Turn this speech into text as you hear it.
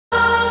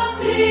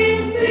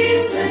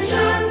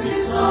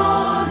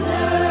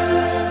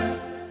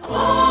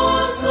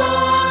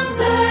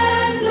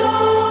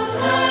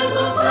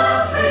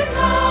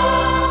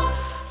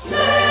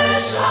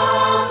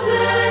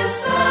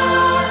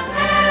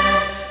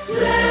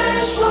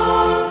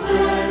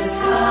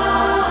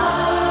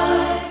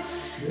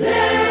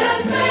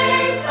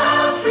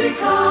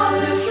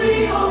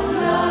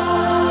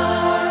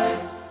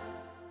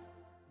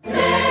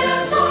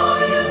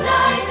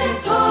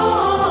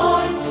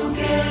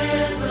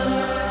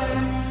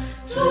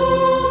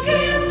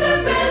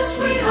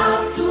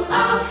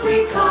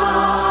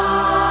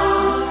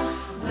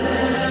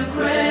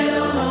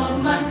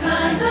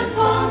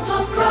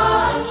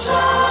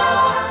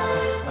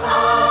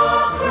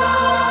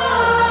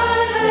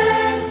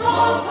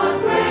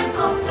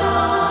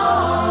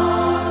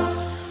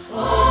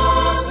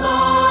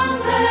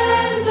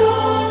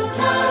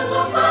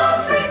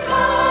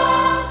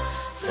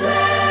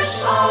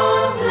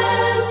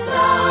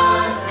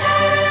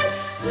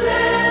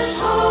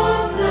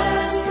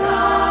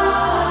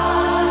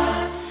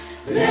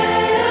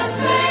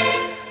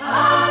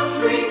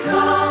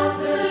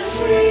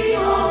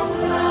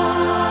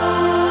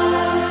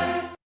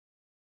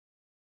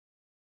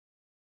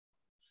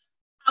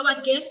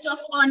Our guest of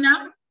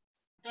honor,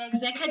 the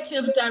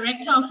Executive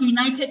Director of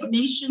United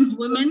Nations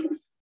Women,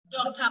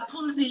 Dr.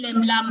 Pumela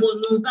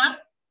Mlambo-Ngcuka.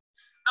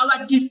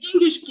 Our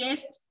distinguished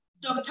guest,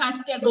 Dr.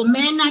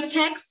 Stegomena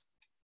Tex,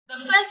 the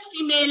first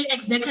female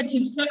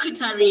Executive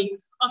Secretary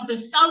of the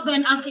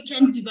Southern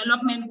African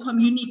Development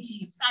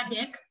Community,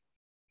 SADC,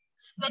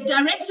 the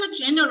Director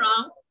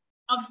General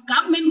of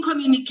Government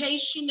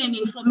Communication and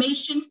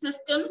Information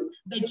Systems,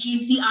 the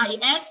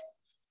GCIS,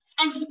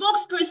 and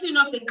spokesperson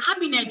of the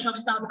Cabinet of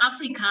South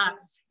Africa,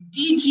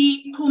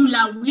 DG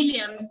Pumela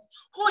Williams,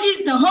 who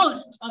is the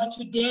host of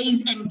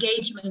today's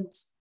engagement.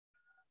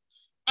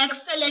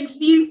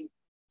 Excellencies,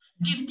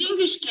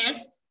 distinguished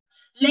guests,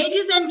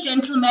 ladies and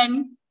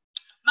gentlemen,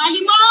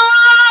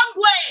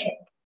 Malimongwe!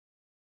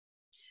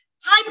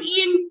 Type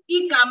in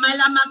igama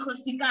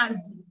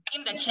lamakhosikazi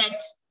in the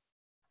chat.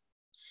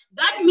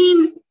 That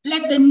means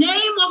let the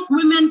name of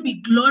women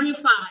be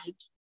glorified.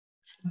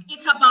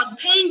 It's about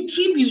paying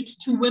tribute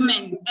to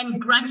women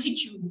and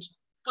gratitude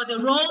for the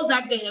role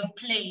that they have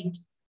played.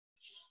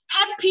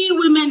 Happy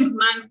Women's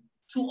Month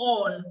to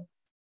all.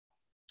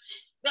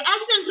 The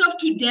essence of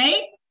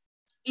today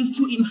is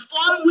to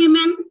inform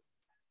women,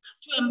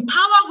 to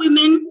empower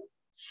women,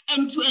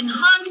 and to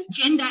enhance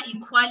gender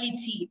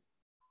equality.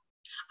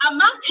 I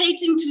must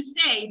hasten to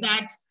say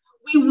that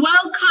we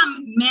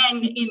welcome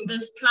men in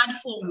this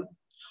platform.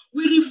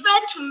 We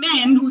refer to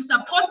men who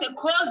support the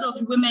cause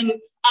of women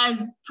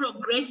as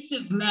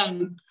progressive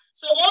men.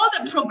 So all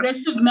the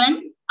progressive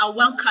men are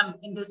welcome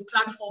in this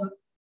platform.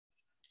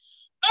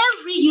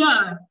 Every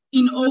year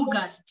in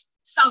August,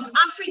 South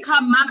Africa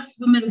marks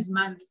Women's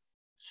Month.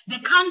 The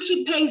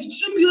country pays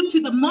tribute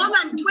to the more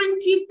than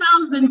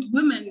 20,000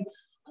 women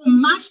who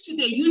marched to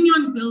the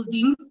Union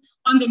buildings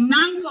on the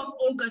 9th of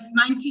August,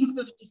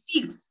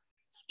 1956,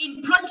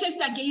 in protest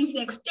against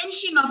the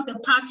extension of the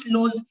past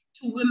laws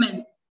to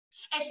women.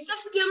 A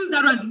system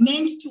that was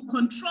meant to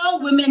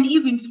control women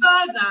even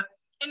further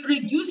and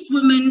reduce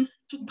women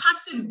to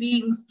passive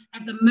beings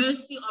at the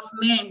mercy of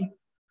men.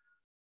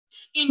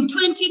 In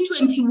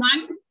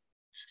 2021,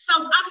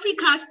 South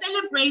Africa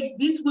celebrates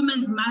this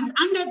Women's Month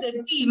under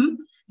the theme,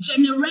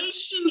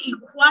 Generation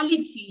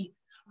Equality,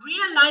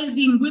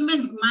 Realizing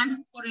Women's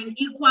Month for an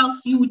Equal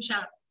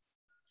Future.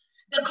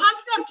 The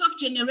concept of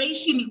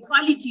generation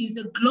equality is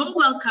a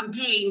global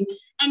campaign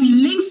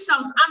and links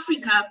South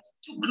Africa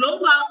to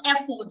global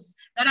efforts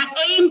that are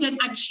aimed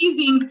at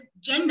achieving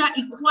gender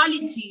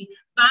equality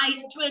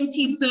by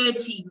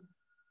 2030.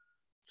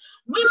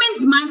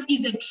 Women's Month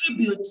is a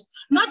tribute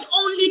not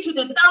only to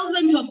the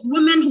thousands of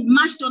women who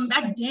marched on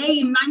that day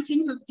in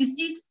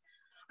 1956,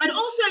 but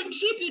also a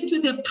tribute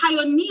to the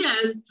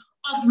pioneers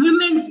of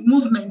women's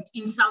movement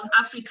in South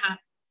Africa,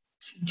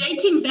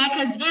 dating back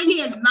as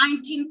early as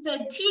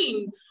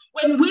 1913,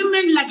 when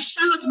women like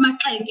Charlotte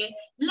Maxeke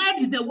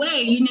led the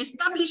way in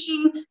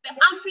establishing the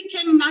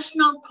African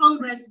National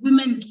Congress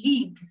Women's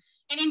League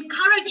and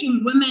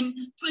encouraging women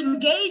to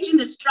engage in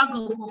the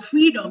struggle for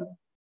freedom.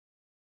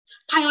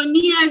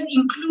 Pioneers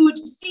include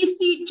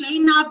Sisi,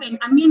 Jainab, and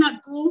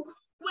Amina Gul,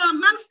 who are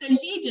amongst the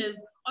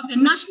leaders of the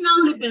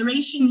National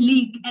Liberation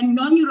League and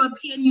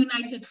Non-European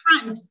United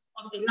Front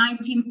of the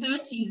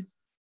 1930s.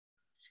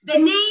 The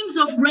names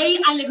of Ray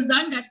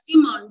Alexander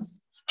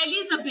Simmons,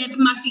 Elizabeth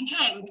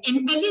Mafikeng,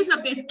 and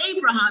Elizabeth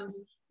Abrahams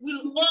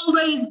will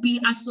always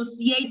be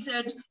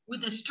associated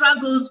with the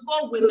struggles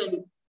for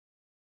women.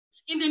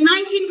 In the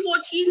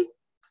 1940s,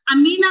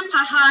 Amina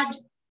Pahad,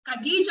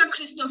 Khadija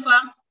Christopher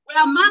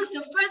were amongst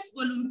the first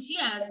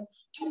volunteers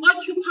to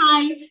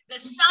occupy the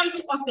site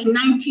of the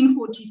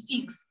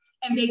 1946,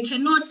 and they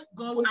cannot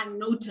go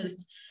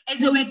unnoticed, as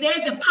they were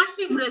there the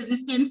passive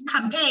resistance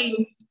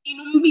campaign in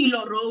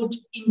Umbilo Road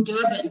in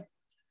Durban.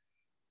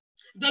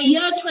 The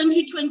year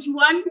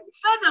 2021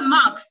 further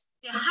marks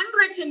the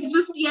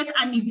 150th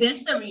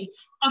anniversary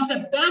of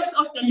the birth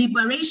of the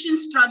liberation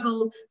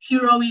struggle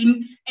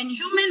heroine and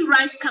human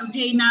rights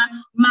campaigner,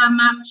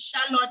 Mama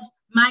Charlotte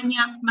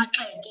Manya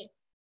Maxeke.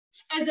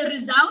 As a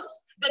result,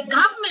 the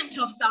government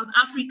of South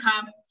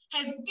Africa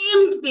has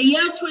themed the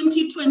year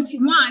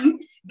 2021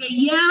 the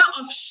year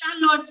of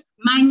Charlotte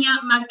Manya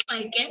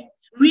Maxeke,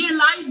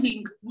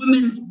 realizing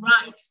women's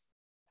rights.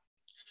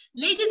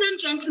 Ladies and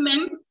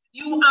gentlemen,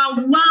 you are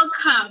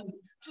welcome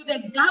to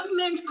the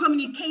Government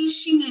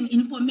Communication and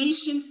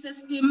Information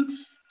System,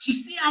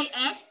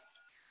 GCIS,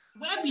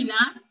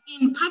 webinar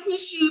in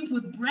partnership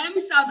with Brand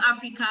South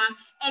Africa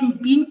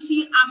and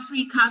Binti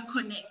Africa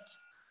Connect.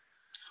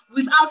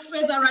 Without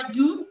further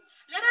ado,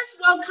 let us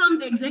welcome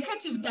the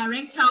Executive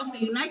Director of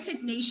the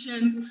United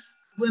Nations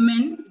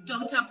Women,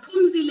 Dr.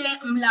 Pumela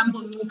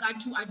Mlambo-Ngcuka,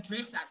 to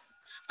address us.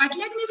 But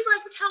let me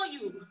first tell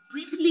you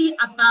briefly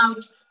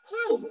about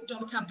who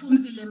Dr.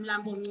 Pumela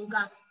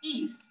Mlambo-Ngcuka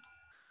is.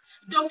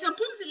 Dr.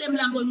 Pumela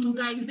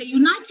Mlambo-Ngcuka is the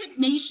United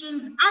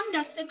Nations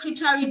Under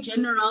Secretary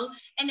General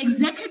and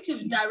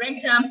Executive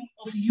Director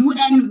of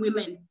UN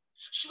Women.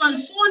 She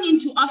was sworn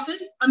into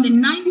office on the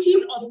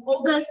 19th of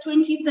August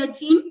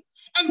 2013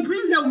 and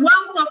brings a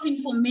wealth of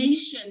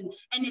information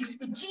and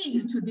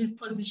expertise to this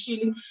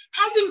position,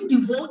 having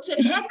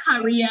devoted her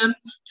career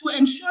to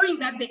ensuring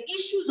that the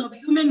issues of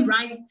human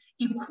rights,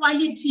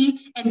 equality,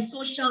 and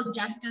social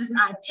justice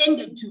are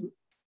attended to.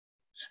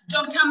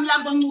 Dr.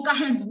 Mlambo-Ngcuka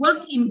has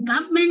worked in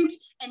government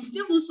and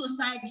civil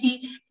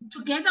society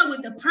together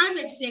with the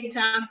private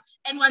sector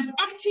and was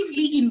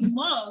actively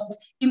involved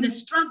in the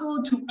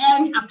struggle to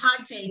end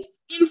apartheid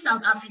in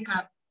South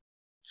Africa.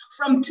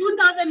 From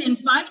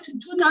 2005 to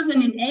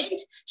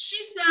 2008, she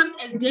served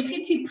as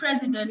Deputy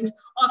President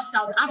of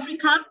South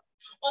Africa,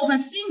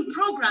 overseeing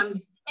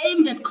programs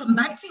aimed at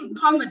combating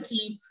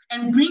poverty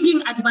and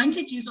bringing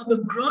advantages of a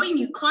growing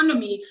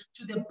economy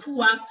to the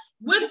poor,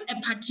 with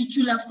a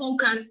particular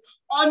focus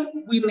on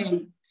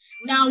women.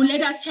 Now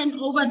let us hand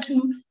over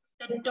to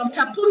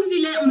Dr.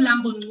 Phumzile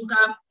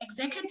Mlambo-Ngcuka,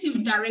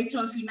 Executive Director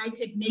of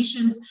United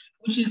Nations,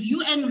 which is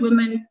UN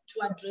Women,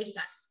 to address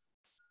us.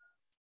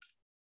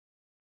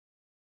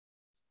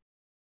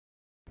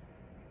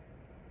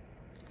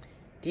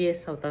 Dear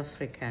South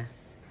Africa,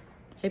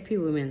 Happy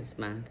Women's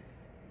Month.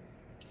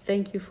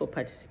 Thank you for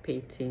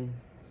participating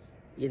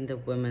in the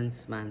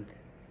Women's Month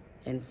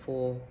and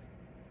for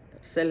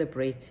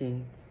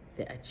celebrating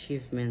the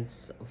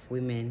achievements of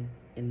women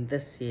in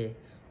this year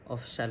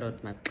of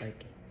Charlotte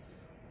Maxeke,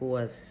 who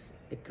was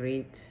a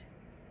great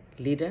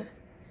leader,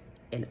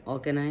 an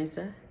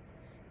organizer,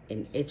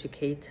 an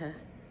educator,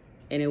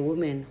 and a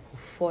woman who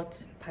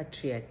fought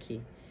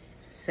patriarchy,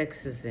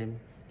 sexism,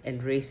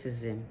 and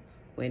racism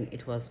when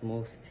it was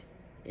most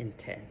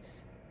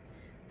intense.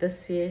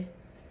 This year,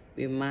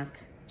 we mark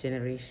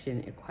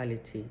generation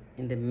equality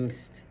in the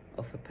midst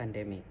of a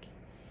pandemic.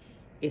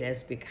 It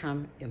has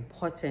become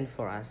important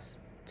for us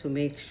to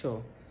make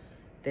sure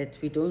that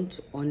we don't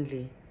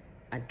only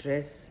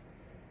address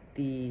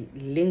the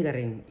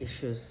lingering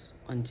issues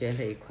on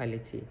gender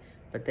equality,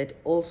 but that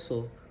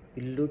also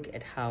we look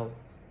at how,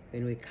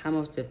 when we come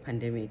out of the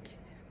pandemic,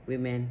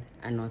 women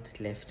are not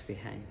left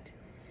behind.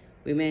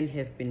 Women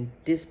have been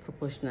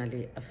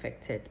disproportionately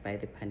affected by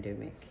the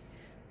pandemic.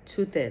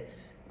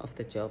 2/3 of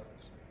the jobs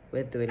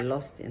where they were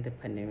lost in the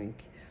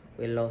pandemic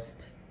were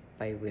lost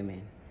by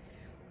women.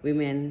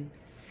 Women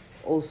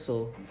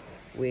also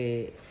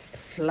were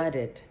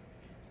flooded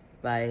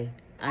by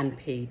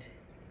unpaid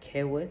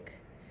care work.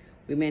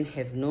 Women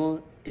have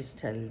no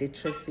digital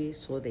literacy,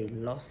 so they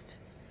lost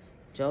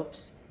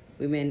jobs.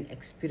 Women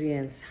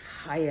experience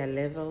higher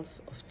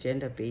levels of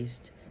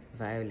gender-based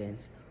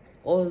violence.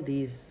 All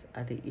these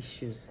are the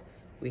issues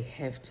we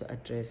have to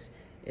address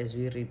as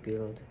we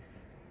rebuild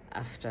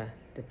after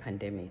the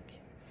pandemic.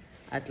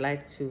 I'd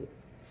like to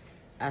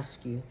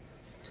ask you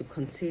to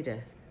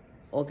consider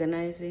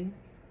organizing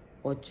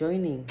or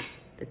joining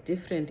the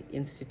different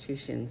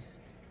institutions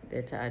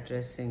that are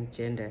addressing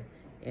gender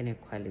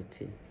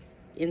inequality.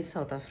 In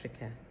South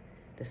Africa,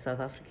 the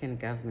South African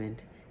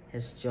government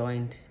has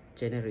joined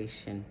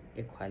Generation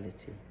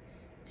Equality.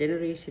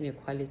 Generation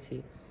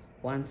Equality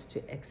wants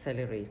to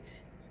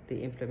accelerate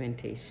the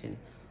implementation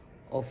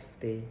of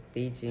the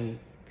Beijing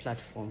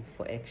Platform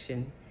for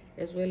Action,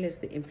 as well as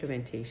the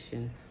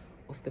implementation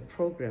of the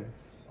program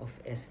of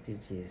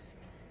SDGs.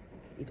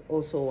 It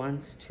also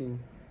wants to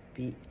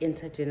be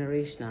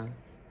intergenerational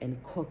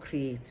and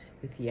co-create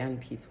with young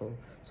people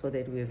so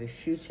that we have a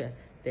future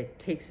that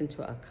takes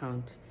into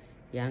account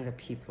younger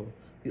people.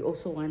 We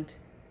also want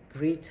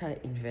greater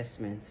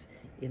investments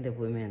in the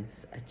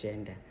women's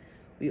agenda.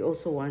 We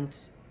also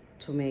want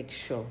to make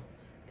sure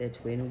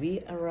that when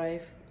we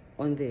arrive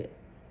on the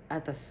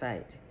other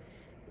side,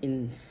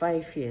 in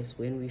 5 years,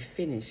 when we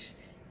finish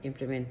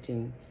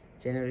implementing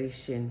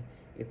generation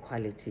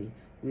equality,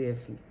 we have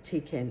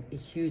taken a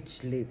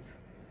huge leap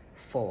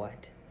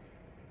forward.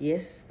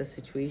 Yes, the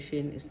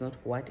situation is not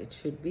what it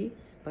should be,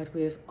 but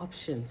we have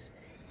options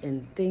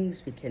and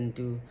things we can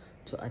do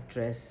to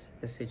address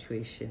the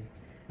situation.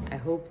 I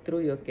hope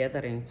through your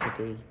gathering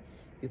today,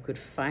 you could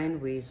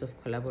find ways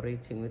of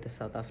collaborating with the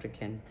South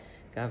African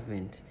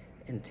government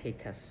and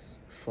take us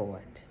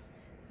forward.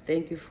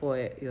 Thank you for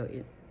your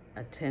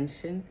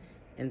attention,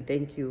 and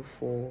thank you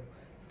for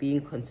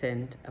being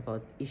concerned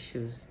about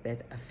issues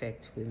that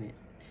affect women.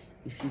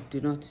 If you do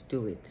not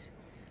do it,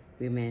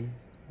 women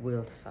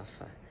will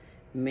suffer.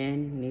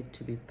 Men need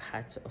to be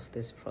part of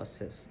this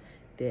process.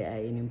 They are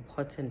an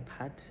important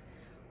part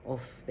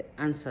of the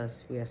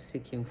answers we are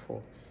seeking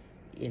for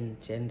in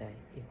gender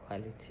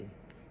equality.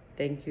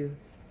 Thank you,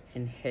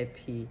 and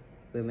happy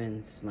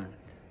Women's Month.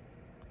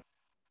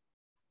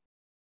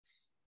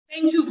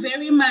 Thank you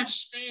very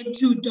much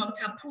to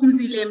Dr.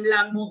 Phumzile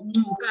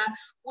Mlambo-Ngcuka,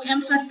 who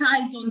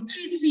emphasized on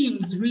 3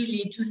 themes,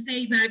 really, to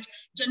say that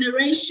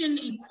generation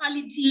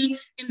equality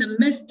in the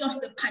midst of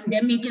the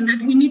pandemic, and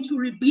that we need to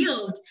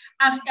rebuild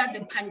after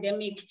the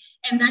pandemic,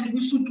 and that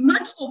we should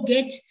not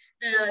forget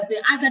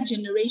the other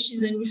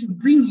generations, and we should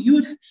bring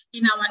youth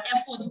in our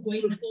efforts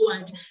going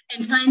forward.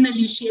 And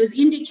finally, she has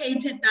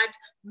indicated that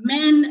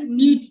men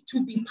need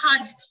to be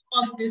part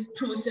of this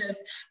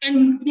process.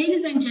 And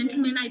ladies and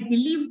gentlemen, I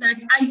believe that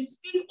I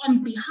speak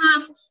on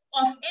behalf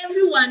of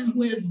everyone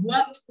who has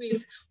worked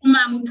with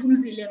Umamu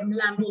Pumzile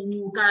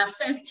Mlambo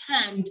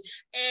firsthand.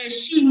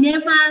 She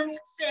never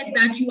said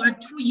that you are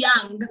too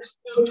young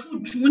or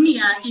too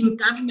junior in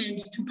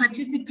government to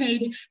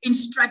participate in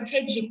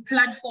strategic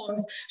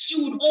platforms.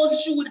 She would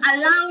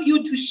allow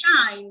you to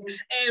shine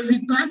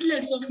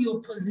regardless of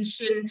your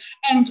position,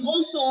 and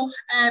also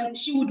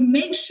she would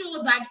make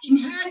sure that in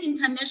her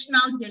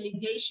international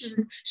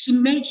delegations, she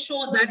made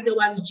sure that there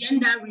was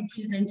gender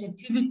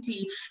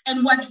representativity.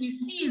 And what we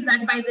see is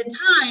that by the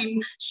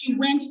time she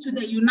went to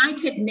the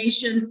United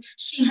Nations,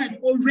 she had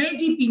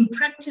already been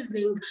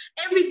practicing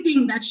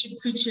everything that she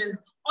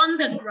preaches on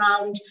the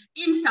ground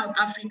in South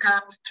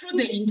Africa through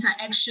the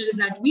interactions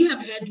that we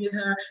have had with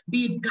her,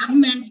 be it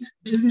government,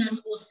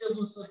 business, or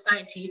civil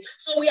society.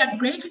 So we are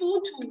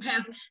grateful to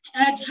have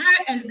had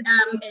her as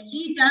a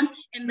leader,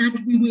 and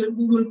that we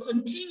will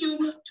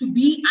continue to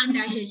be under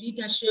her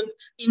leadership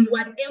in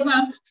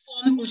whatever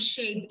form or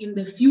shape in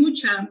the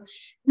future.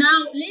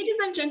 Now, ladies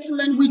and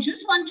gentlemen, we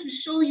just want to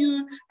show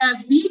you a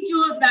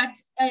video that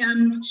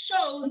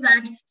shows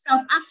that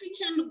South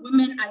African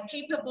women are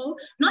capable.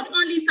 Not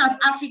only South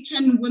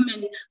African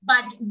women,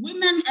 but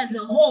women as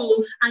a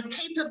whole are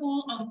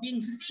capable of being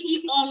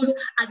CEOs,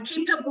 are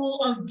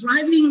capable of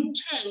driving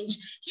change.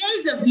 Here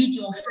is a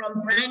video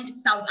from Brand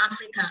South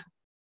Africa.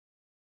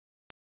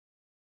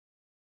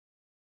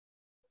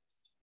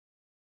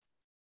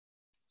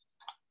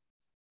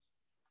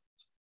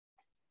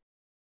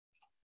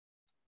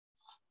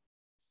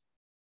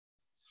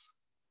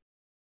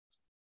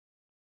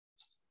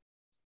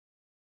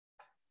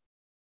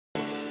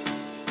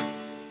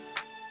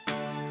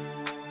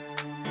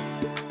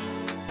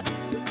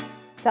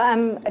 So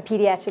I'm a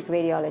pediatric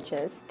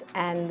radiologist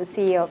and the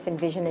CEO of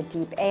Envision a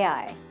Deep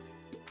AI.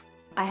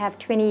 I have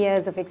 20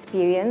 years of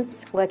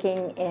experience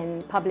working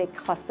in public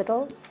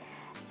hospitals,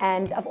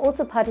 and I've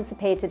also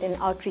participated in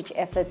outreach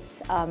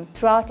efforts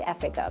throughout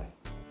Africa.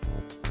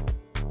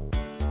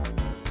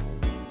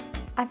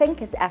 I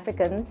think as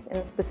Africans,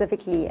 and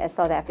specifically as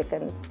South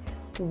Africans,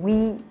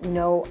 we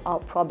know our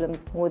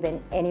problems more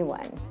than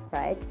anyone,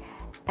 right?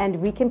 And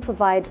we can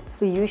provide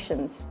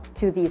solutions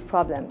to these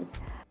problems.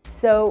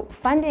 So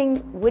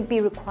funding would be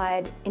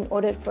required in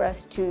order for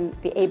us to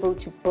be able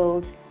to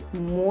build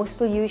more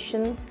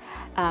solutions,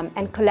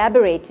 and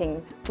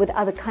collaborating with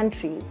other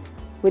countries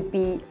would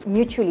be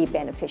mutually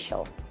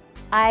beneficial.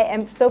 I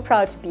am so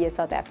proud to be a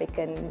South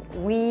African.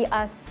 We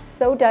are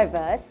so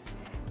diverse.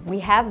 We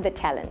have the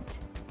talent.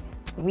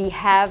 We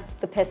have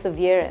the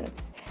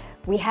perseverance.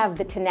 We have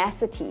the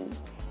tenacity.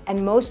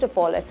 And most of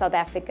all, as South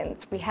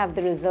Africans, we have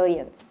the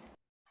resilience.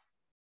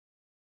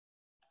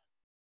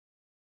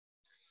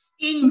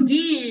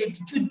 Indeed,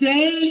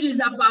 today is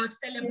about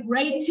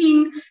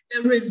celebrating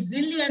the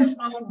resilience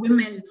of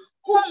women,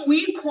 whom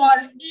we call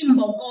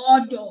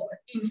Imbokodo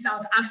in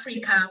South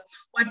Africa.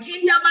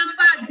 Watinda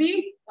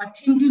bafazi,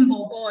 watinda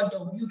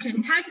imbokodo. You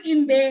can type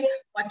in there,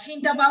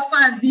 watinda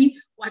bafazi,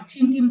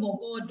 watinda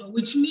imbokodo,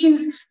 which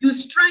means you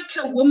strike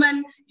a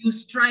woman, you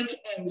strike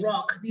a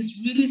rock. This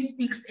really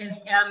speaks,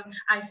 as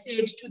I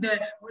said, to the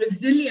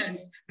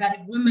resilience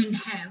that women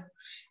have.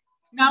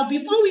 Now,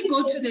 before we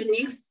go to the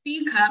next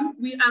speaker,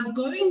 we are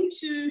going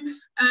to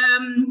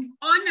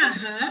honor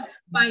her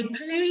by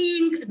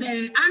playing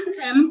the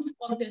anthem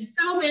of the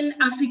Southern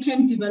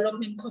African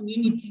Development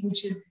Community,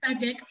 which is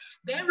SADC.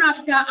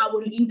 Thereafter, I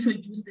will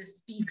introduce the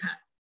speaker.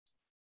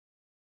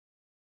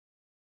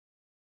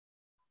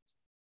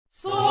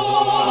 SADC,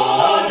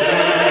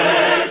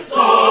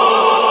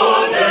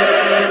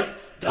 SADC,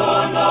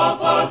 dawn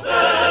of our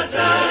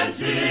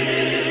certainty.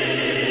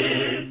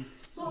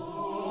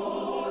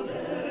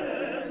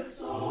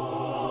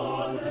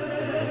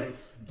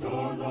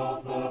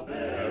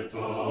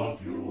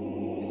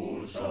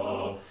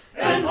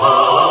 And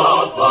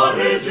hope for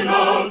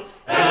regional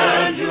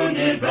and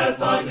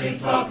universal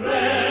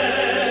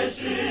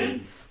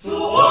integration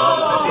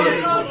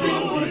towards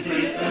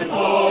unity and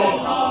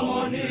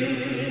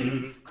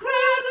harmony.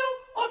 Cradle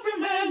of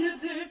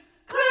humanity,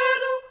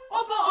 cradle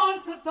of our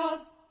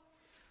ancestors.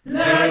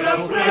 Let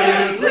us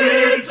praise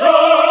with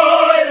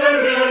joy the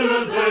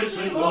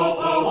realization of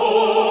our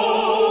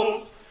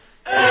hopes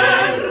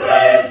and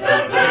raise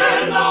the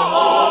banner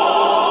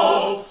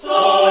of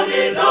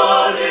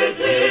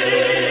solidarity.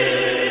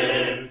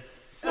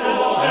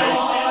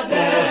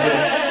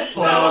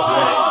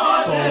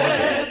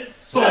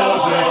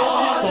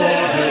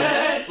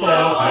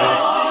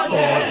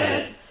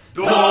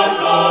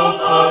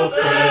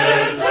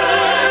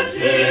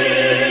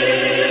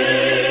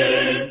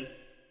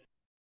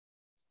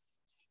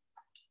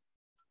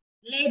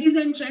 Ladies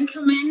and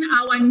gentlemen,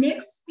 our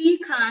next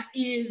speaker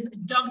is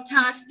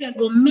Dr.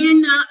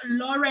 Stegomena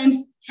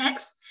Lawrence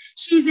Tax.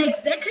 She's the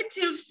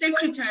Executive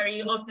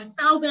Secretary of the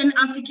Southern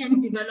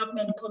African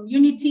Development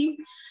Community.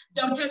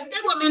 Dr.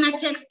 Stegomena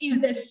Tax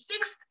is the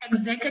 6th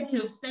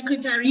Executive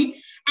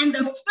Secretary and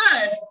the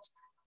first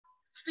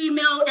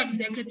female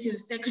Executive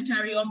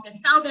Secretary of the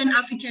Southern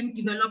African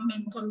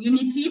Development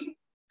Community.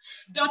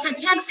 Dr.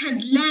 Tax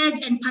has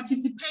led and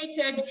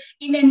participated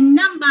in a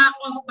number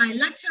of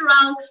bilateral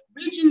bilateral,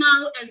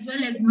 regional, as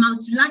well as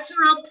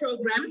multilateral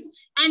programs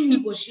and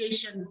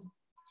negotiations.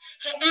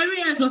 Her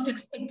areas of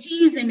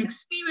expertise and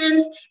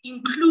experience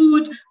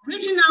include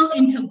regional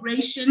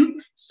integration,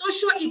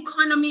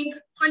 socio-economic,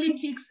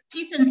 politics,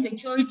 peace and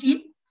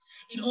security.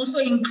 It also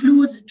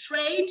includes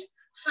trade,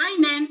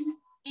 finance,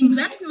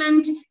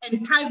 investment,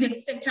 and private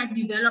sector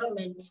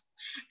development.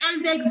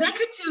 As the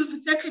executive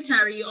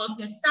secretary of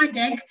the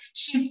SADC,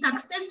 she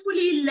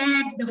successfully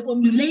led the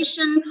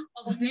formulation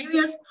of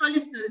various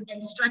policies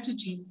and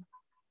strategies.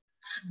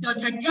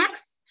 Dr.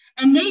 Tex,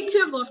 a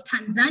native of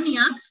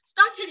Tanzania,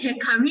 started her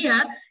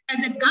career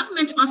as a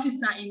government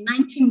officer in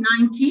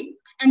 1990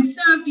 and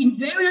served in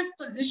various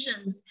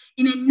positions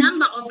in a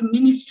number of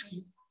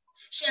ministries.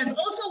 She has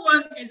also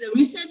worked as a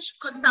research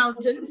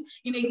consultant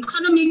in the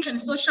Economic and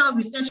Social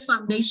Research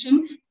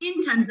Foundation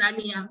in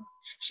Tanzania.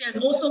 She has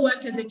also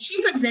worked as a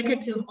chief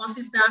executive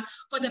officer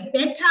for the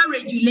Beta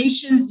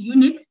Regulations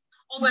Unit,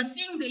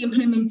 overseeing the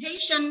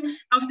implementation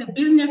of the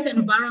Business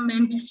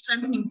Environment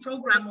Strengthening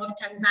Program of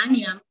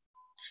Tanzania.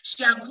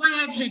 She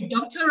acquired her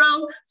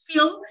doctoral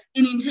field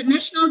in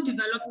international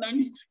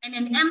development and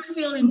an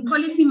MPhil in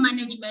policy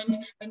management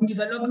and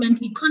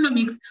development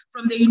economics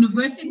from the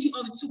University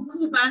of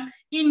Tsukuba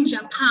in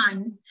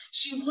Japan.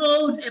 She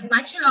holds a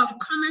Bachelor of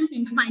Commerce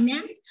in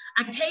Finance,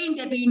 attained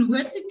at the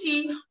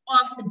University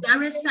of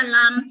Dar es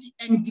Salaam,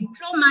 and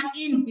Diploma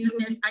in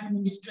Business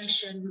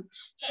Administration.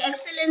 Her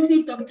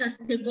Excellency Dr.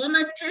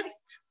 Stegomena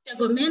Tex,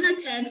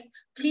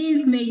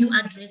 please may you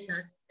address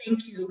us.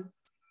 Thank you.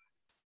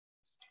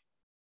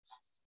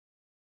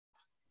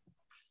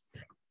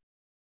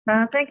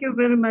 Thank you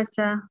very much,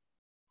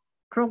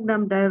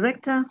 Program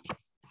Director.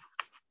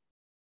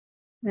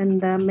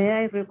 And may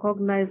I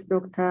recognize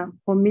Dr.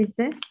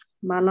 Pomite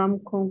Malam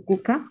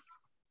Konguka,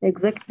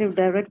 Executive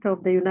Director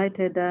of the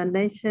United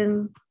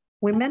Nations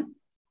Women.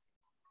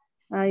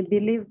 I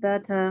believe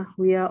that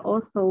we are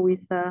also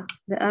with the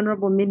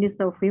Honorable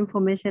Minister of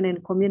Information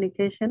and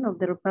Communication of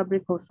the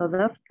Republic of South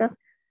Africa.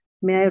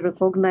 May I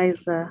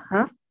recognize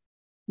her?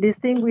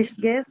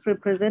 Distinguished guests,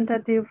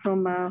 representative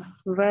from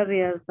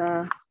various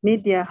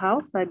media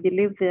house, I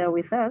believe they are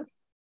with us.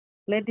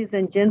 Ladies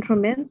and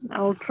gentlemen,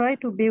 I'll try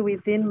to be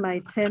within my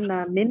 10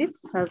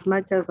 minutes as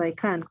much as I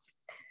can.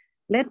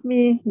 Let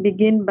me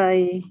begin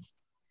by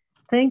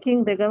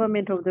thanking the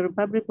government of the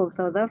Republic of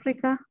South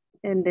Africa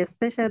and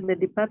especially the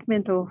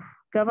Department of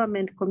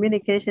Government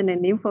Communication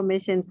and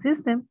Information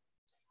System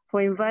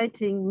for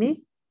inviting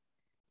me,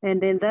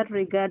 and in that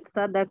regard,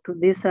 SADC to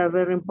this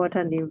very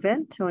important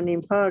event on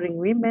empowering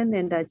women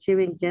and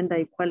achieving gender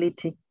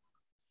equality.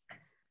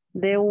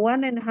 The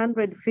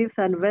 105th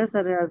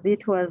anniversary, as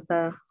it was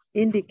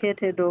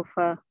indicated, of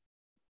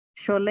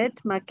Cholet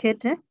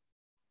Makete,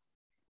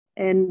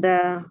 and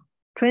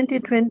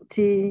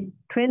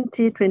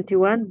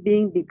 2021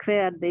 being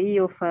declared the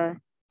year of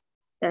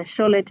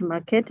Cholet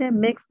Makete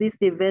makes this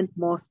event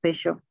more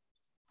special.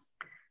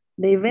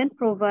 The event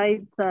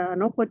provides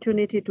an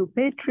opportunity to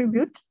pay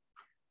tribute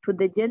to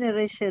the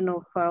generation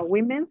of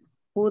women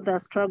who the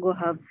struggle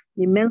have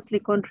immensely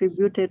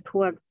contributed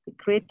towards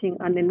creating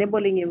an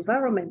enabling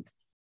environment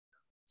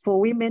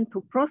for women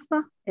to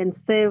prosper and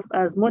serve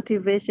as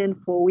motivation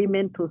for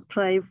women to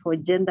strive for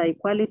gender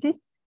equality,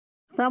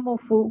 some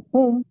of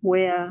whom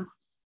were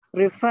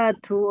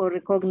referred to or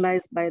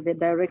recognized by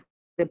the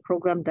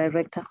program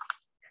director.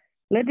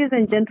 Ladies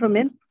and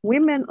gentlemen,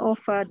 women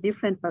offer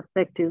different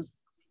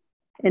perspectives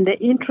and the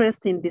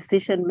interest in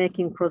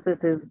decision-making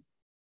processes,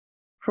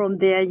 from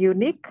their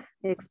unique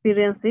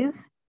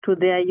experiences to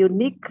their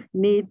unique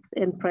needs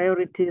and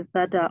priorities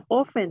that are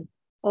often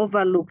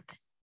overlooked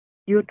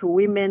due to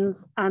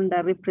women's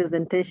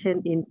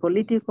underrepresentation in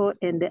political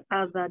and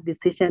other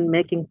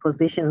decision-making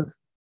positions.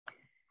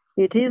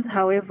 It is,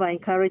 however,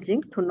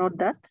 encouraging to note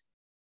that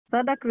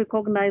SADC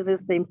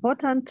recognizes the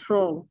important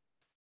role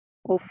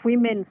of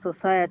women in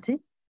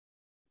society,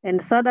 and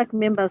SADC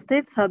member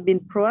states have been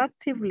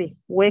proactively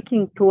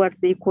working towards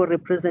the equal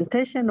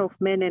representation of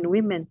men and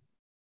women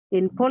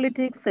in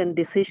politics and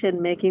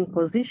decision-making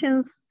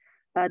positions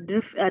at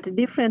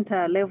different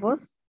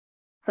levels,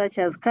 such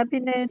as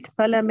cabinet,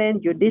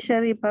 parliament,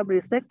 judiciary,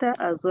 public sector,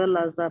 as well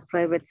as the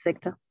private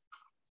sector.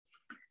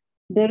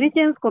 The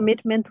region's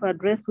commitment to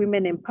address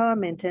women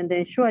empowerment and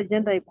ensure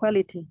gender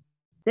equality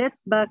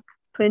dates back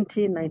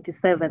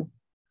 2097,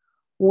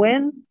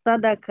 when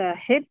SADC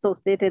heads of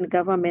state and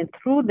government,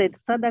 through the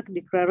SADC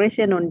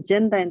Declaration on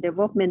Gender and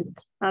Development,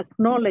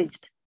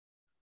 acknowledged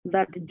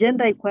that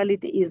gender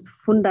equality is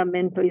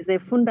a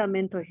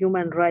fundamental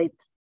human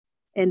right,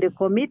 and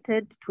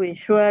committed to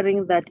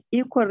ensuring that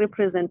equal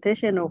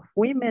representation of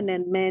women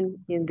and men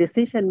in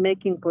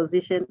decision-making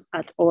positions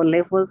at all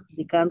levels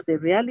becomes a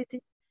reality,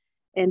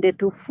 and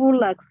to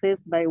full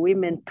access by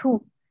women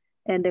to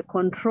and the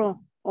control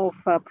of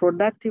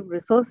productive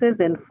resources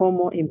and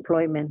formal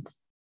employment.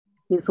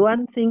 It's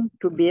one thing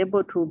to be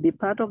able to be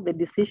part of the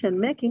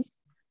decision-making,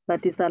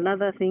 but it's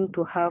another thing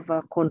to have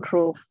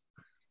control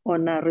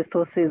on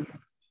resources.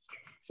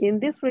 In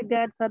this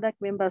regard, SADC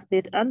member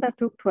states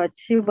undertook to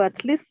achieve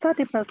at least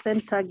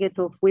 30% target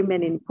of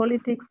women in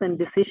politics and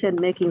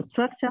decision-making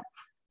structure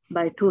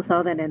by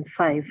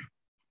 2005.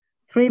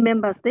 3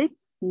 member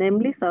states,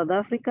 namely South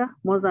Africa,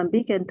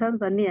 Mozambique, and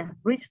Tanzania,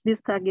 reached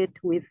this target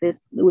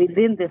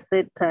within the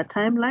set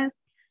timelines,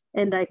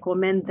 and I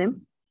commend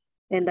them,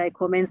 and I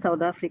commend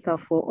South Africa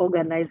for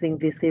organizing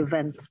this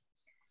event.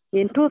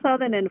 In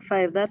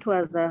 2005, that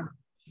was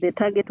the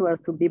target was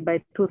to be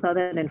by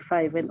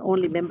 2005, and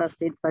only member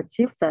states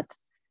achieved that.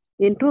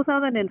 In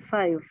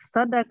 2005,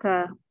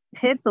 SADC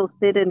heads of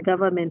state and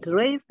government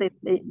raised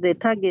the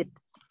target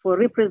for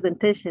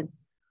representation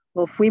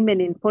of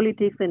women in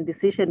politics and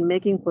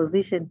decision-making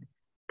position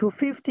to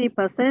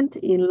 50%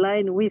 in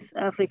line with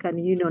African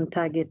Union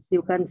targets.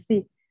 You can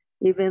see,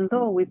 even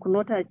though we could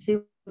not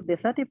achieve the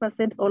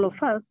 30% all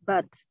of us,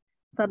 but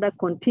SADC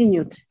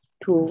continued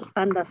to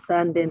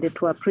understand and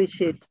to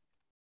appreciate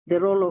the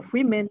role of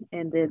women,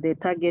 and the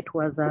target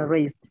was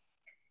raised.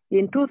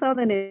 In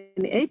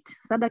 2008,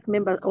 SADC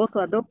members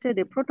also adopted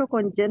a protocol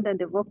on gender and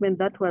development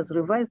that was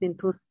revised in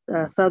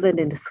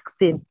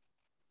 2016.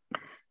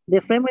 The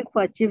framework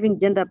for achieving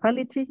gender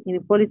parity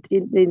in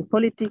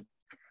political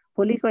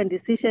and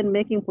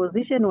decision-making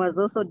position was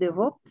also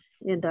developed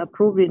and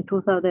approved in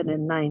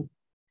 2009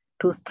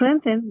 to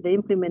strengthen the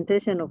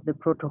implementation of the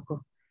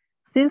protocol.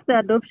 Since the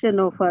adoption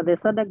of the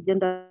SADC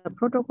gender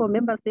protocol,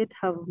 member states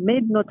have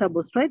made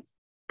notable strides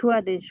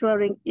toward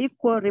ensuring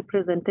equal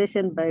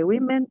representation by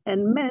women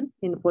and men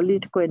in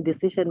political and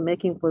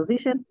decision-making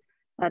positions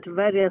at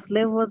various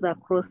levels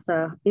across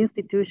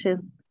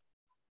institutions,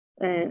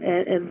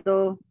 and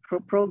though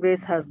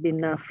progress has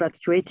been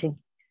fluctuating.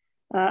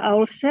 I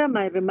will share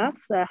my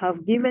remarks. I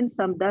have given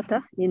some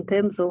data in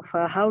terms of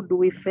how do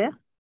we fare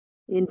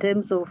in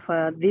terms of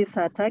this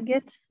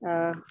target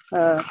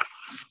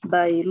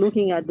by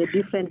looking at the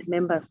different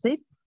member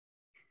states.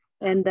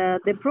 And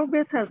the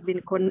progress has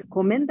been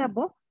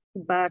commendable,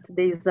 but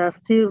there is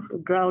still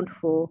ground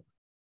for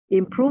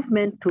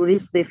improvement to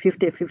reach the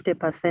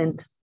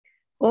 50-50%.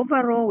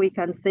 Overall, we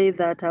can say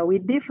that we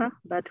differ,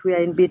 but we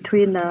are in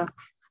between,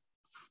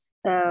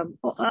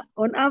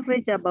 on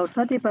average about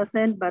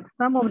 30%, but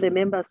some of the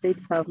member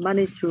states have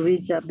managed to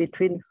reach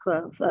between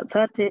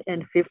 30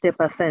 and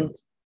 50%.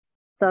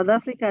 South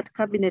Africa at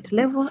cabinet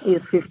level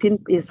is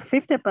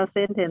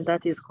 50%, and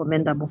that is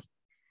commendable.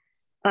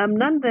 I'm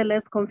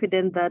nonetheless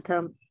confident that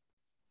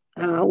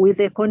with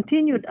the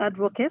continued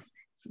advocacy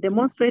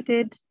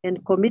demonstrated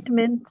and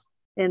commitment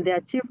and the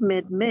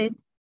achievement made,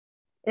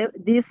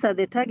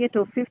 the target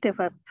of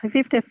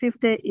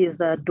 50-50 is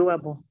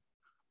doable.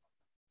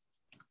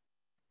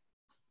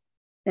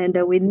 And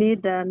we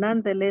need,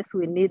 nonetheless,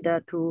 we need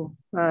to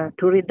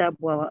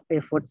redouble our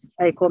efforts.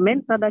 I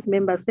commend SADC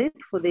member states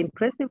for the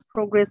impressive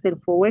progress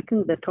and for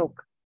working the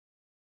talk.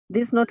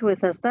 This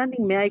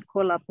notwithstanding, may I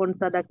call upon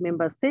SADC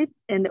member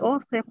states and all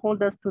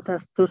stakeholders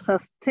to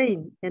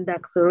sustain and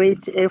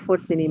accelerate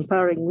efforts in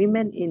empowering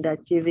women in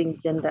achieving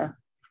gender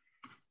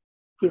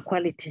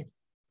equality.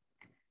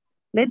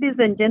 Ladies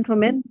and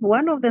gentlemen,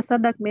 one of the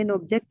SADC main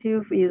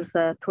objectives is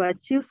to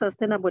achieve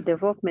sustainable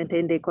development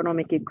and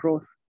economic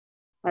growth,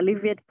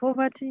 alleviate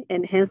poverty,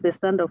 enhance the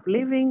standard of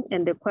living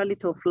and the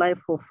quality of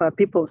life of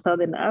people of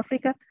Southern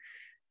Africa,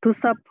 to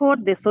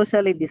support the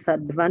socially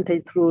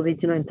disadvantaged through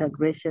regional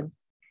integration.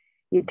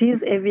 It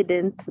is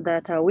evident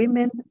that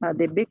women are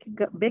the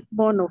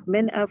backbone of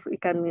many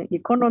African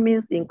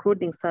economies,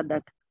 including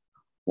SADC.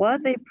 While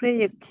they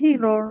play a key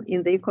role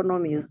in the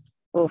economies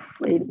of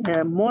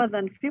more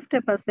than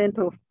 50%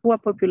 of poor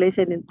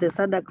population in the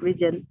SADC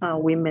region are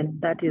women.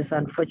 That is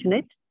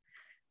unfortunate.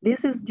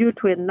 This is due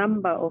to a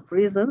number of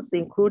reasons,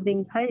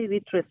 including high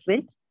interest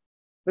rate,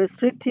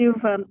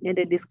 restrictive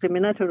and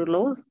discriminatory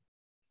laws,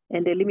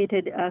 and a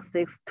limited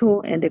access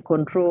to and the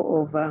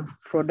control of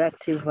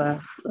productive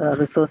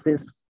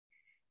resources.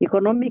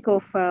 Economic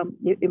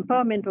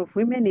empowerment of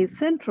women is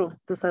central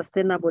to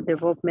sustainable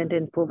development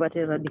and poverty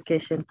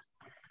eradication.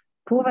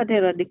 Poverty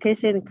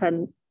eradication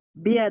can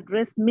be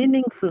addressed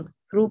meaningfully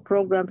through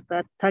programs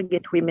that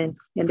target women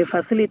and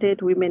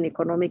facilitate women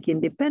economic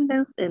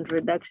independence and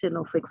reduction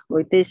of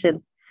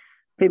exploitation,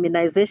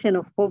 feminization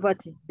of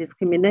poverty,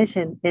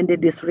 discrimination, and the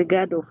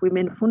disregard of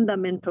women's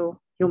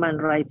fundamental human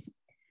rights.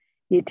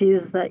 It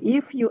is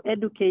if you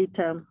educate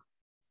a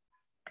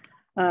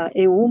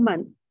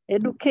woman,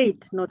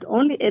 educate, not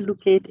only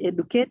educate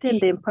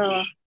and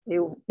empower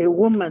a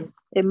woman,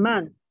 a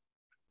man.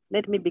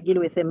 Let me begin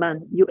with a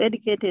man. You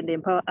educate and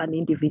empower an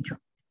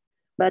individual.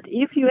 But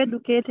if you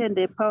educate and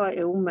empower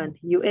a woman,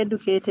 you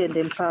educate and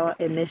empower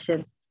a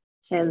nation.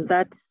 And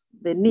that's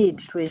the need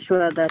to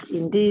ensure that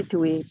indeed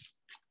we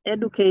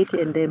educate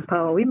and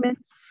empower women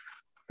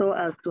so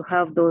as to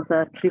have those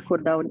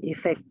trickle-down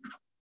effects.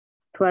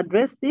 To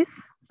address this,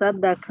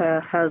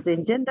 SADC has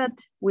engendered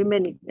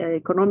women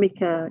economic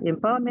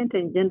empowerment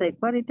and gender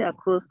equality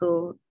across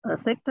all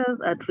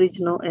sectors at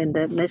regional and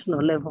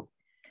national level.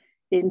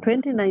 In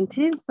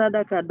 2019,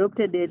 SADC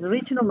adopted a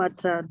regional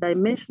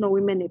multi-dimensional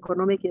women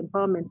economic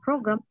empowerment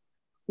program,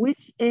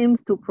 which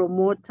aims to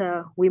promote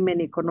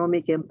women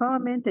economic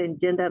empowerment and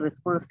gender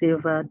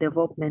responsive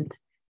development.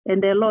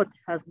 And a lot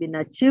has been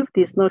achieved.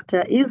 It's not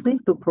easy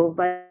to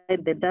provide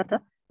the data,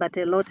 but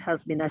a lot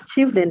has been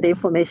achieved and the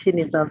information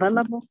is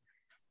available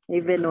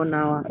even on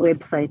our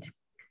website.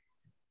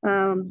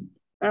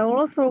 I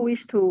also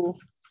wish to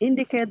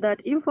indicate that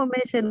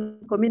information,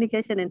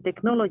 communication, and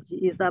technology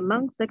is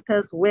among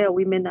sectors where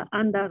women are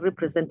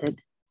underrepresented.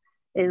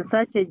 And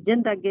such a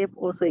gender gap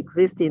also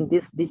exists in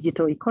this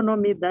digital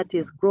economy that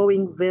is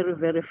growing very,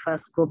 very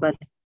fast globally.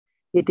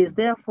 It is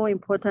therefore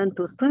important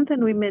to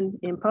strengthen women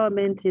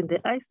empowerment in the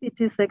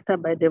ICT sector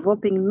by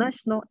developing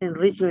national and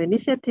regional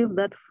initiatives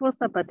that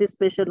foster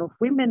participation of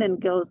women and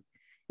girls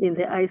in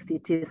the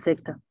ICT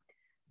sector.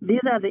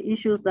 These are the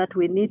issues that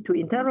we need to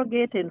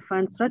interrogate and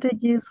find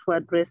strategies for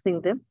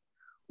addressing them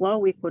while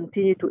we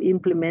continue to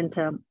implement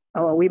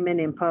our women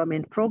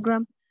empowerment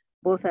program,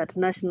 both at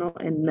national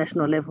and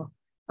national level.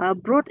 I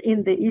brought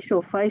in the issue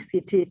of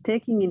ICT,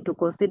 taking into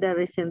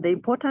consideration the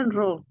important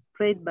role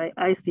played by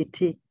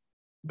ICT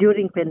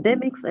during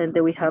pandemics, and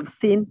we have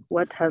seen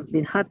what has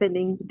been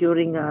happening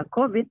during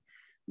COVID,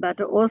 but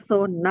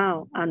also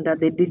now under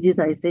the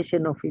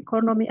digitization of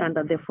economy,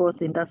 under the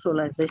fourth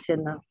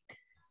industrialization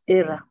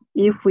era.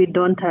 If we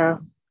don't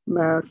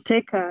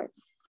take a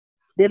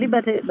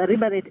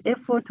deliberate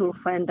effort to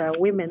find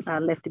women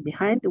are left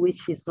behind,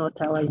 which is not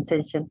our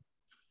intention.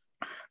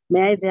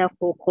 May I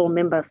therefore call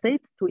member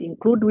states to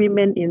include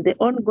women in the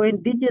ongoing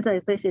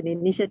digitization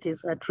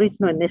initiatives at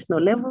regional and national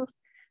levels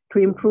to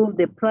improve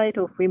the plight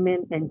of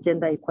women and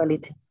gender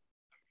equality.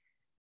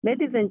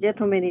 Ladies and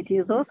gentlemen, it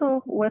is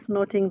also worth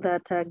noting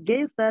that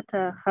gains that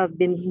have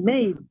been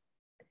made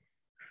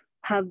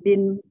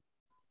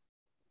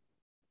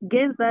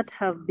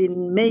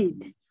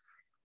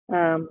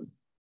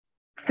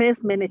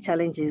face many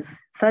challenges,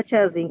 such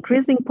as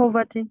increasing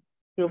poverty,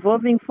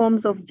 evolving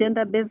forms of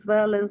gender-based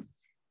violence,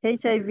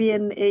 HIV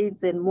and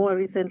AIDS, and more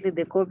recently,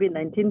 the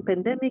COVID-19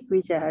 pandemic,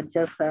 which I had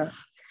just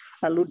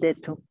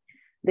alluded to.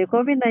 The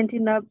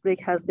COVID-19 outbreak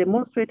has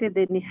demonstrated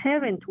the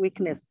inherent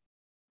weakness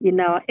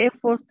in our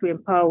efforts to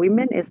empower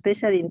women,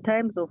 especially in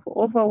times of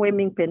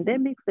overwhelming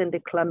pandemics and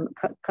the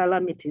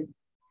calamities.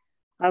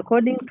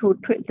 According to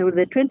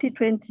the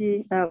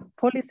 2020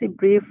 policy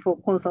brief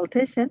for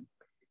consultation,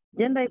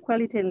 gender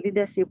equality and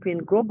leadership in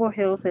global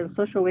health and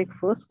social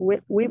workforce,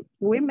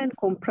 women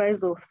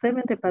comprise of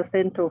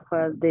 70% of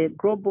the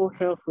global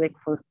health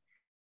workforce.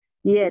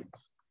 Yet,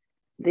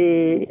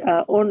 they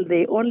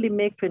only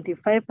make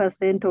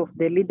 25% of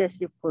the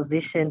leadership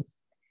position.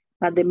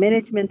 At the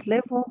management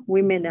level,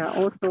 women are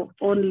also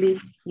only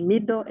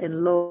middle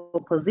and low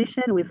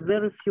position, with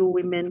very few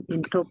women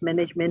in top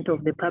management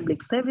of the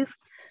public service,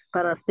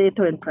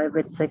 parastatal and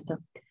private sector.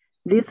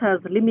 This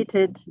has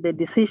limited the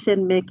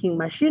decision-making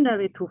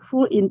machinery to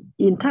fully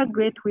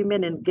integrate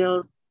women and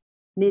girls'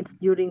 needs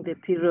during the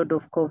period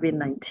of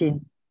COVID-19.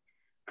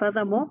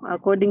 Furthermore,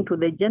 according to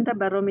the Gender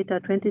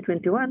Barometer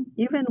 2021,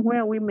 even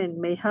where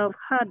women may have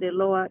had a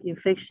lower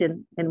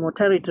infection and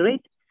mortality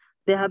rate,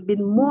 they have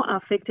been more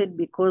affected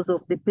because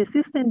of the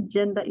persistent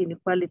gender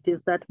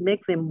inequalities that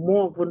make them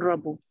more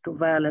vulnerable to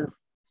violence,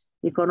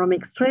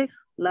 economic stress,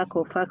 lack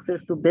of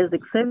access to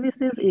basic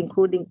services,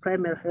 including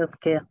primary health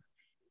care.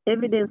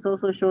 Evidence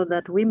also shows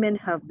that women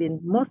have been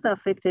most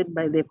affected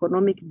by the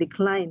economic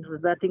decline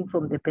resulting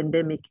from the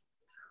pandemic.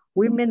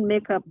 Women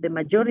make up the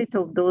majority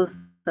of those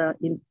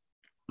in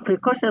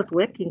precocious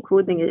work,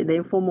 including the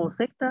informal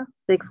sector,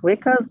 sex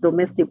workers,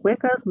 domestic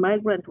workers,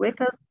 migrant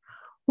workers,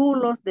 who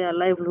lost their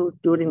livelihoods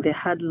during the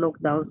hard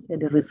lockdowns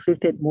and the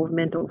restricted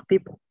movement of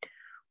people.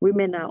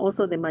 Women are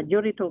also the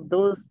majority of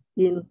those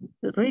in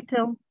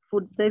retail,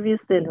 food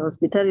service, and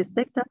hospitality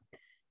sector,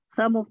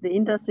 some of the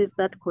industries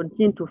that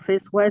continue to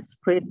face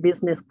widespread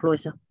business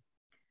closure.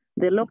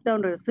 The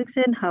lockdown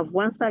restrictions have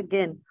once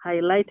again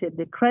highlighted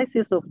the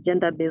crisis of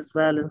gender-based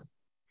violence,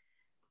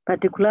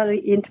 particularly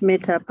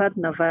intimate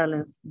partner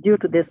violence. Due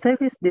to the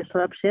service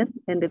disruption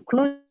and the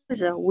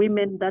closure,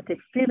 women that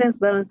experience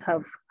violence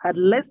have had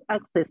less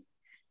access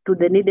to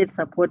the needed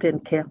support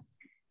and care.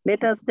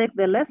 Let us take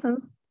the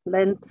lessons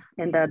learned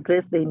and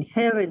address the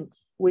inherent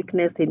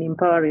weakness in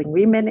empowering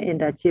women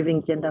and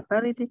achieving gender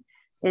parity.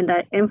 And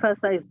I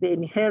emphasize the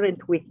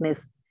inherent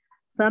weakness.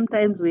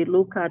 Sometimes we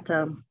look at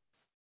on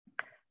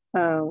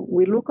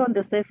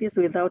the surface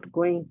without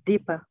going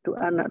deeper to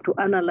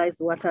analyze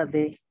what are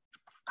the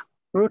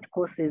root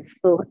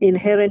causes. So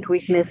inherent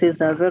weaknesses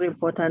are very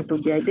important to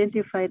be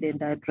identified and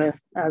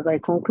addressed. As I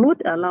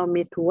conclude, allow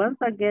me to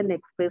once again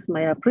express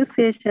my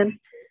appreciation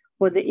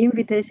for the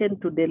invitation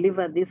to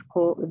deliver this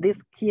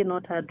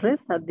keynote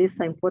address at this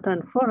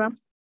important forum.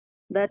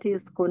 That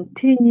is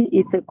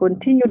it's a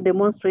continued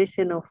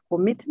demonstration of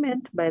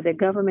commitment by the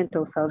government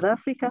of South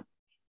Africa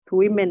to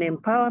women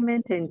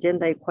empowerment and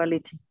gender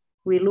equality.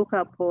 We look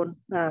upon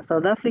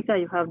South Africa,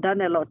 you have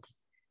done a lot,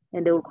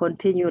 and they will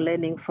continue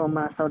learning from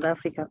South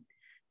Africa.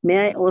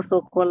 May I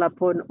also call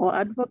upon all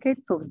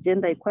advocates of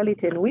gender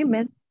equality and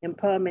women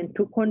empowerment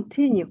to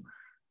continue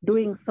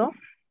doing so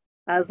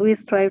as we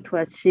strive to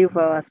achieve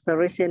our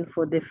aspiration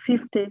for the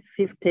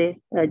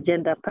 50-50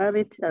 gender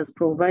parity as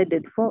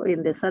provided for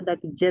in the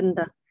SADC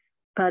gender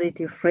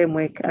parity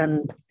framework.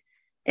 And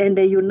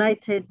the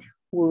united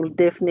will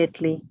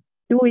definitely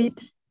do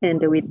it,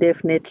 and we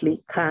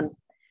definitely can.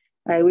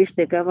 I wish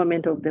the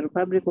government of the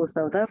Republic of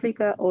South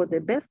Africa all the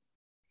best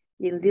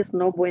in this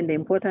noble and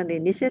important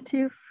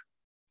initiative,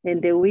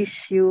 and I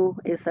wish you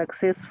a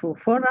successful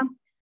forum.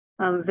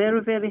 I'm very,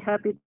 very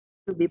happy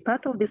to be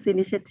part of this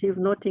initiative,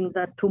 noting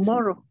that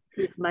tomorrow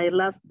is my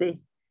last day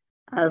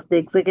as the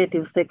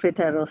Executive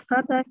Secretary of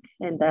SADC,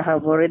 and I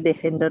have already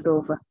handed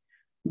over.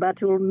 But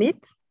we'll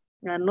meet,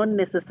 not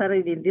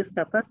necessarily in this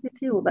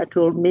capacity, but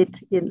we'll meet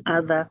in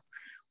other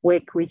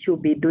work which we'll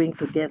be doing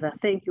together.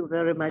 Thank you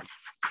very much.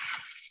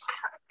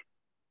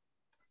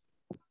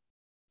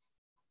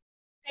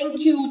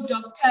 Thank you,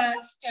 Dr.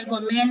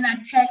 Stegomena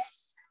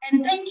Tex,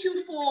 and thank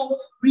you for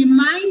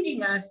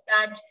reminding us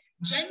that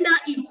gender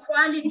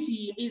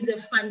equality is a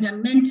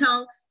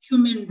fundamental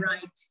human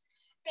right.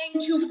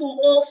 Thank you for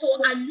also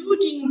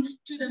alluding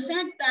to the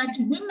fact that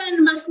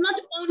women must not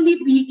only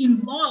be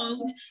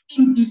involved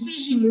in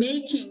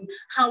decision-making,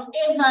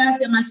 however,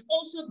 they must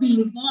also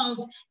be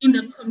involved in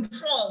the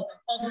control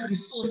of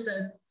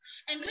resources.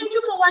 And thank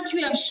you for what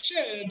you have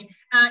shared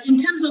in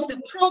terms of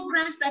the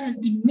progress that has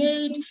been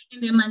made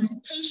in the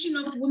emancipation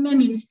of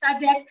women in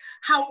SADC,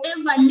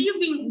 however,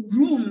 leaving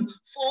room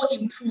for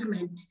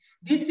improvement.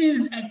 This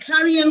is a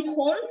clarion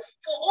call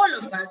for all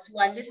of us who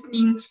are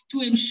listening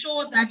to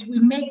ensure that we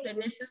make the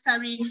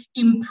necessary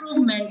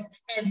improvements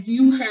as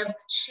you have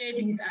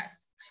shared with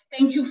us.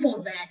 Thank you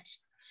for that.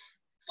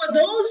 For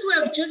those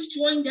who have just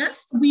joined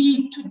us,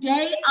 we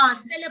today are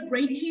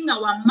celebrating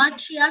our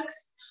matriarchs.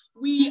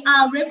 We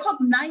are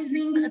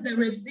recognizing the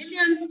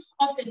resilience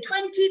of the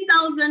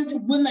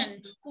 20,000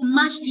 women who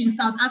marched in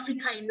South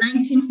Africa in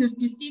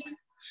 1956,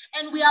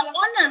 and we are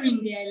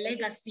honoring their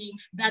legacy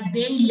that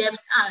they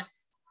left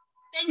us.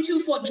 Thank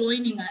you for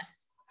joining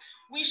us.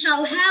 We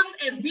shall have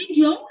a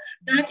video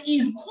that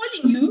is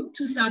calling you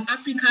to South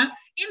Africa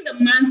in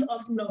the month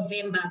of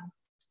November.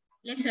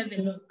 Let's have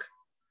a look.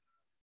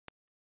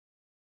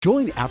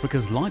 Join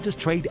Africa's largest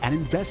trade and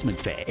investment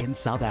fair in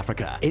South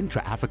Africa.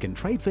 Intra-African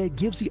Trade Fair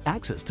gives you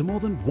access to more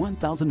than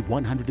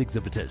 1,100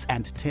 exhibitors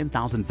and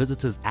 10,000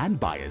 visitors and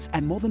buyers,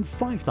 and more than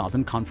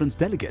 5,000 conference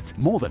delegates.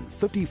 More than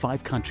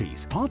 55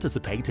 countries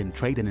participate in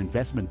trade and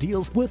investment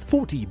deals with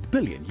 $40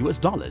 billion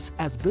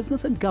as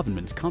business and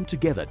government come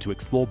together to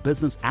explore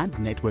business and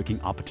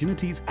networking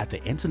opportunities at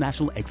the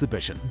international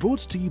exhibition. Brought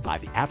to you by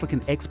the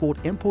African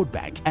Export-Import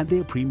Bank and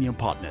their premium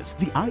partners,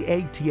 the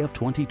IATF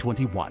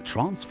 2021,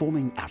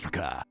 Transforming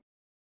Africa.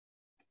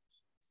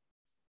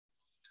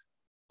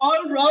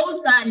 All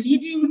roads are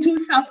leading to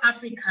South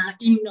Africa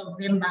in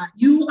November.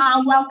 You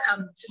are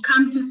welcome to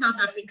come to South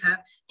Africa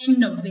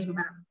in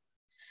November.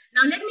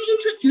 Now, let me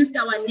introduce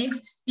our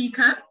next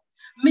speaker,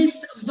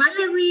 Miss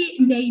Valerie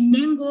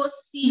Neinengo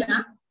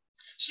Sia.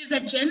 She's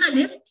a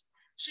journalist.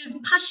 She's a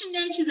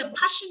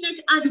passionate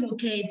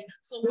advocate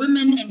for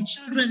women and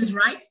children's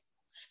rights.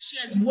 She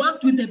has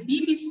worked with the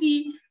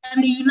BBC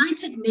and the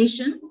United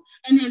Nations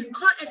and has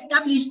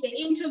co-established the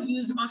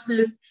Interviews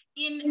Office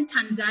in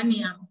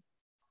Tanzania.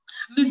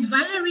 Ms.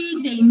 Valerie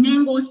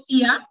Neinengo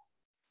Sia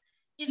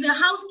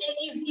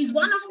is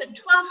one of the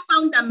 12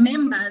 founder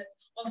members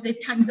of the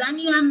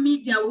Tanzania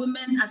Media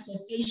Women's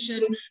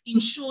Association, in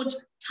short,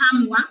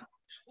 TAMWA,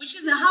 which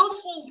is a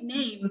household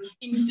name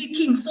in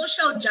seeking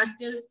social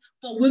justice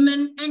for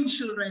women and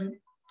children.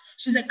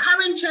 She's a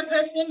current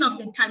chairperson of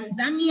the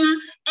Tanzania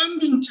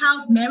Ending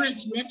Child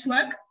Marriage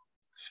Network,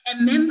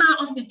 a member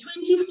of the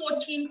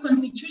 2014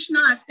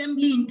 Constitutional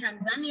Assembly in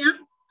Tanzania,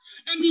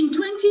 and in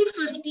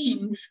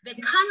 2015, the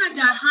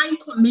Canada High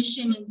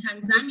Commission in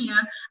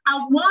Tanzania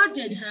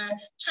awarded her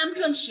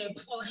championship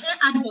for her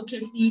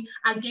advocacy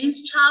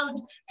against child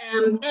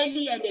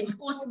early and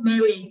enforced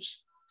marriage.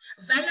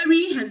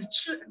 Valerie has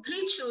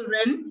 3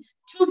 children,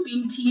 2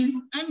 bintis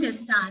and a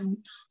son.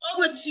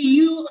 Over to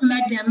you,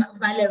 Madam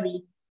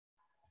Valerie.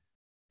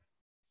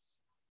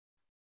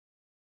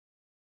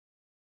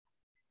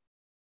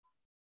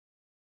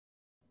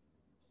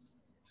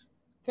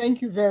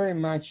 Thank you very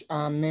much,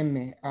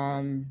 Meme.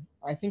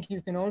 I think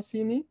you can all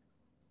see me?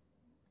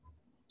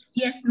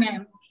 Yes,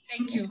 ma'am.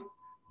 Thank you.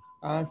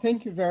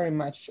 Thank you very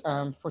much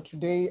for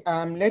today.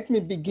 Let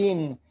me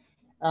begin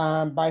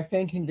by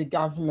thanking the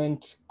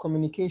Government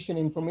Communication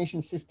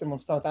Information System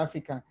of South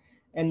Africa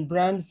and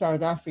Brand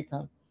South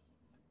Africa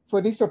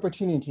for this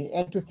opportunity,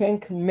 and to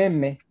thank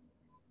Meme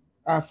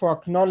for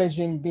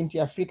acknowledging Binti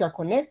Africa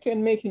Connect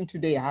and making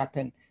today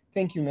happen.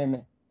 Thank you,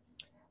 Meme.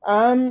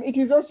 It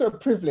is also a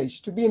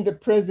privilege to be in the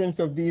presence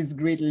of these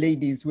great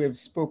ladies who have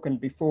spoken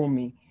before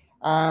me.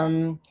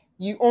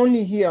 You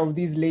only hear of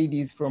these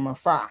ladies from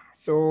afar.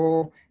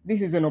 So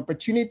this is an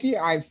opportunity.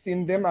 I've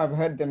seen them, I've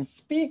heard them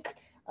speak.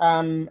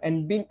 And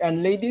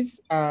ladies,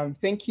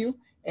 thank you.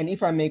 And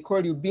if I may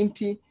call you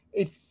Binti,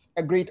 it's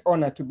a great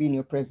honor to be in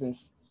your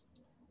presence.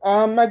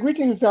 My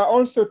greetings are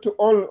also to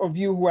all of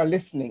you who are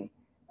listening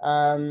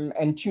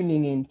and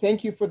tuning in.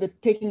 Thank you for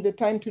taking the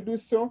time to do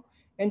so.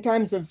 In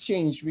times of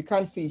change, we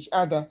can't see each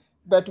other,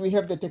 but we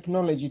have the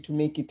technology to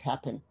make it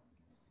happen.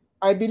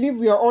 I believe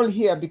we are all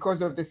here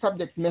because of the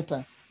subject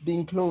matter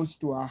being close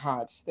to our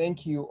hearts.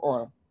 Thank you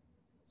all.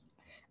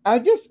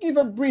 I'll just give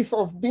a brief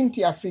of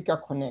Binti Africa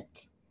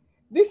Connect.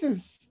 This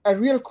is a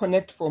real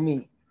connect for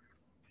me.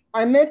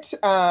 I met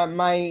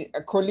my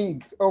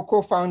colleague or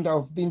co-founder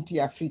of Binti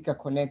Africa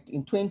Connect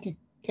in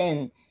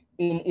 2010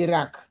 in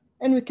Iraq,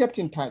 and we kept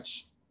in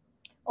touch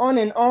on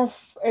and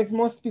off, as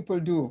most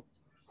people do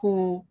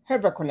who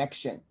have a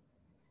connection.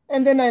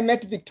 And then I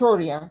met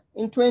Victoria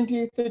in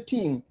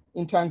 2013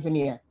 in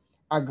Tanzania,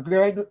 a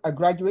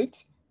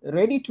graduate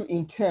ready to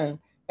intern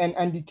and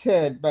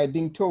undeterred by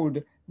being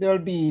told there'll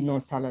be no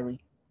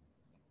salary.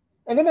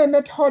 And then I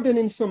met Horden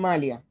in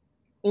Somalia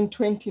in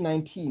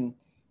 2019.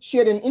 She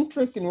had an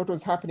interest in what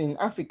was happening in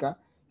Africa,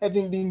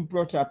 having been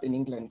brought up in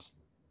England.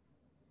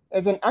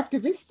 As an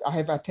activist, I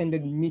have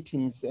attended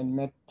meetings and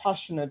met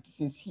passionate,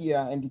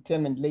 sincere, and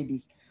determined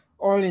ladies,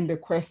 all in the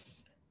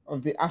quest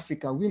of the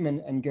Africa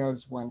women and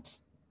girls want.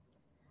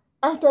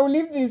 After I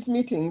leave these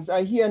meetings,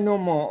 I hear no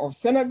more of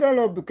Senegal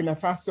or Burkina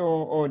Faso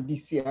or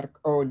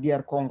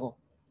DR Congo,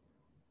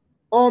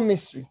 or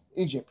Misri,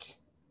 Egypt.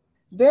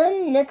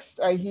 Then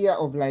next I hear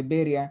of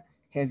Liberia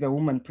has a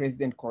woman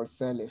president called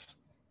Sirleaf.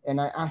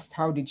 And I asked,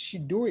 how did she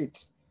do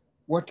it?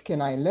 What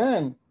can I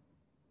learn?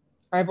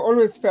 I've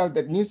always felt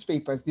that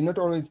newspapers did not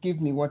always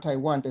give me what I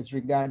want as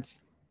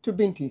regards to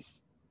Bintis.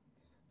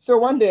 So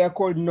one day I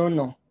called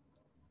Nono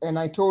and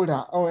I told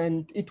her, oh,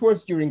 and it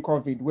was during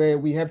COVID where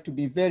we have to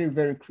be very,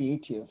 very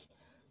creative.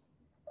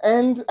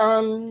 And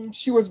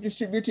she was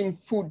distributing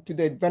food to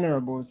the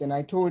vulnerables. And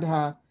I told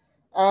her,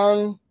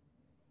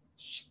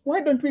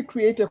 why don't we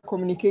create a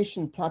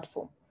communication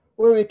platform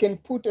where we can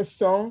put a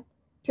song,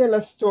 tell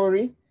a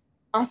story,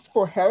 ask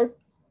for help,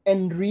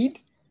 and read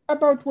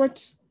about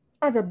what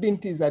other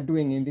Bintis are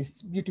doing in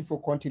this beautiful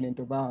continent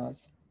of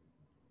ours.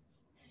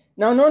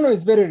 Now, Nono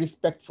is very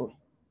respectful.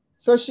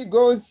 So she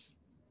goes,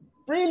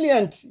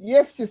 brilliant,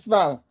 yes,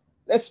 Sisval,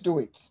 let's do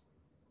it.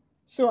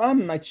 So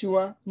I'm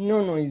mature,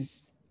 Nono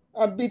is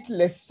a bit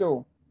less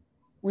so.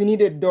 We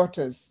needed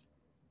daughters.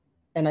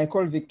 And I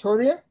call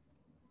Victoria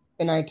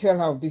and I tell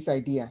her of this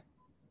idea.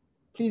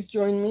 Please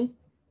join me.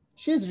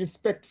 She's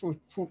respectful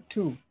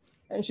too.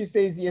 And she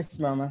says, yes,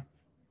 Mama.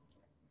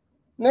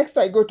 Next,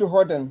 I go to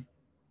Horden.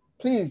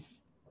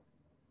 Please,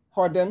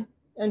 Horden.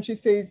 And she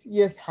says,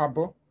 yes,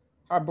 Habo.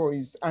 Habo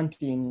is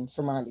auntie in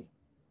Somali.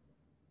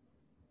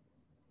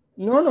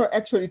 Nono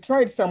actually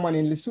tried someone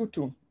in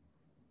Lesotho,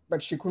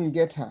 but she couldn't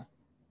get her.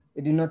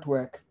 It did not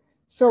work.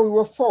 So we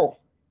were four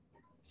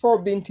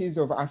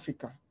Bintis of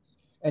Africa,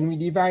 and we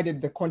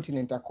divided the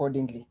continent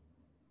accordingly.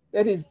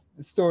 That is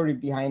the story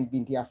behind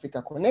Binti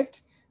Africa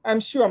Connect. I'm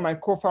sure my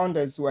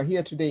co-founders who are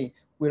here today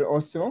will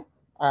also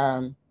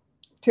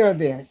tell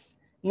theirs.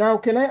 Now,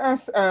 can I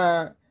ask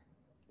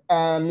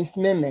Ms.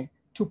 Meme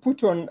to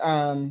put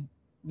on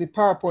the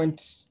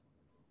PowerPoint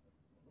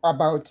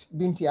about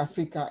Binti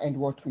Africa and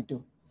what we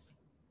do?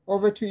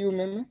 Over to you,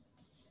 Meme.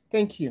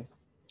 Thank you.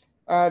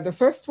 The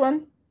first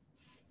one.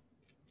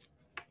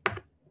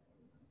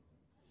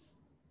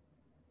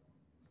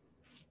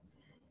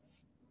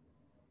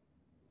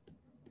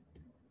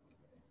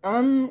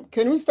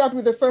 Can we start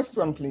with the first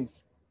one,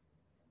 please?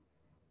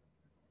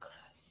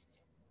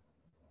 Christ.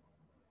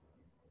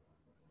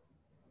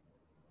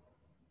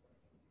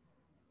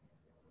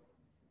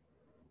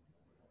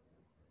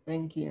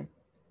 Thank you.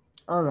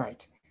 All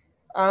right.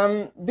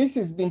 This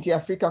is Binti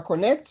Africa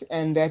Connect,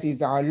 and that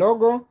is our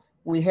logo.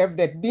 We have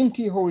that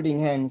Binti holding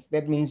hands.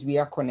 That means we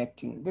are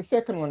connecting. The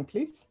second one,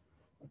 please.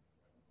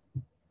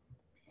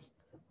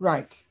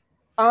 Right.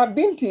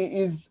 Binti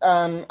is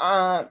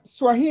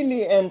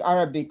Swahili and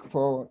Arabic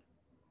for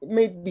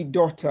maybe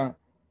daughter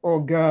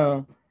or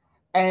girl.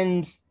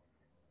 And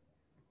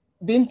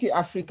Binti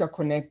Africa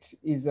Connect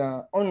is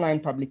an online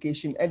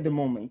publication at the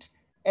moment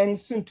and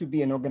soon to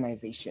be an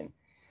organization.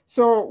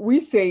 So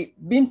we say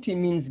Binti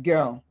means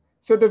girl.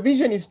 So the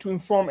vision is to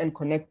inform and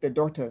connect the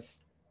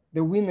daughters,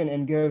 the women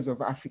and girls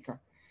of Africa,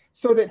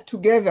 so that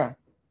together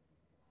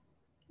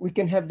we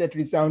can have that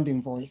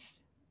resounding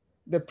voice.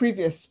 The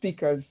previous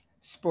speakers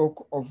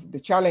spoke of the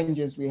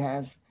challenges we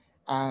have,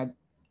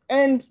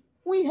 and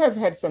we have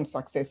had some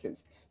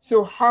successes.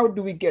 So how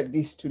do we get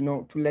this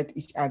to let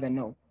each other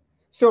know?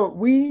 So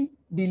we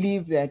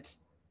believe that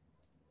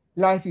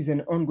life is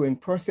an ongoing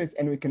process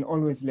and we can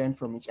always learn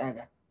from each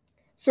other.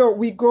 So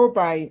we go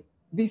by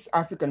this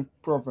African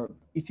proverb: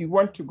 if you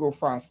want to go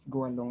fast,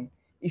 go alone.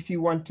 If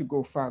you want to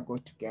go far, go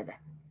together.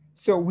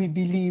 So we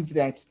believe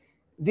that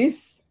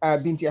this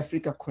Binti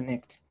Africa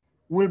Connect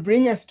will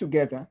bring us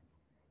together,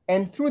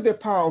 and through the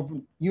power of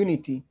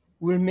unity,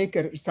 we'll make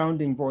a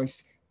resounding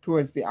voice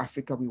towards the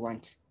Africa we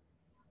want.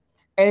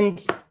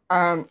 And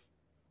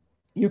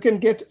you can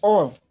get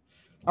all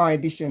our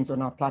editions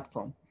on our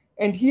platform.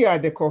 And here are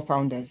the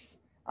co-founders.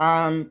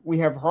 We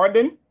have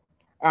Horden,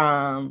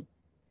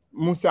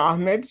 Musa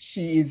Ahmed.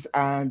 She is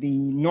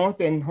the North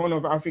and Horn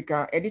of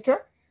Africa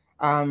editor.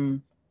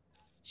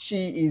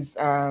 She is,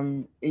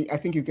 I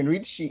think you can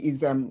read, she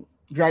is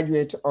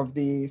graduate of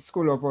the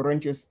School of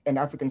Oriental and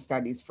African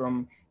Studies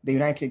from the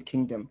United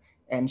Kingdom,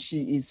 and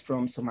she is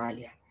from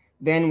Somalia.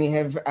 Then we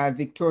have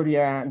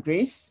Victoria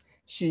Grace.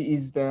 She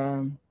is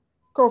the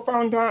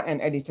co-founder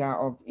and editor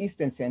of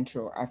East and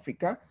Central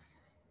Africa.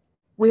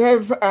 We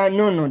have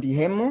Nono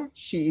Dihemo.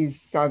 She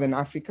is Southern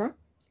Africa.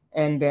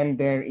 And then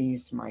there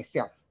is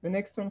myself. The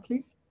next one,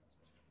 please.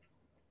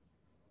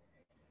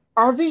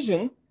 Our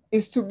vision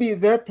is to be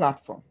their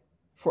platform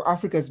for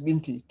Africa's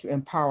Binti to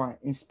empower,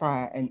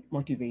 inspire, and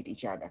motivate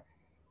each other,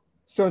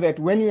 so that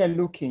when you are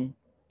looking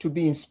to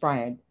be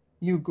inspired,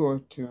 you go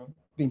to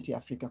Binti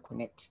Africa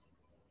Connect.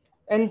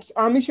 And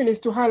our mission is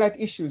to highlight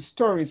issues,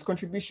 stories,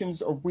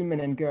 contributions of women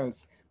and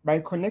girls by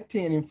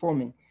connecting and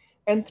informing,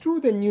 and through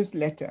the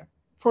newsletter,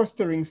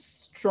 fostering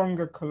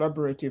stronger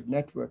collaborative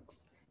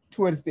networks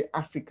towards the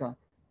Africa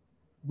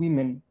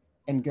women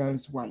and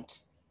girls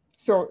want.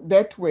 So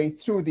that way,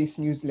 through this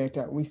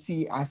newsletter, we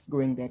see us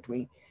going that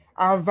way.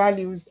 Our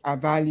values are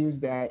values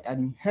that are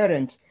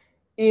inherent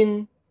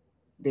in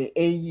the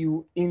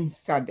AU, in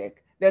SADC,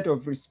 that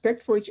of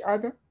respect for each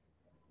other,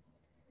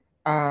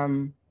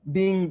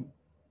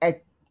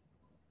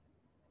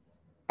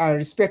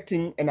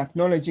 respecting and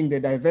acknowledging the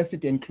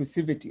diversity and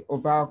inclusivity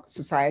of our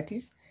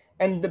societies,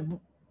 and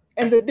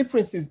the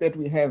differences that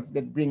we have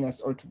that bring us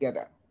all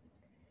together.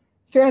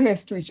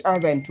 Fairness to each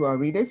other and to our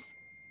readers,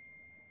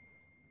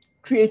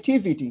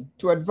 creativity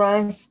to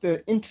advance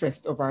the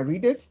interest of our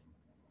readers,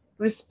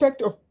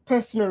 respect of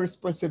personal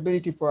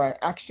responsibility for our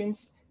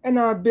actions and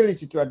our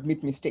ability to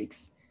admit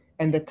mistakes,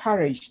 and the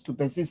courage to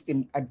persist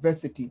in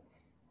adversity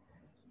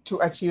to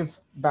achieve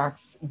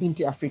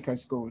Binti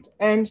Africa's goal,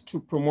 and to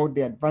promote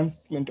the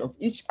advancement of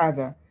each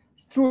other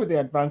through the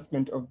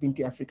advancement of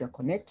Binti Africa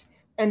Connect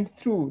and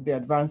through the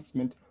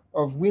advancement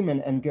of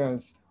women and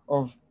girls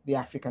of the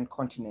African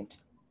continent.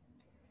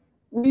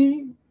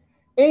 We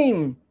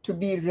aim to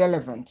be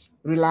relevant,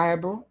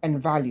 reliable,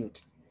 and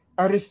valued,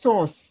 a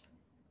resource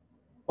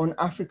on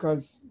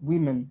Africa's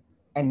women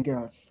and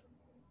girls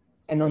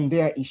and on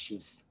their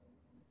issues.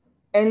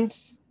 And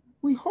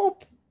we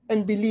hope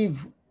and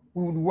believe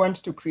we would want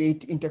to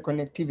create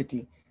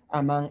interconnectivity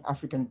among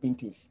African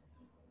Bintis.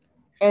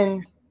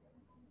 And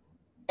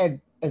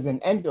as an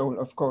end goal,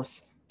 of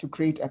course, to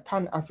create a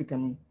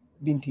Pan-African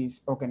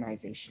Bintis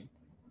organization.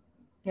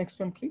 Next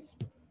one, please.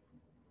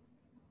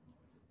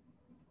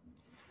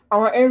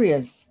 Our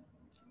areas,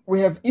 we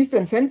have East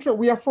and Central.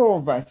 We are 4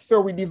 of us,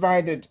 so we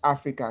divided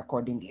Africa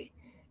accordingly.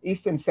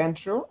 East and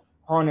Central,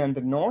 Horn and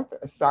the North,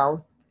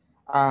 South,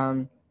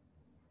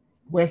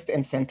 West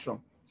and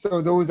Central.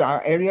 So those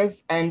are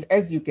areas, and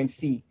as you can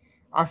see,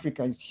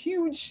 Africa is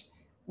huge.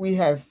 We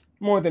have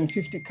more than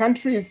 50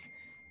 countries,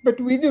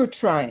 but we do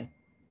try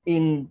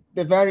in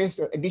the various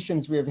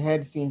editions we have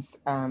had since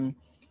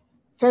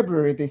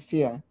February this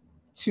year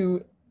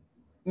to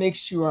make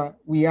sure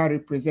we are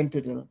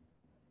representative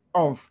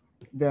of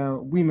the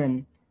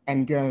women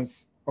and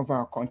girls of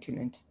our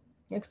continent.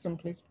 Next one,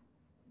 please.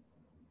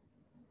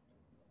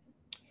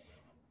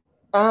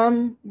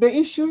 The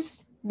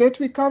issues that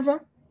we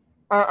cover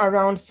are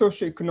around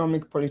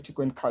socioeconomic,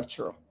 political, and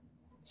cultural.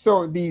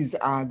 So these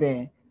are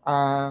there.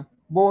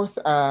 Both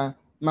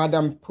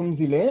Madam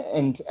Pumzile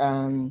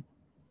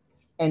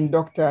and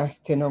Dr.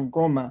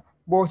 Stenogoma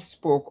both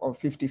spoke of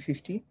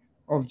 50-50,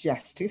 of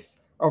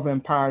justice, of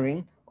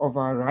empowering, of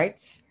our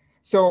rights.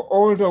 So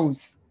all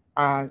those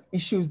are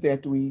issues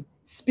that we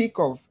speak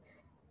of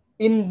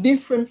in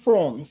different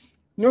forms,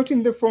 not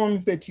in the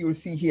forms that you'll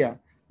see here,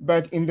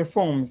 but in the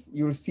forms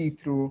you'll see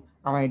through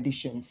our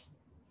editions.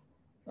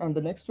 And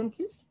the next one,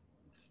 please.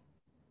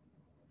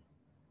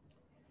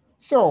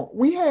 So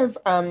we have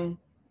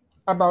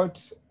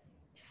about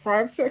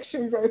 5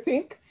 sections, I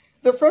think.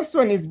 The first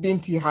one is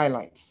Binti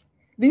Highlights.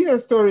 These are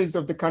stories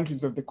of the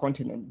countries of the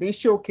continent. They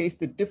showcase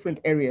the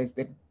different areas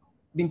that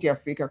Binti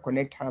Africa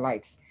Connect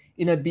highlights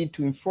in a bid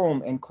to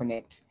inform and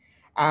connect.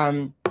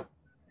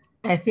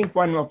 I think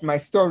one of my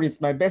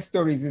stories, my best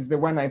stories, is the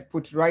one I've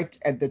put right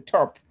at the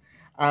top.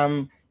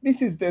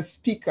 This is the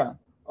Speaker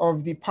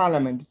of the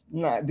Parliament,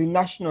 the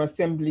National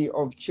Assembly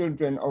of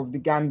Children of the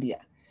Gambia.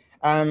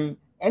 And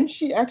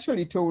she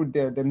actually told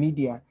the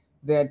media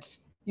that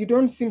you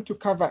don't seem to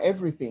cover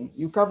everything.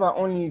 You cover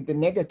only the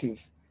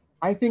negative.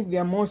 I think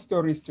there are more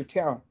stories to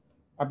tell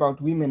about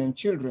women and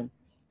children.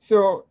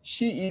 So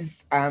she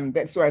is,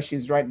 that's why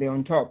she's right there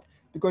on top,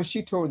 because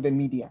she told the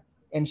media,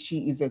 and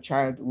she is a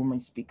child woman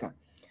speaker.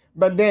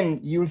 But then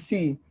you'll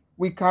see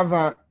we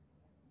cover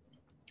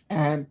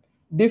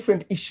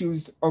different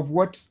issues of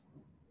what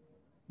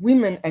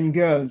women and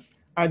girls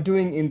are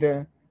doing in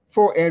the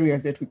 4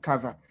 areas that we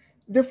cover.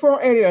 The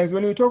 4 areas,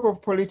 when we talk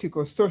of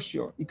political,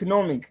 social,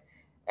 economic,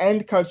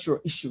 and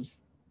cultural issues,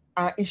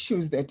 are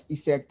issues that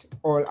affect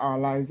all our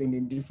lives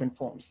in different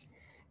forms.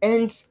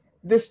 And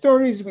the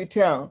stories we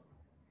tell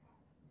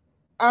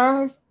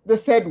are the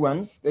sad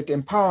ones that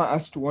empower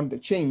us to want the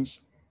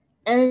change,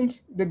 and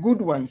the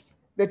good ones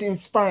that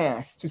inspire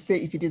us to say,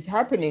 if it is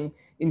happening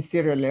in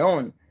Sierra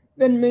Leone,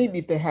 then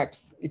maybe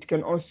perhaps it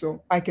can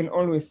also, I can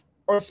always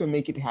also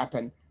make it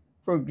happen,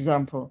 for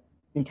example,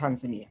 in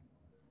Tanzania.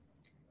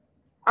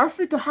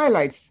 Africa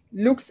Highlights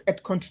looks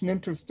at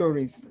continental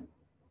stories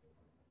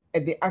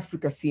at the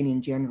Africa scene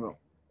in general.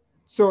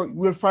 So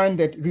we'll find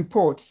that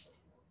reports,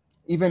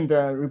 even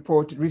the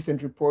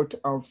recent report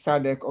of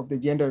SADC of the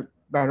Gender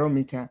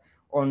Barometer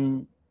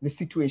on the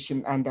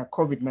situation under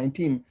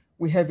COVID-19,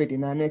 we have it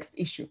in our next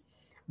issue.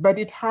 But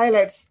it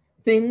highlights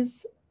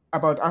things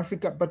about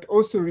Africa, but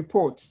also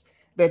reports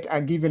that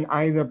are given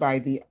either by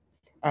the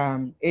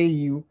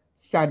AU,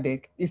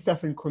 SADC, East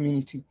African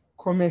Community,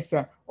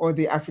 COMESA, or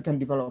the African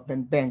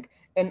Development Bank,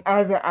 and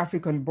other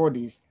African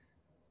bodies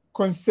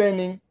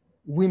concerning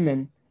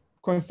women,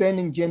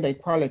 concerning gender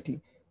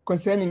equality,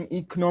 concerning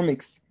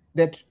economics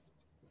that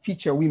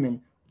feature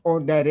women or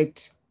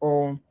direct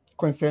or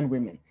concern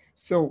women.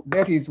 So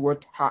that is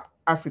what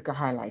Africa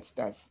Highlights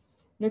does.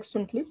 Next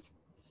one, please.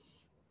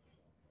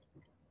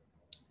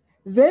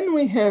 Then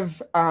we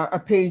have a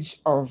page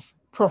of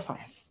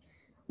profiles.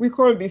 We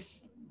call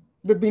this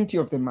the Binti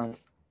of the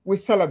Month. We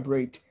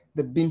celebrate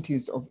the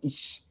Bintis of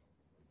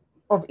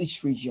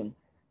each region.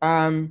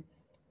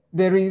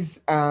 There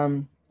is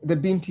the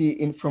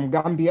Binti from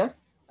Gambia,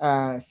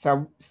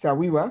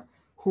 Sawiwa,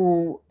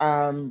 who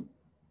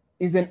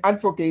is an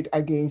advocate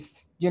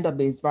against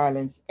gender-based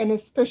violence and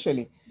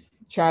especially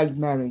child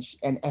marriage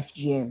and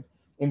FGM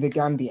in the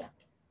Gambia.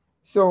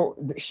 So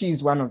she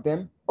is one of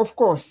them. Of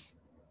course,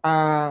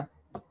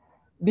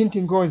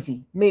 Binti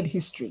Ngozi made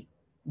history,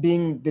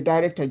 being the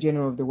Director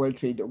General of the World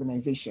Trade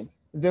Organization,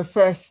 the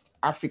first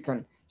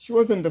African. She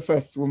wasn't the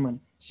first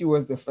woman, she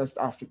was the first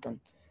African.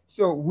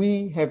 So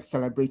we have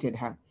celebrated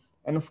her.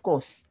 And of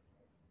course,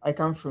 I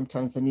come from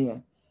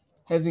Tanzania.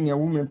 Having a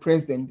woman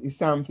president is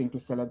something to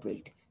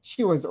celebrate.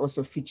 She was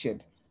also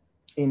featured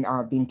in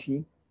our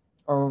Binti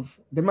of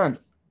the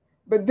Month.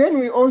 But then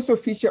we also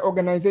feature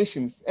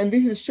organizations, and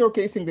this is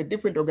showcasing the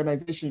different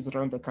organizations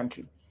around the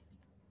country.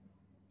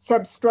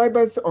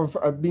 Subscribers of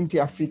Binti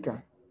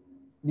Africa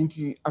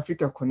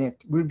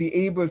Connect will be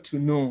able to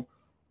know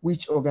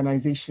which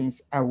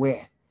organizations are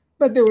where,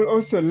 but they will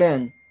also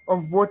learn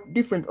of what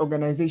different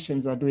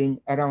organizations are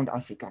doing around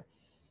Africa.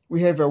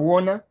 We have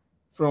Warner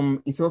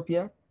from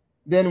Ethiopia,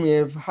 then we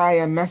have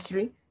Haya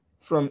Masri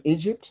from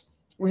Egypt,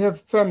 we have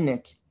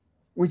Femnet,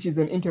 which is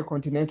an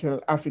intercontinental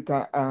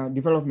Africa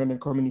development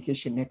and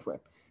communication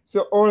network.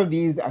 So all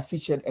these are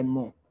featured and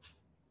more.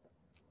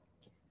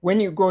 When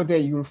you go there,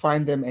 you'll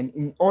find them, and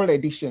in all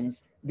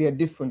editions, there are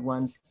different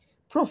ones,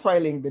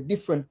 profiling the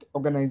different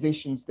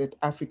organizations that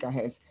Africa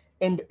has.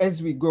 And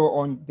as we go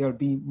on, there'll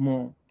be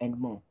more and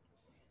more.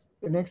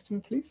 The next one,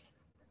 please.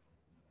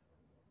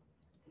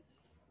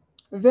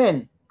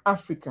 Then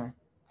Africa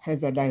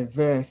has a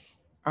diverse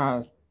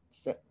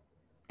arts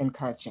and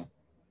culture.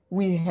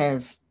 We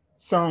have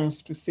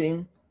songs to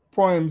sing,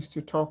 poems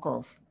to talk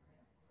of,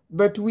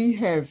 but we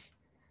have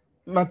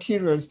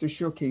materials to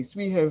showcase.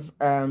 We have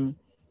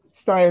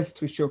styles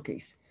to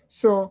showcase.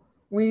 So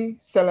we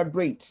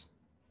celebrate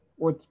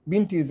what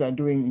Bintis are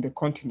doing in the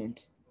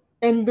continent,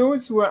 and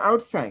those who are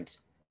outside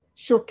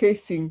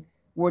showcasing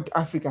what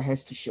Africa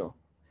has to show.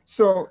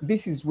 So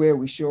this is where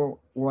we show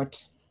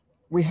what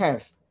we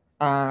have.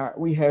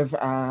 We have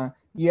Yaa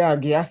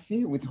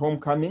Gyasi with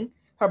Homecoming.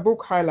 Her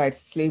book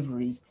highlights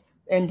slaveries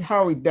and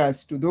how it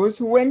does to those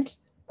who went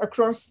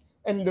across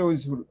and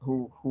those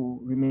who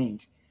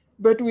remained.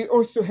 But we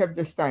also have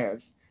the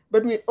styles,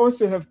 but we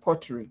also have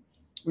pottery.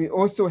 We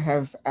also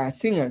have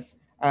singers.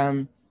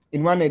 In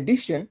one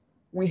edition,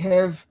 we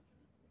have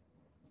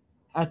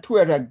a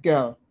Tuareg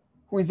girl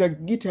who is a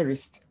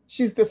guitarist.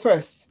 She's the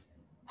first.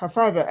 Her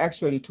father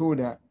actually told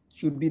her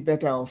she would be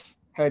better off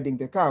herding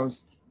the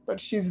cows, but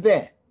she's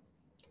there.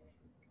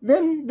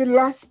 Then the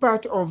last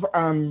part of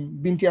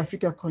Binti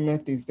Africa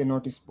Connect is the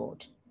notice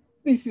board.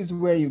 This is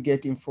where you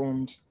get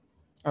informed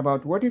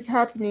about what is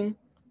happening,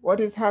 what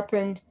has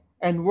happened,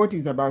 and what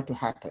is about to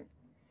happen.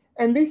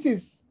 And this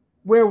is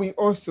where we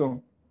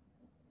also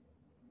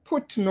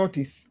put to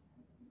notice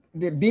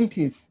the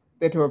Bintis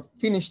that have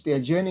finished their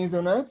journeys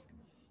on Earth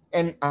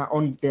and are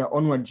on their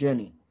onward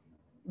journey.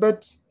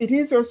 But it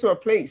is also a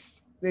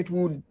place that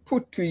would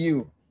put to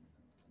you,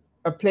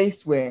 a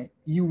place where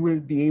you will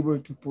be able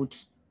to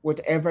put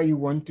whatever you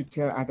want to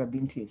tell other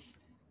Bintis.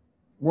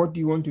 What do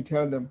you want to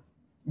tell them?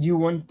 Do you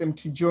want them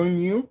to join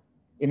you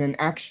in an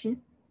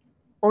action?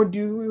 Or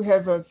do you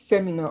have a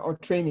seminar or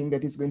training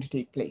that is going to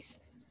take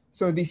place?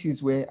 So this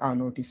is where our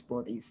notice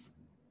board is.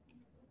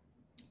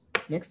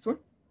 Next one.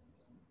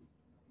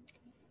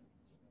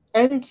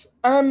 And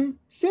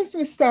since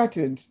we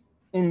started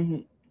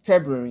in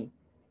February,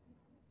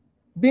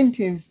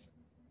 Bintis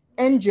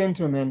and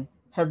gentlemen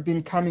have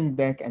been coming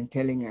back and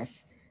telling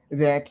us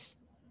that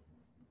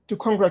to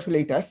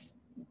congratulate us,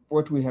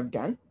 what we have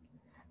done,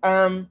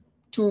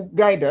 to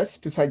guide us,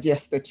 to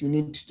suggest that you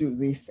need to do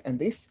this and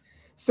this.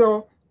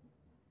 So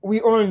we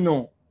all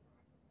know,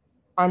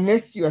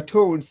 unless you are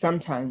told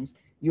sometimes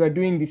you are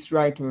doing this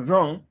right or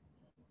wrong,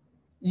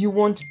 you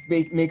won't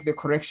make the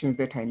corrections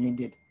that are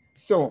needed.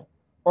 So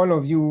all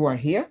of you who are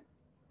here,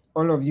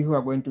 all of you who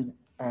are going to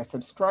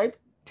subscribe,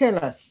 tell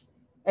us,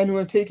 and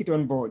we'll take it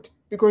on board,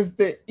 because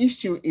the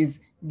issue is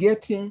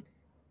getting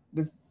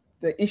the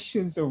the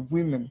issues of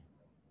women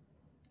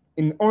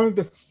in all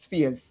the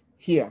spheres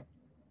here,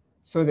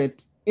 so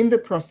that in the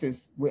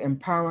process we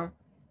empower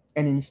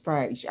and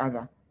inspire each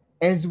other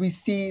as we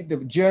see the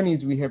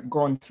journeys we have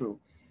gone through.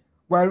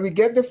 While we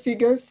get the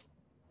figures,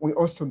 we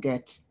also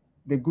get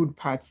the good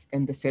parts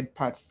and the sad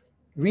parts.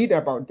 Read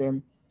about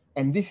them,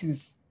 and this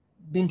is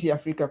Binti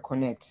Africa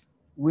Connect.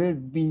 Will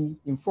be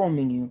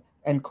informing you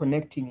and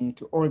connecting you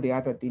to all the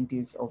other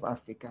Bintis of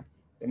Africa.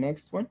 The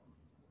next one.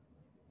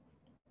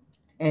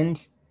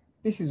 And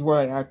this is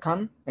where I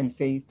come and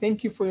say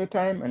thank you for your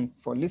time and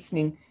for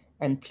listening.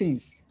 And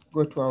please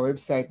go to our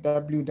website,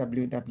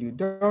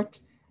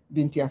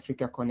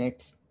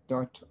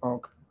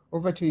 www.bintiafricaconnect.org.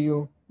 Over to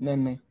you,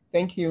 Meme.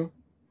 Thank you.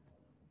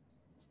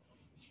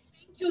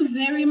 Thank you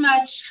very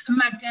much,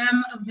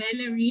 Madame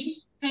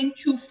Valerie.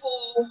 Thank you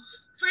for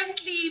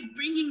firstly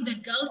bringing the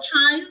girl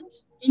child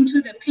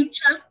into the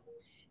picture.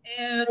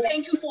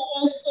 Thank you for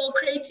also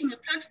creating a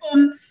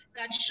platform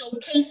that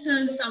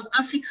showcases South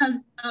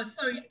Africa's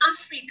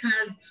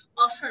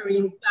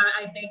offering,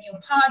 I beg your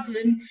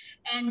pardon,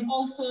 and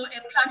also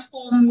a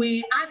platform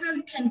where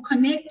others can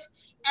connect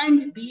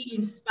and be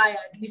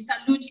inspired. We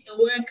salute the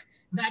work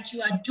that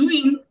you are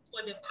doing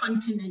for the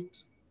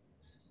continent.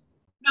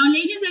 Now,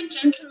 ladies and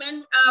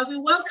gentlemen, we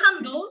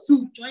welcome those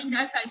who've joined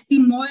us. I see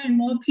more and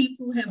more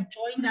people have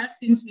joined us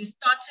since we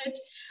started.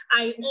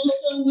 I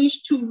also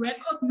wish to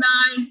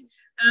recognize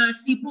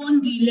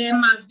Sibongile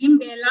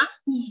Mavimbela,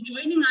 who's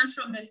joining us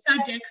from the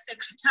SADC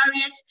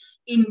Secretariat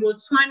in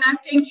Botswana.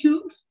 Thank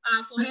you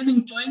for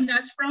having joined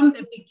us from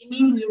the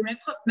beginning. We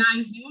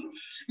recognize you.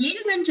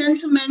 Ladies and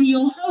gentlemen,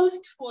 your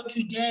host for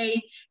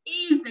today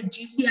is the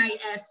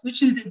GCIS,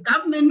 which is the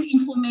Government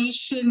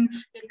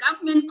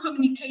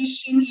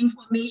Communication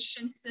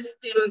Information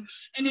System,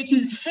 and it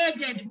is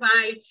headed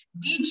by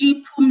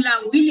DG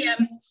Pumela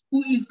Williams,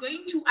 who is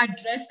going to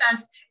address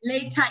us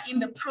later in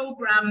the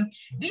program.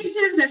 This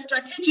is a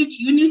strategic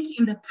unit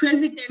in the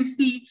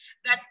presidency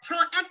that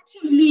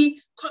proactively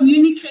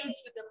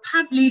communicates with the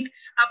public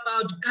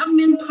about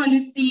government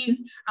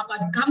policies,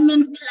 about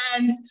government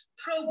plans,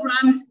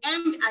 programs,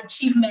 and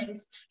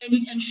achievements, and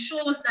it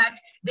ensures that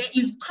there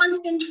is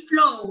constant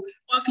flow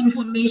of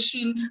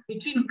information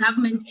between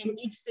government and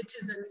its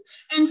citizens.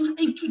 And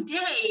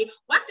today,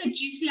 what the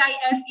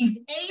GCIS is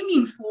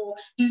aiming for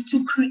is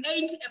to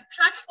create a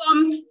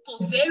platform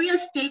for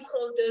various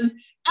stakeholders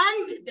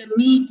and the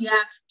media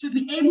to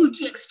be able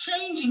to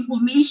exchange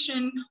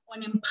information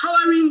on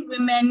empowering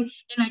women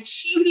and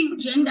achieving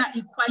gender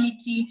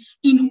equality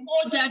in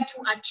order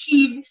to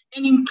achieve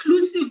an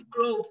inclusive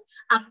growth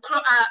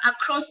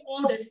across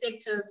all the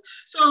sectors.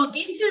 So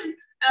this is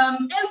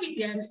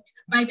evidenced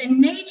by the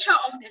nature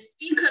of the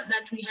speakers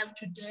that we have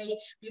today,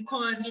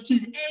 because it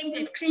is aimed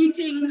at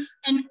creating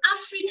an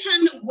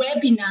African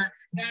webinar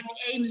that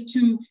aims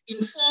to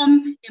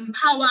inform,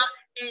 empower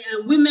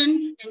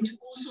women, and to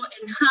also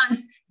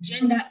enhance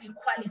gender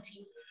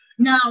equality.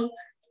 Now,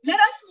 let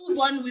us move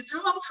on with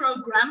our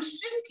program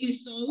swiftly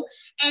so,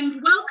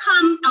 and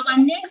welcome our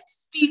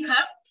next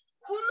speaker,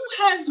 who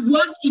has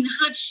worked in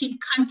hardship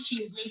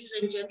countries, ladies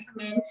and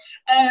gentlemen.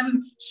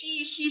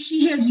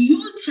 She has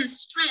used her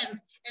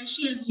strength and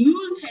she has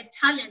used her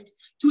talent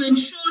to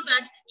ensure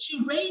that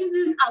she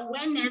raises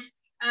awareness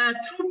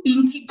through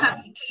Binti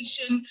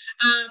publication,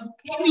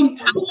 giving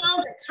through all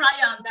the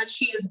trials that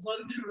she has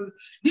gone through.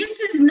 This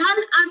is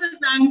none other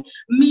than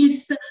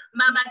Miss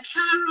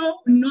Mabakaro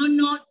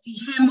Nono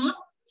Dihemo.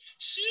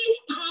 She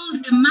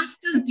holds a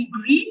master's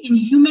degree in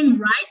human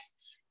rights,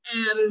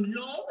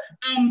 law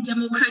and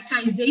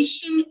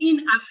democratization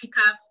in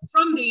Africa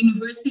from the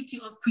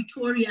University of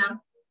Pretoria.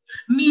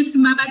 Ms.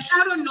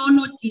 Mabakaro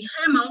Nono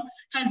Dihemo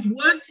has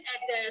worked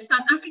at the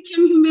South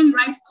African Human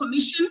Rights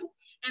Commission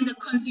and the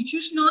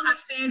Constitutional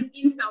Affairs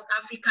in South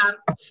Africa.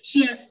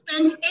 She has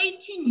spent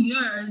 18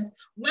 years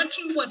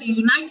working for the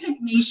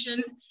United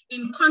Nations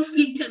in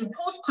conflict and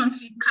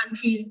post-conflict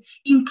countries,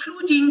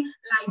 including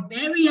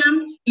Liberia,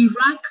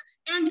 Iraq,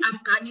 and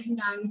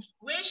Afghanistan,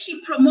 where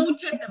she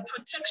promoted the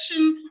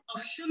protection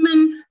of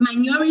human,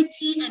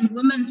 minority, and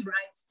women's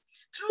rights.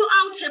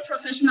 Throughout her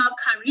professional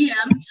career,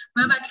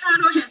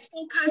 Mabakaro has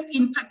focused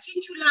in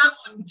particular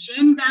on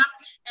gender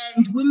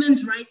and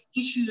women's rights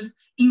issues,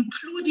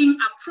 including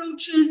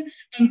approaches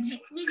and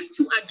techniques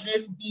to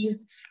address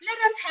these. Let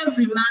us have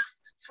remarks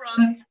from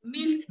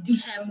Ms.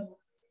 Dihemo.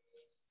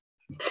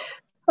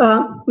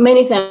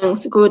 Many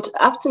thanks. Good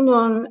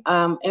afternoon,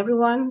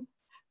 everyone.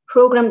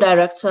 Program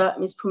Director,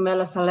 Ms.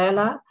 Pumela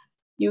Salela,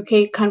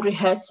 UK Country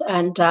Heads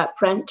and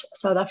Brand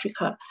South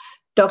Africa.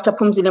 Dr.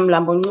 Phumzile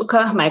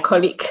Mlambo-Ngcuka, my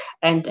colleague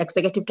and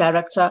Executive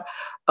Director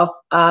of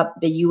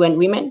the UN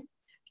Women.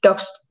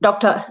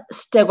 Dr.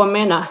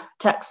 Stegomena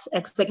Tax,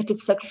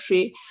 Executive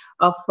Secretary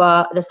of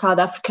the South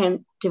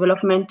African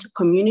Development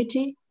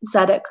Community,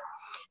 SADC.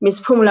 Ms.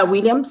 Pumela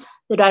Williams,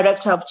 the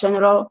Director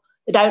General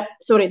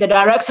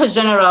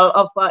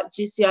of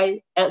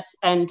GCIS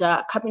and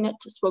Cabinet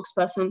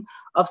Spokesperson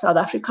of South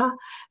Africa.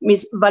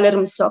 Ms. Valerie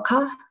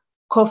Msoka,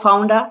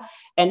 Co-Founder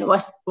and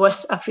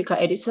West Africa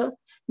Editor.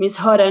 Ms.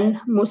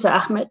 Horan Musa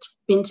Ahmed,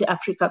 Binti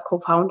Africa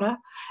co-founder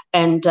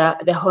and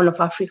the Horn of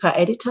Africa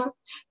editor,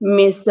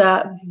 Ms.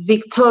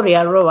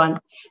 Victoria Rowan,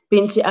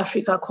 Binti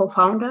Africa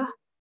co-founder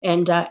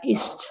and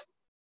East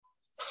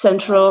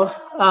Central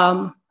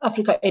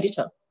Africa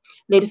editor.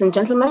 Ladies and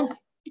gentlemen,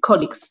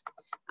 colleagues,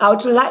 I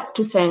would like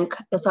to thank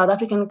the South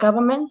African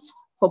government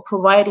for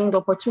providing the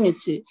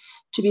opportunity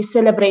to be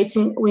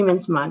celebrating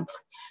Women's Month,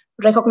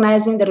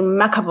 recognizing the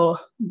remarkable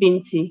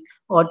Binti,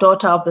 or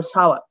daughter of the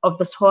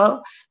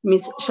soil,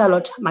 Ms.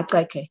 Charlotte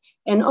Maxeke,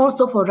 and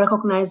also for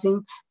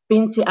recognizing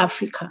Binti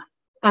Africa.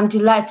 I'm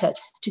delighted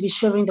to be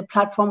sharing the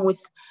platform with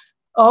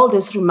all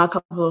these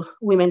remarkable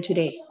women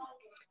today.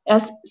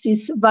 As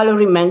Sis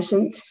Valerie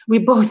mentioned, we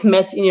both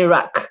met in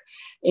Iraq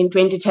in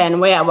 2010,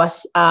 where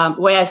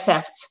I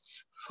served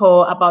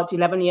for about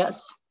 11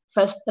 years,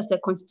 first as a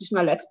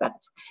constitutional expert,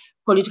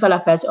 political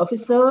affairs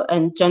officer,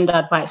 and gender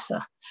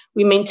advisor.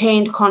 We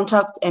maintained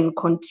contact and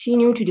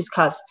continue to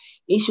discuss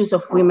issues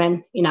of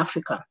women in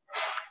Africa.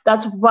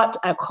 That's what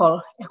I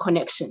call a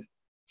connection.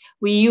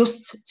 We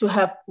used to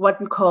have what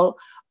we call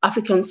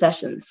African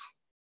sessions.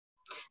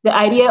 The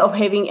idea of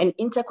having an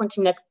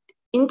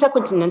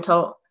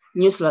intercontinental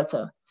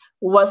newsletter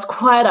was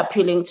quite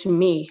appealing to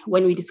me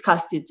when we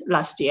discussed it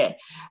last year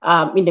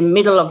in the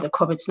middle of the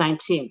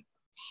COVID-19.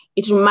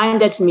 It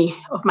reminded me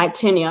of my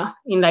tenure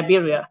in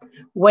Liberia,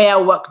 where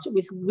I worked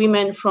with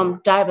women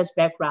from diverse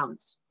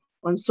backgrounds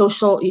on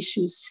social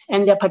issues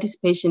and their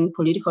participation in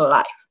political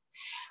life.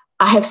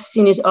 I have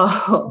seen it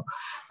all: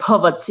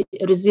 poverty,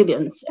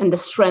 resilience, and the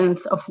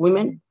strength of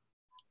women,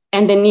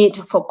 and the need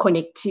for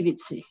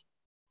connectivity.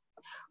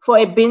 For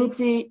a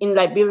Binti in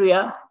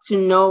Liberia to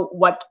know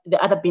what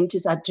the other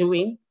Bintis are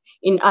doing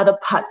in other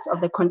parts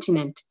of the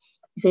continent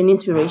is an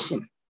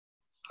inspiration.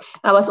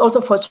 I was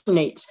also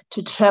fortunate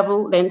to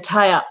travel the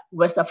entire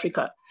West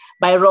Africa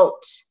by road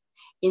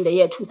in the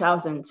year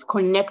 2000,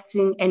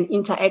 connecting and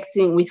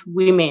interacting with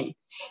women,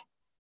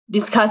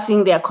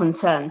 discussing their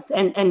concerns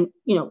and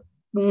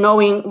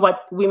knowing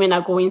what women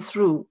are going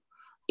through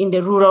in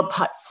the rural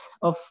parts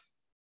of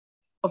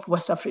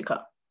West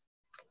Africa.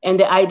 And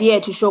the idea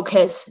to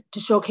showcase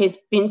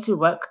Binti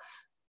work,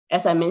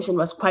 as I mentioned,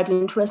 was quite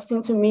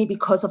interesting to me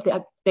because of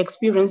the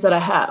experience that I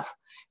have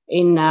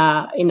in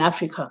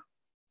Africa.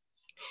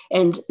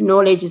 And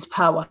knowledge is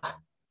power,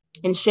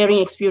 and sharing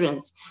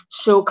experience,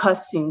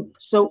 showcasing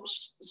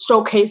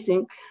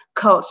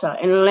culture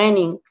and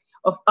learning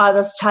of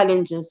others'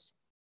 challenges,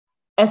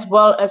 as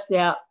well as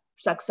their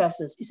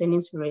successes, is an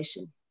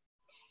inspiration.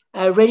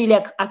 I readily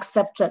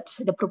accepted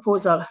the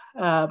proposal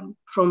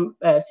from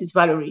Sis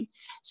Valerie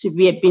to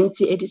be a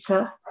Binti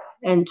editor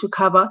and to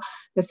cover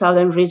the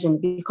Southern region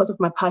because of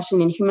my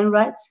passion in human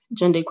rights,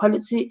 gender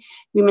equality,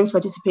 women's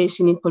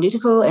participation in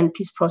political and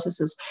peace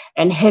processes,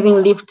 and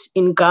having lived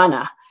in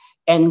Ghana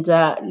and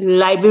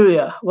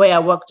Liberia, where I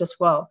worked as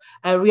well,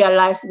 I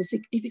realized the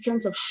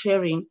significance of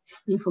sharing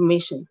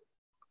information.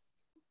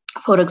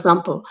 For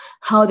example,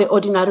 how the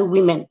ordinary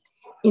women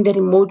in the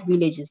remote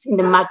villages, in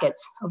the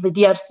markets of the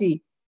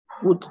DRC,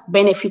 would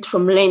benefit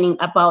from learning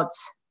about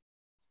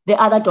the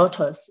other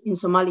daughters in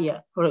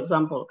Somalia, for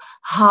example,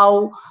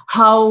 how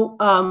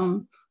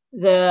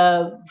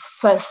the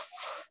first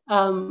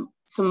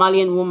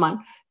Somalian woman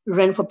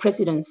ran for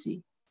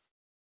presidency.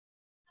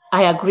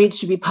 I agreed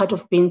to be part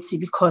of Binti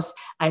because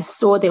I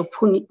saw the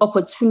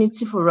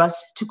opportunity for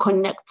us to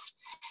connect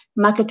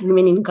market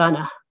women in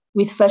Ghana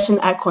with fashion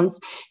icons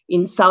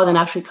in Southern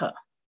Africa,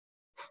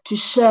 to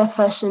share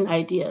fashion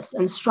ideas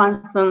and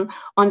strengthen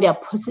on their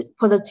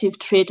positive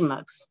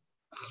trademarks.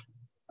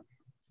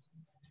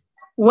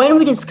 When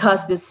we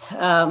discussed this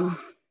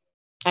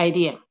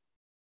idea,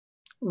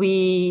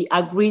 we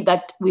agreed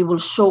that we will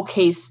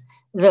showcase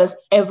this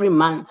every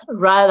month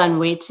rather than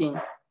waiting.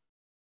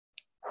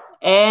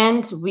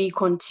 And we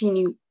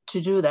continue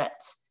to do that.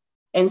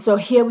 And so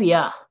here we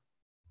are,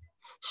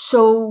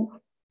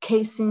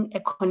 showcasing a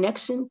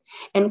connection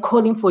and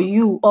calling for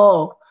you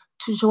all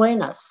to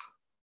join us.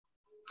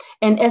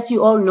 And as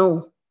you all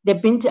know, the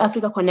Binti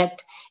Africa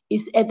Connect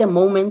is at the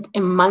moment a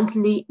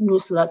monthly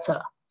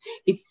newsletter.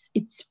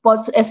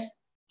 As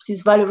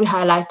Sis Valerie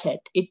highlighted,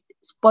 it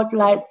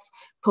spotlights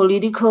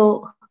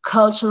political,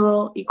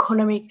 cultural,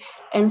 economic,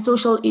 and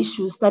social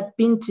issues that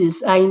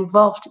Bintis are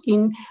involved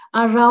in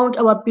around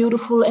our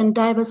beautiful and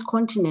diverse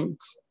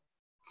continent.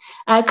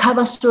 I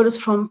cover stories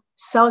from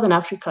Southern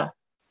Africa,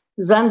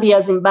 Zambia,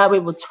 Zimbabwe,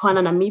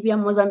 Botswana,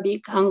 Namibia,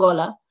 Mozambique,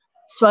 Angola,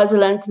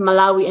 Swaziland,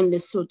 Malawi, and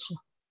Lesotho.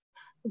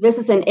 This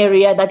is an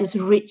area that is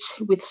rich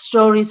with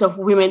stories of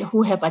women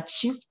who have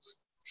achieved.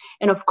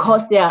 And of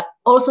course, there are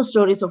also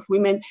stories of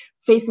women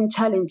facing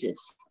challenges.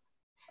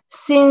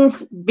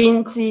 Since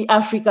Binti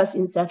Africa's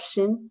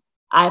inception,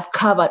 I've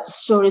covered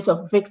stories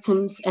of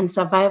victims and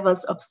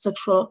survivors of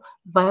sexual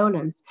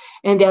violence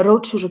and their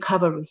road to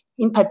recovery.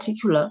 In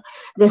particular,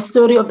 the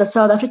story of the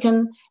South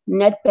African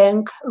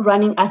Nedbank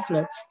running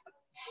athlete,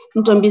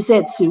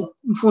 Ntombisethu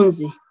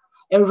Mfunzi,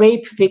 a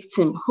rape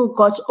victim who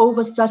got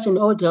over such an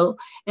ordeal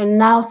and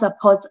now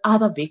supports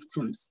other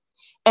victims.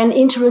 And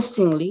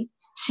interestingly,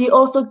 She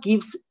also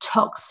gives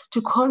talks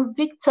to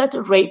convicted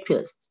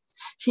rapists.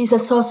 She's a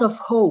source of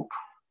hope.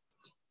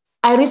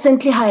 I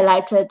recently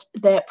highlighted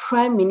the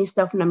Prime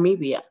Minister of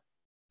Namibia,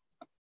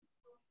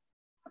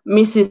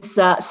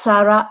 Mrs.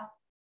 Sarah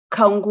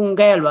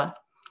Kangungelwa,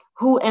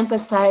 who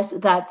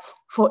emphasized that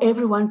for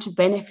everyone to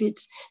benefit,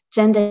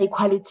 gender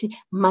equality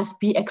must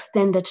be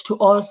extended to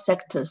all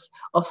sectors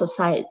of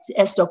society,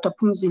 as Dr.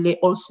 Pumzile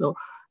also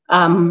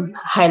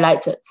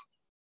highlighted.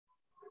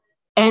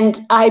 And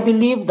I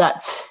believe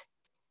that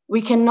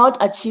we cannot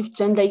achieve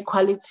gender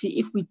equality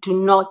if we do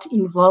not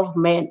involve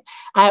men.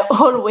 I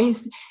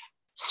always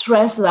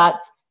stress that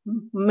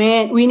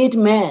we need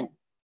men.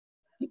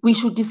 We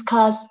should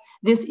discuss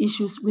these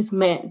issues with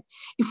men.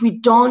 If we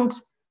don't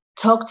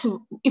talk to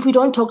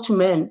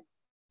men,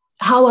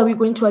 how are we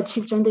going to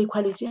achieve gender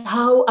equality?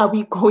 How are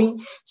we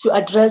going to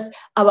address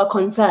our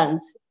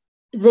concerns?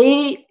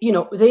 They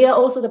are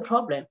also the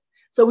problem.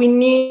 So we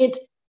need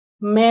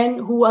men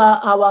who are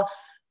our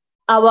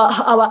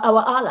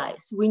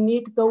allies. We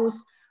need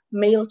those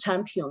male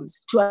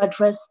champions to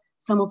address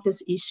some of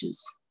these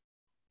issues.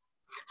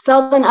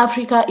 Southern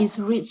Africa is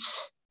rich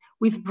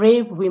with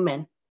brave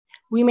women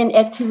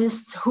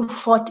activists who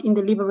fought in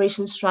the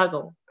liberation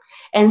struggle,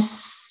 and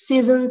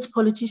seasoned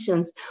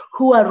politicians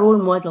who are role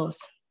models.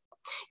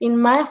 In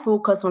my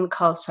focus on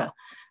culture,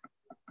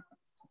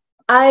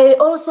 I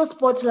also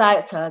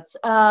spotlighted,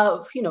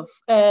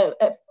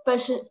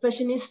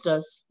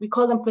 fashionistas. We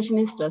call them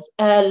fashionistas.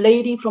 A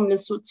lady from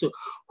Lesotho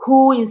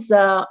who is,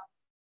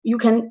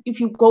 if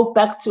you go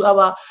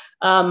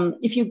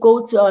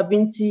to our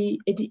Binti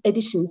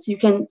editions, you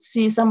can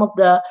see some of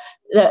the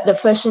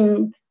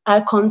fashion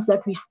icons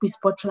that we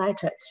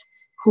spotlighted,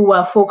 who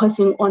are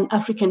focusing on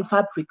African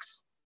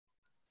fabrics.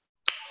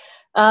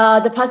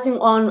 The passing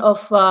on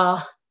of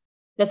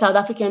the South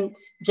African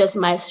jazz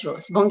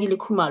maestros, Bongile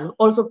Khumalo,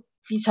 also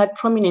featured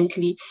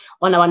prominently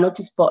on our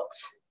notice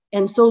boards,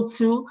 and so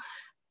too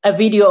a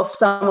video of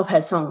some of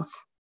her songs.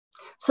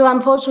 So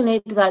I'm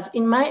fortunate that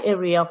in my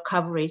area of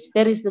coverage,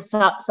 there is the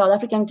South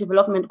African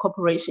Development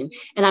Corporation,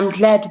 and I'm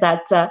glad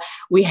that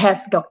we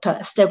have Dr.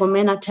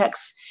 Stegomena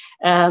Tex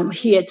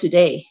here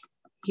today,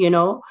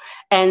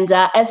 and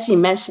as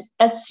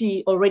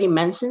she already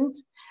mentioned,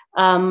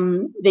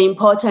 the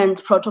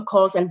important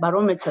protocols and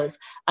barometers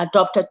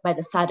adopted by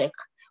the SADC,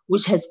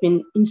 which has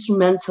been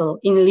instrumental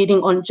in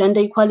leading on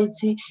gender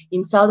equality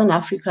in Southern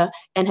Africa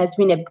and has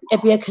been a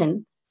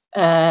beacon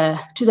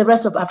to the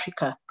rest of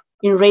Africa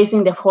in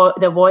raising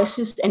the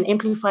voices and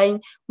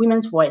amplifying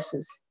women's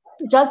voices.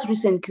 Just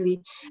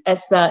recently,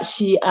 as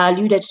she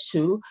alluded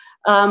to,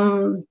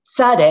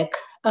 SADC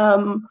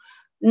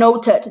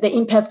noted the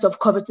impact of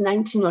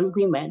COVID-19 on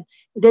women.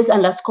 This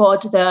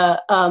underscored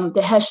the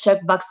hashtag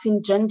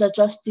vaccine gender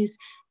justice,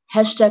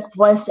 hashtag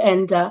voice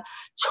and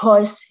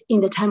choice in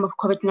the time of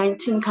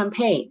COVID-19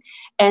 campaign.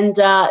 And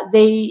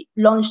they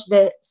launched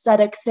the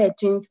SADC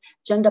 13th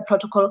Gender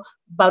Protocol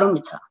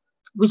Barometer,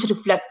 which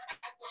reflects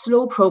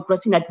slow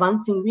progress in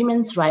advancing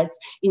women's rights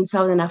in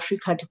Southern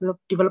Africa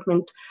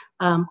development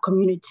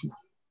community.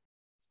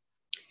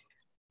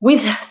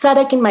 With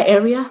SADC in my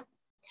area,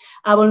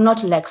 I will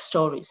not lack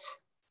stories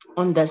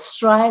on the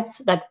strides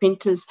that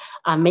Bintis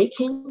are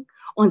making,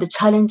 on the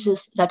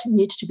challenges that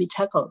need to be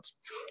tackled.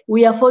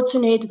 We are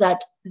fortunate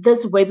that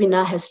this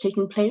webinar has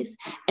taken place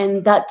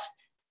and that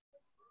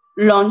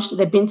launched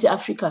the Binti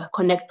Africa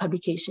Connect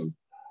publication.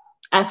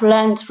 I've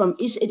learned from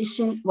each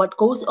edition what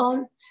goes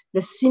on,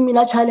 the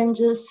similar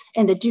challenges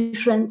and the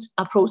different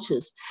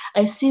approaches.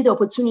 I see the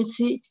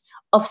opportunity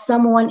of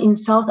someone in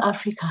South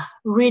Africa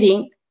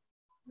reading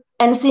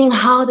and seeing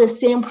how the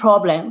same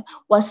problem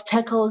was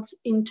tackled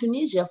in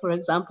Tunisia, for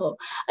example.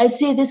 I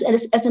see this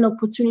as an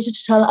opportunity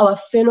to tell our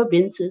fellow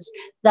Bintis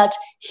that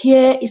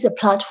here is a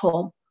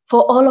platform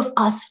for all of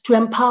us to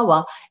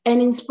empower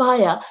and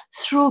inspire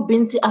through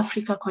Binti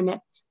Africa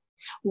Connect.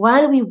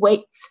 While we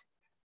wait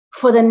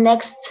for the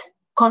next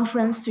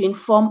conference to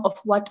inform of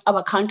what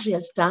our country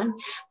has done,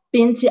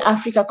 Binti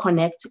Africa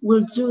Connect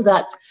will do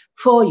that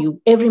for you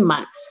every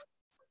month.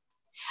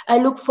 I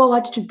look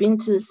forward to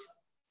Bintis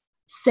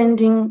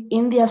sending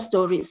in their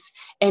stories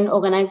and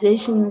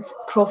organizations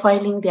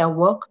profiling their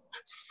work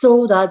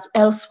so that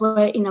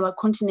elsewhere in our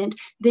continent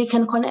they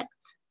can connect.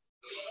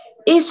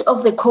 Each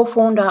of the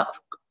co-founders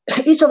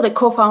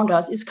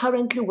is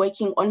currently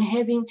working on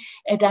having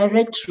a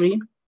directory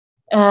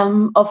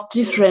of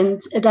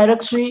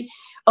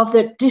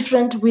the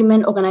different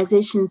women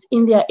organizations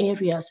in their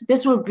areas.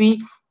 This will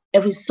be a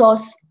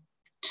resource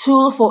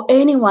tool for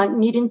anyone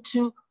needing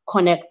to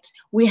connect.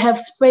 We have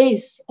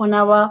space on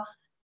our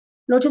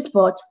notice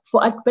board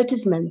for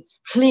advertisements.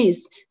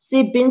 Please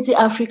see Binti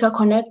Africa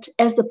Connect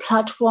as the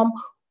platform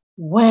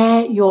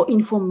where your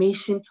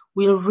information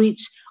will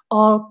reach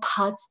all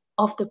parts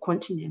of the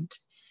continent.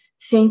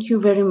 Thank you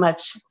very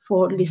much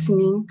for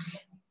listening.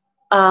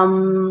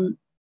 And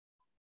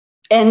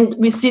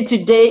we see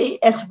today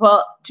as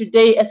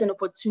an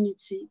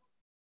opportunity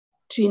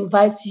to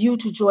invite you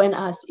to join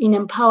us in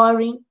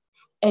empowering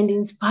and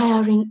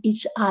inspiring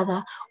each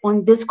other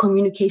on this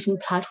communication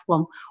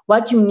platform.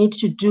 What you need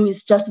to do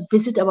is just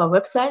visit our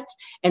website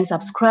and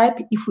subscribe.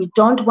 If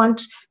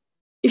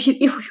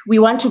we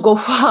want to go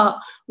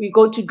far, we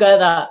go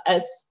together,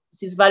 as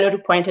Ms. Valerie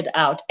pointed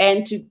out,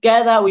 and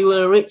together we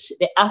will reach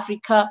the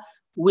Africa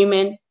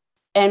women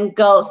and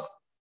girls.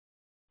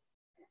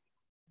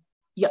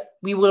 Yeah,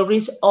 we will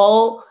reach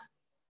all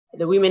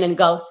the women and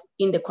girls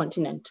in the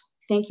continent.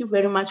 Thank you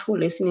very much for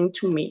listening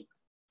to me.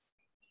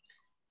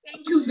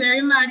 Thank you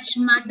very much,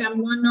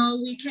 Madam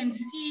Wono. We can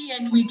see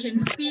and we can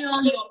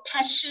feel your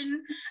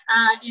passion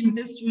in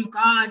this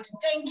regard.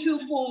 Thank you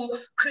for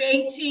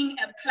creating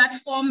a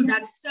platform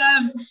that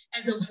serves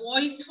as a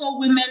voice for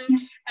women,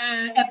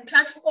 a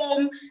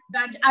platform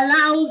that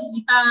allows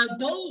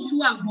those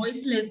who are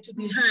voiceless to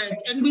be heard.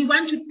 And we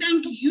want to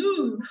thank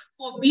you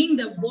for being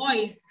the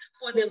voice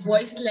for the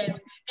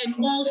voiceless, and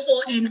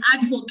also an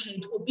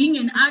advocate, or being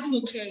an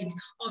advocate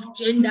of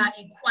gender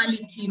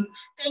equality.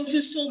 Thank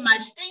you so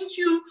much. Thank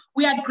you.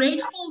 We are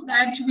grateful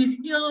that we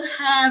still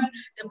have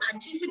the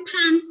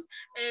participants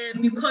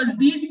because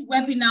this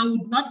webinar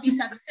would not be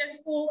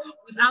successful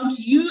without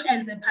you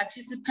as the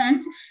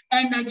participant.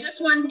 And I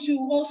just want to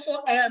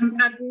also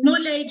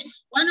acknowledge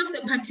one of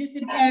the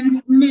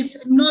participants, Ms.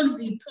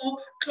 Nozipo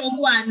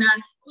Klogwana,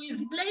 who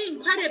is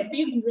playing quite a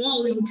big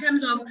role in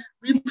terms of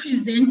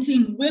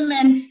representing women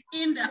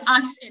in the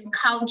arts and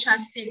culture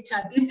sector.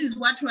 This is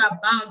what we're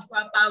about.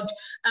 We're about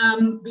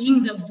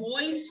being the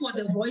voice for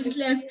the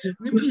voiceless,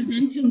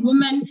 representing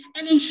women,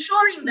 and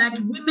ensuring that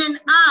women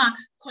are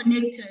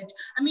connected.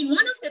 I mean,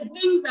 one of the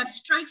things that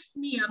strikes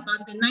me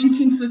about the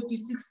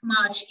 1956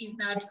 March is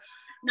that,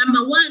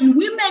 number one,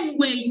 women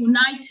were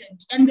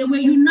united, and they were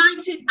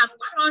united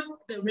across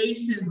the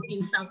races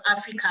in South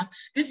Africa.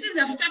 This is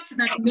a fact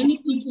that many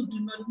people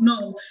do not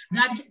know,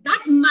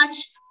 that march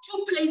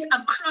took place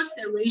across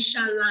the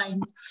racial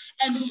lines.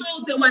 And so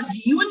there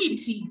was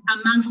unity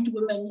amongst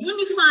women,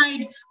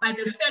 unified by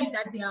the fact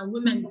that they are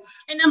women.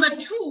 And number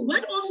two,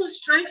 what also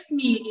strikes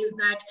me is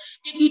that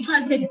it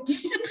was the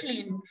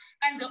discipline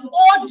and the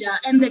order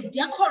and the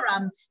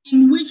decorum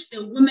in which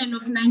the women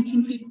of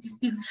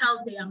 1956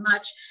 held their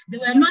march. They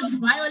were not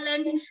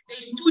violent, they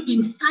stood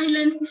in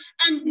silence,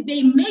 and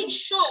they made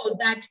sure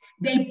that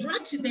they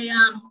brought their,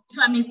 if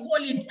I may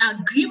call it,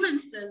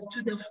 grievances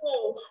to the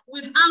fore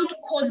without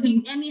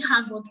causing any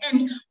havoc.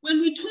 And when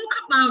we talk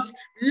about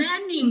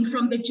learning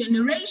from the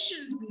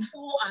generations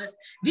before us,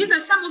 these are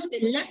some of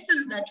the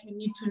lessons that we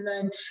need to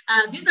learn.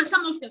 These are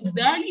some of the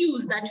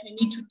values that we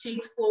need to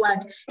take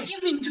forward,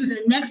 even to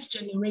the next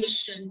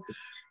generation.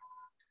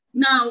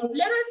 Now,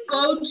 let us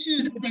go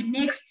to the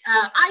next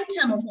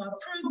item of our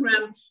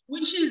program,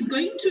 which is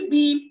going to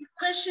be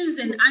questions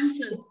and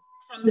answers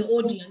from the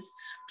audience.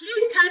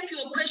 Please type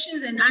your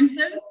questions and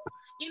answers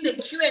in the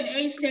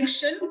Q&A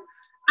section.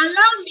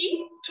 Allow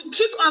me to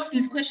kick off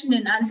this question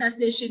and answer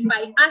session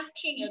by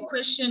asking a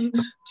question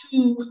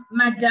to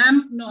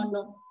Madame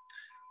Nono.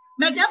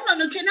 Madame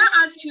Nono, can I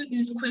ask you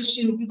this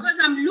question? Because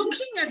I'm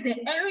looking at the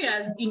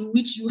areas in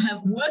which you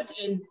have worked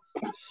in.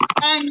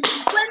 And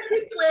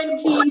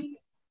 2020,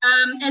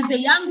 as the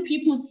young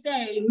people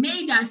say,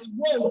 made us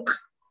woke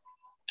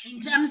in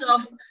terms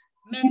of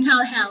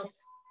mental health.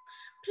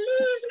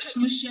 Please,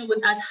 can you share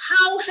with us,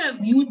 how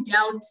have you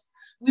dealt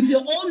with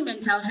your own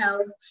mental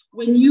health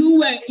when you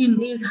were in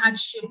these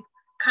hardship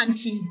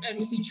countries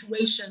and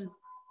situations?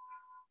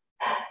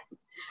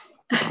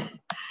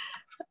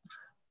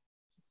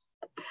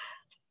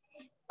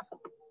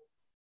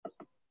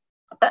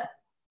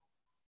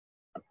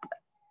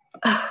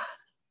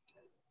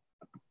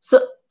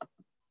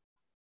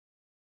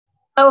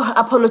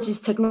 Apologies,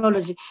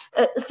 technology.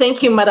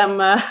 Thank you,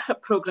 Madam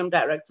Program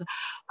Director.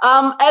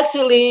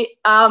 Actually,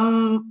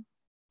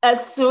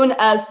 as soon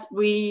as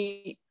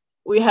we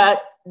had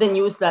the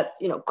news that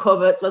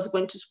COVID was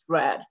going to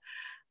spread,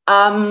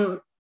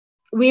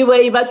 we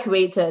were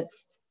evacuated.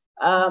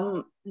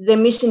 The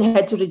mission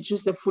had to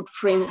reduce the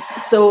footprint,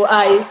 so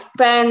I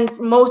spent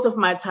most of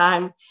my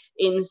time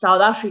in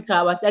South Africa.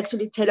 I was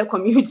actually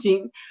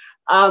telecommuting,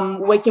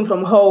 working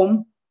from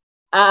home.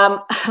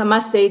 I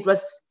must say it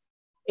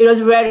was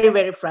very,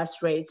 very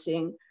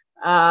frustrating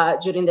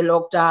during the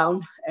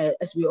lockdown,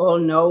 as we all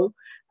know.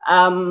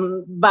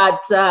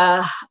 But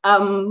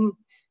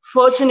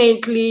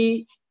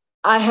fortunately,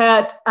 I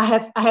had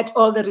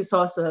all the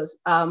resources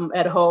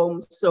at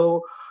home,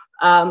 so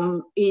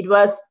it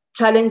was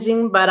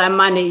challenging, but I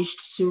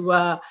managed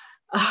to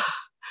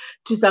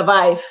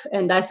survive,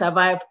 and I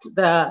survived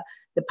the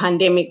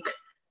pandemic.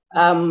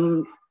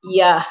 So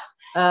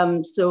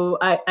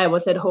I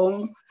was at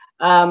home,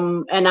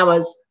 and I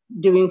was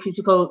doing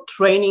physical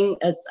training,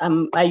 as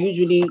I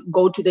usually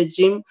go to the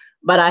gym,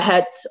 but I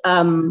had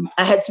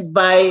to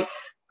buy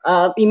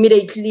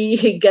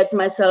immediately get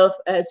myself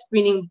a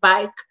spinning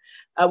bike,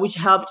 which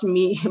helped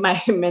me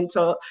my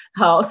mental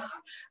health,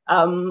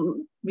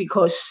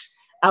 because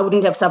I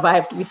wouldn't have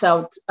survived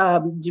without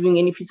doing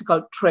any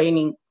physical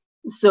training.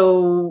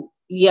 So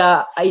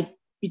yeah,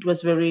 it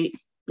was very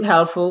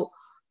helpful.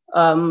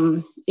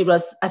 I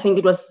think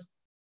it was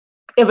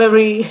a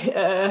very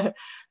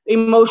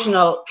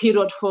emotional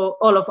period for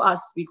all of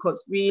us,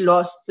 because we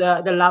lost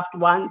the loved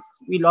ones,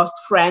 we lost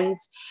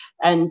friends,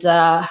 and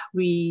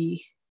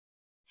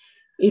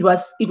it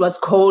was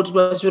cold. It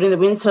was during the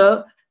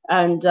winter,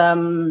 and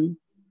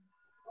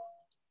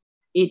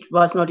it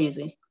was not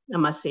easy, I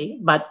must say.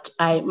 But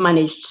I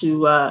managed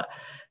to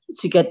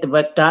get the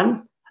work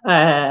done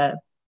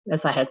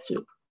as I had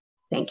to.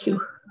 Thank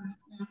you.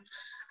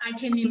 I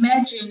can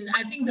imagine.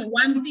 I think the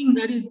one thing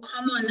that is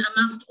common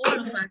amongst all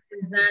of us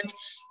is that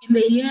in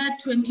the year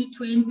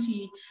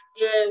 2020,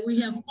 we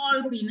have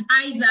all been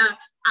either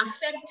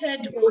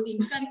affected or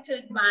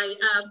infected by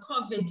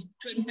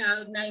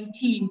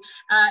COVID-19.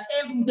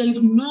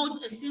 There's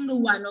not a single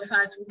one of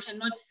us who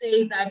cannot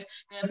say that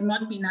they have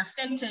not been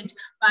affected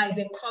by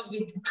the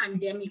COVID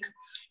pandemic.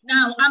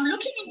 Now, I'm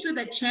looking into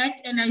the chat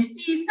and I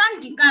see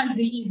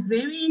Sandikazi is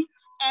very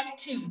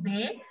active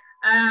there.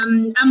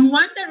 I'm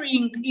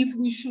wondering if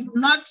we should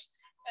not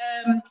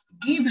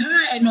give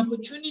her an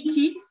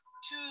opportunity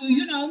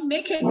to,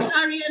 make a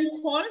clarion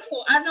call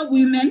for other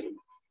women,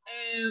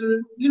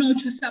 to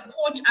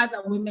support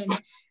other women.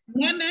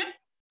 Neme,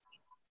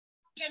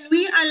 can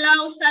we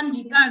allow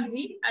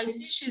Sandikazi? I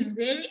see she's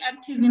very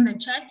active in the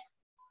chat.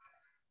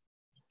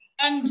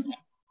 And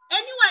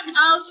anyone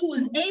else who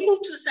is able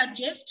to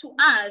suggest to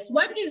us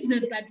what is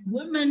it that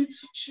women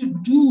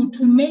should do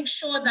to make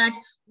sure that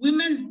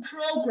women's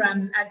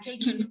programs are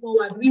taken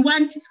forward. We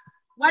want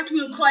what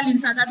we'll call in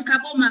South Africa,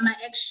 Mama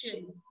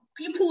Action.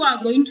 People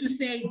are going to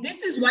say,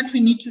 this is what we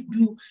need to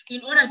do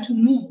in order to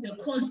move the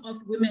cause of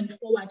women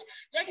forward.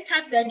 Let's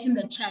type that in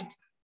the chat.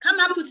 Come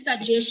up with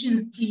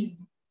suggestions,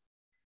 please.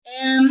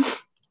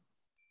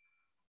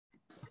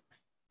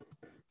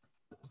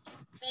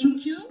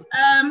 Thank you.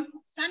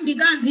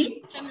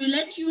 Sandikazi, can we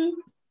let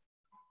you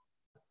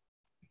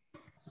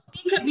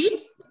speak a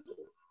bit?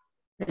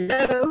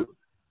 Hello?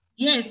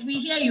 Yes, we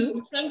hear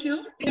you. Thank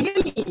you. Can you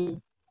hear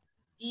me?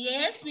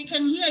 Yes, we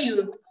can hear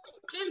you.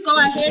 Please go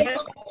ahead.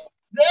 Yes.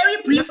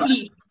 Very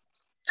briefly,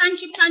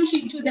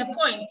 punchy to the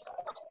point.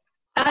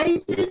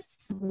 I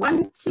just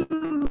want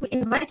to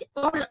invite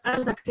all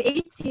other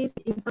creatives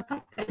in South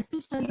Africa,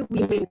 especially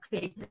women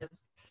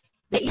creatives.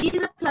 There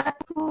is a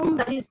platform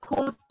that is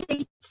called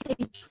Stay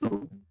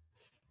True.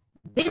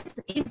 This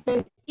is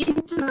an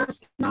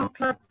international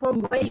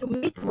platform where you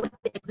meet with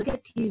the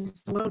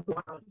executives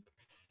worldwide.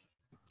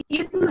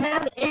 If you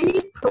have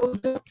any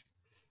project,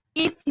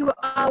 if you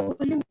are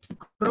willing to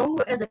grow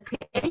as a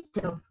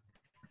creative,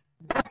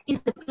 that is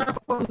the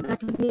platform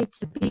that you need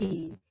to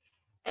be.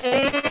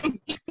 And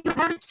if you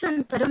have a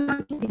chance, I don't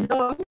want to be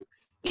long,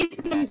 if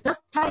you can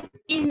just type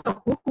in a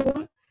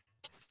Google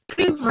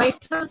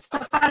Screenwriter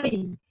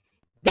Safari,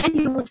 then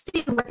you will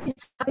see what is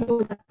happening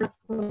with that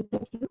platform.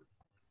 Thank you.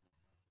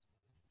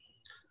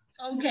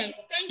 Okay,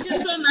 thank you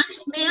so much.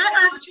 May I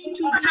ask you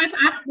to type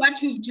up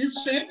what you've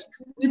just shared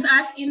with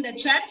us in the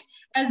chat,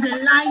 as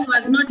the line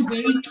was not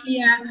very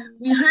clear.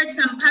 We heard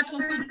some parts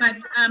of it,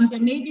 but there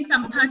may be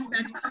some parts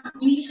that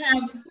we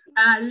have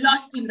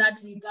lost in that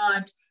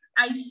regard.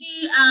 I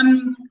see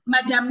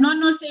Madame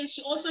Nono says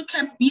she also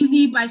kept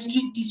busy by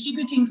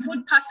distributing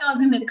food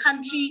parcels in the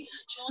country.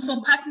 She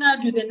also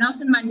partnered with the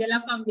Nelson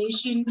Mandela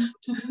Foundation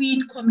to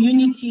feed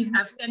communities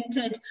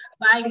affected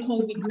by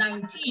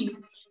COVID-19.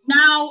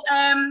 Now,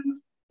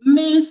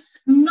 Ms.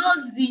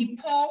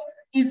 Nozipo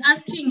is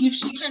asking if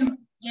she can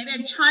get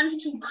a chance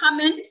to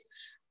comment.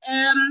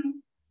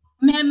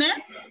 Meme,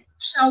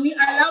 shall we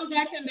allow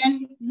that and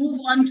then move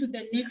on to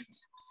the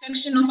next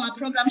section of our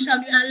program? Shall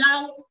we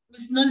allow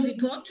Ms.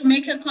 Nozipo to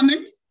make a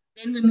comment?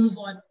 Then we move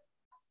on.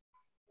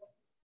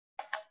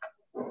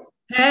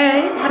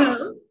 Hey,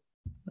 hello.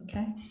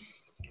 Okay.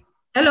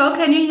 Hello,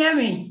 can you hear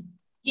me?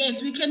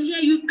 Yes, we can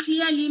hear you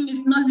clearly,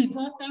 Ms.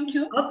 Nozipo. Thank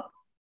you. Oh.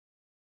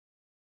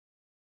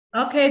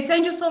 Okay,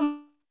 thank you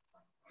so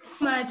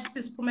much,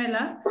 Ms.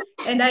 Pumela.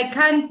 And I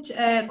can't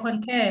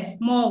concur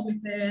more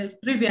with the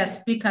previous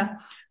speaker.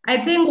 I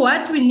think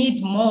what we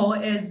need more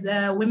as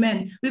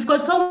women, we've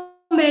got so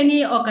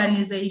many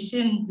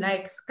organizations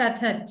like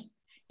scattered.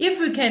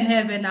 If we can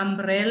have an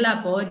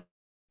umbrella body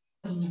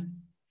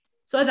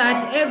so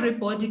that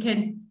everybody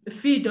can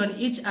feed on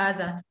each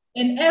other,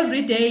 and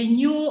every day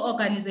new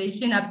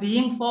organizations are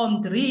being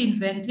formed,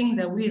 reinventing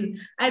the wheel.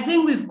 I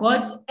think we've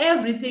got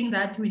everything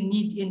that we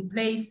need in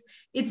place.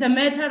 It's a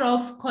matter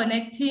of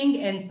connecting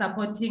and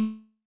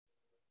supporting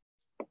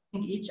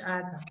each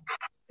other.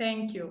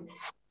 Thank you.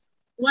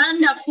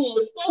 Wonderful.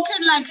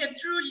 Spoken like a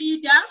true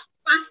leader,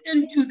 fast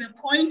and to the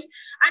point.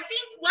 I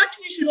think what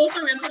we should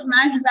also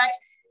recognize is that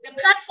the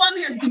platform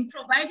has been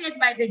provided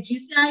by the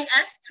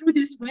GCIS through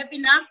this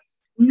webinar.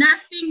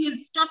 Nothing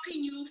is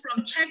stopping you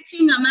from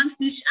chatting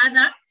amongst each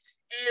other.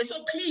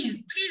 So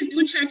please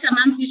do chat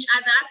amongst each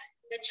other.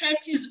 The chat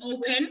is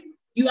open.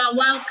 You are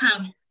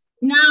welcome.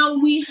 Now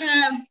we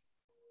have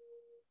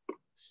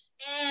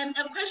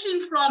a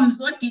question from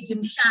Zodidi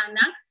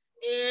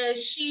Mhlana.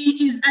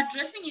 She is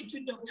addressing it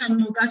to Dr.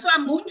 Nuga. So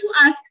I'm going to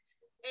ask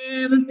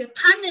the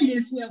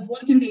panelists who have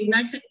worked in the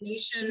United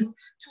Nations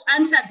to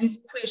answer this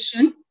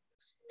question.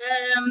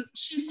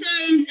 She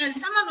says, as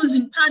someone who's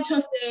been part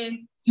of the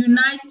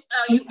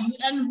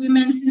UN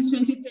Women since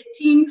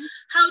 2013,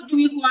 how do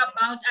we go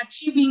about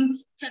achieving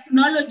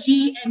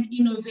technology and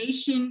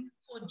innovation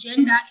for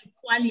gender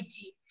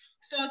equality?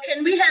 So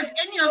can we have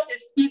any of the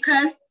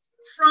speakers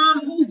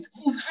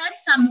who've had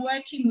some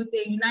working with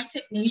the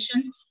United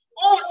Nations,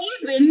 or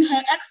even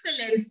Her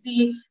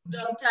Excellency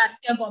Dr.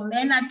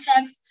 Stegomena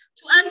Tax,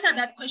 to answer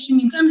that question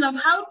in terms of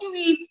how do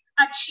we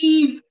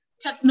achieve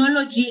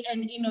technology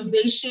and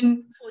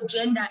innovation for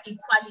gender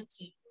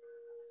equality?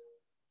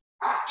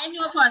 Any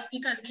of our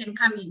speakers can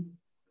come in.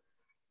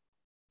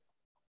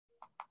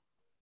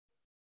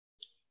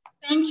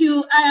 Thank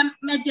you.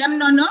 Madam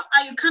Nono,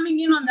 are you coming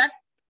in on that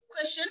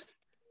question?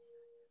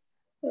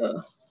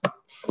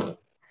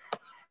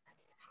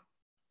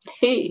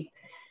 Hey.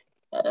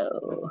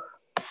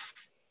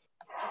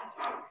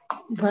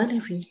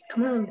 Valerie,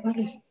 come on,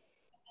 Valerie.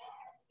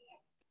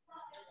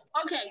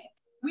 Okay,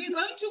 we're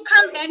going to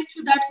come back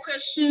to that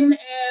question,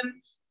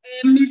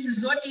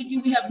 Mrs.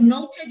 Zodidi. We have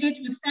noted it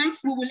with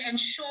thanks. We will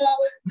ensure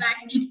that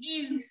it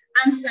is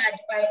answered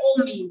by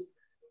all means.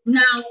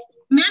 Now,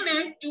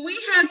 Meme, do we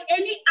have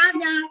any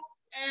other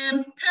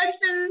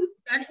person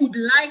that would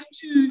like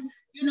to,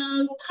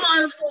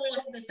 call for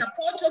the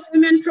support of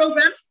women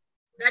programs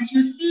that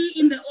you see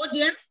in the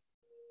audience?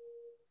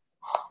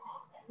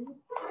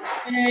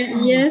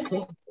 Yes,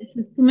 this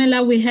is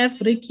Pumela. We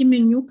have Ricky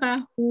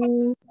Menyuka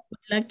who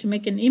would like to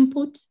make an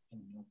input.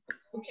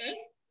 Okay,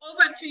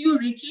 over to you,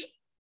 Ricky.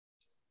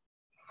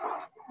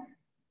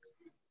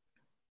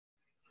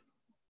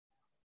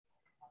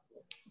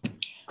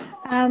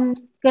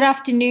 Good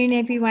afternoon,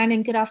 everyone,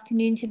 and good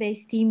afternoon to the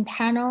esteemed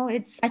panel.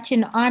 It's such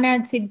an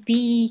honor to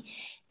be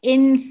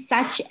in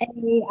such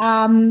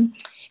an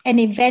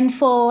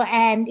eventful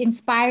and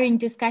inspiring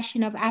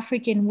discussion of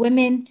African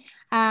women.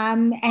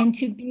 And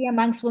to be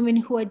amongst women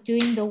who are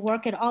doing the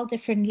work at all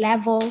different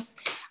levels.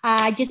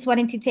 I just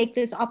wanted to take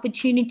this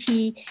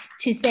opportunity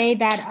to say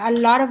that a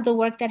lot of the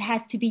work that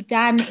has to be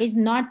done is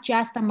not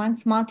just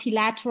amongst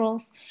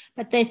multilaterals,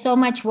 but there's so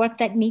much work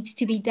that needs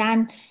to be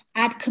done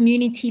at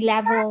community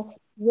level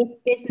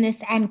with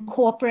business and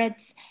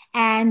corporates,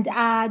 and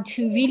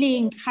to really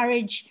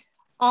encourage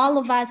all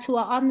of us who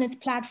are on this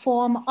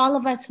platform, all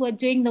of us who are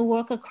doing the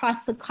work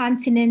across the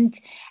continent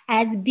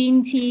as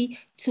Binti,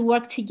 to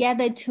work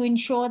together to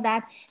ensure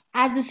that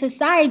as a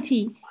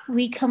society,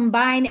 we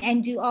combine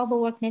and do all the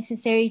work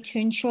necessary to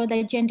ensure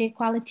that gender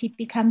equality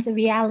becomes a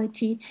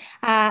reality.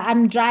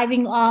 I'm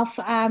driving off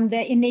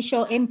the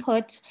initial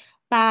input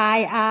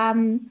by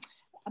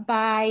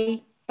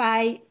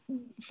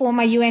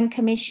former UN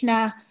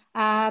Commissioner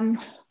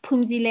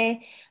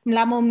Phumzile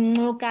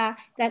Mlambo-Ngcuka,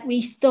 that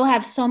we still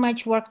have so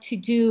much work to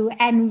do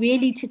and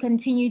really to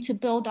continue to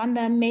build on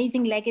the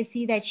amazing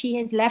legacy that she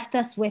has left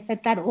us with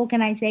at that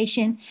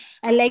organization,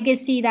 a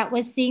legacy that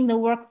was seeing the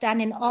work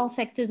done in all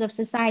sectors of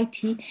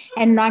society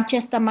and not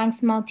just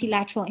amongst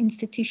multilateral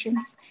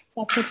institutions.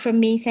 That's it from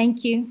me.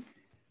 Thank you.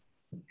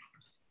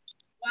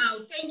 Wow,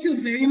 thank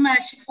you very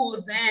much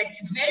for that.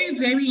 Very,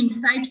 very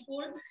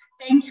insightful.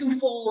 Thank you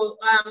for,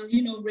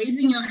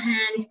 raising your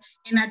hand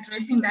in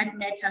addressing that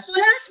matter. So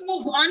let us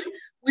move on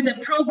with the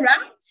program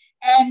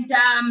and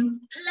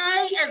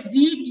play a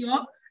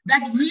video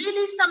that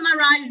really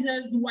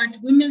summarizes what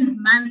Women's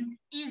Month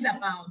is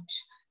about.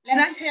 Let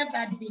us have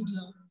that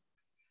video.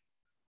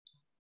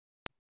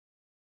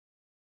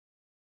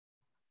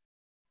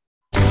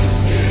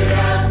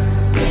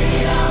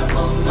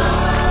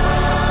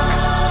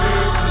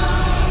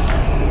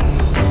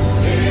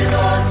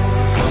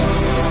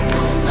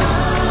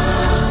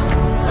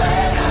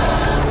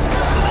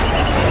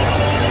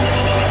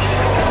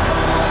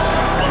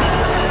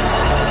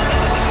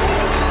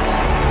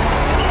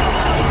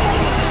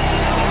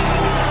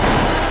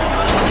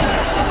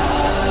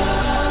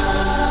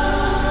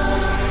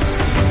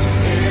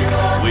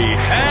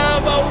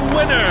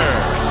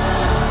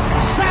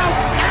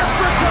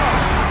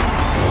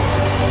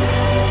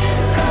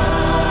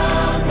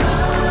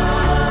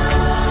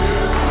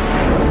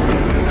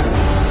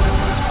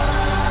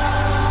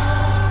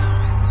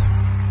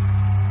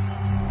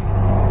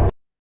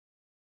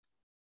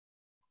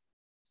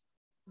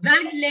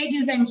 That,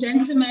 ladies and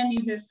gentlemen,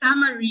 is a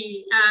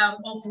summary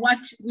of what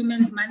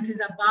Women's Month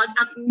is about,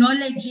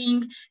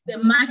 acknowledging the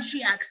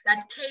matriarchs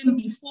that came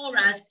before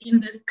us in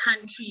this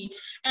country.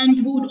 And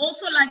we would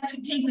also like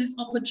to take this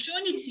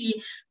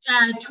opportunity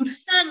to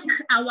thank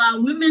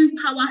our women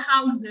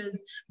powerhouses,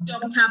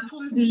 Dr.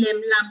 Phumzile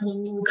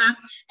Mlambo-Ngcuka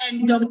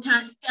and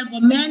Dr.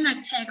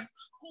 Stegomena Tax,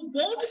 who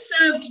both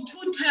served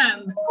 2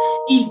 terms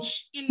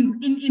each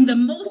in the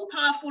most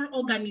powerful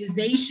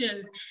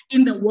organizations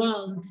in the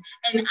world,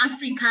 and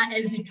Africa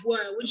as it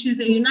were, which is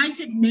the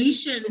United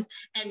Nations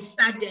and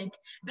SADC.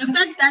 The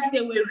fact that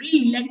they were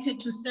re-elected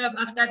to serve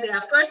after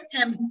their first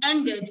terms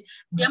ended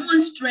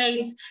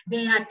demonstrates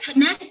their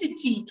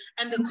tenacity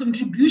and the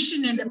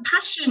contribution and the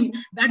passion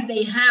that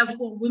they have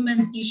for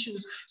women's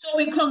issues. So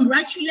we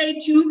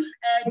congratulate you,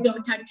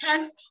 Dr.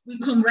 Tax. We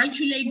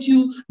congratulate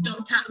you,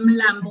 Dr.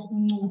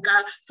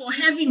 Mlambo-Ngcuka. for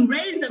having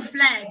raised the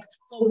flag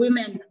for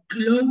women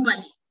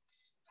globally.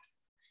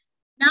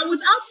 Now,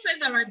 without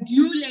further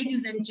ado,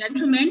 ladies and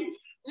gentlemen,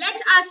 let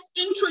us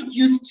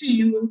introduce to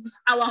you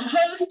our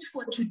host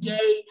for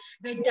today,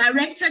 the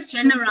Director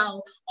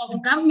General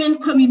of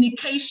Government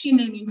Communication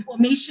and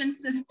Information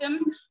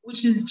Systems,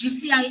 which is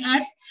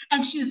GCIS,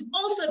 and she's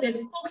also the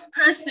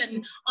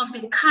spokesperson of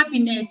the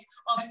Cabinet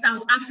of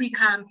South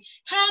Africa.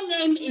 Her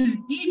name is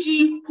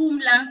DG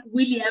Pumela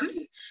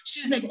Williams.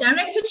 She's the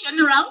Director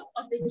General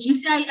of the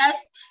GCIS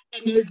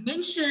and is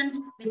mentioned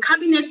the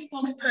cabinet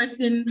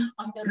spokesperson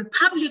of the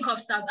Republic of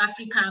South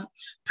Africa.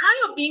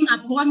 Prior being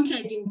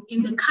appointed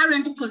in the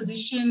current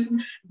positions,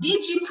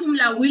 DG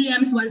Pumela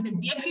Williams was the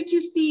Deputy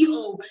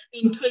CEO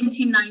in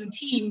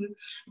 2019.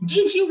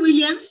 DG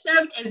Williams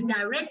served as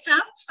Director,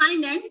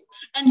 Finance,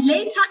 and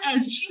later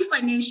as Chief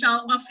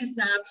Financial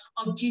Officer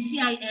of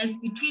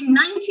GCIS between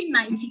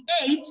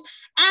 1998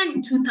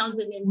 and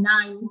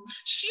 2009.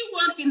 She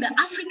worked in the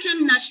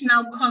African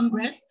National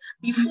Congress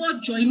before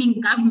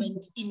joining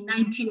government in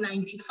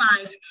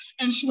 1995,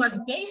 and she was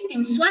based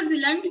in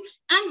Swaziland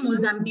and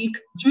Mozambique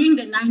during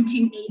the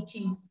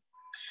 1980s.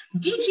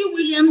 DG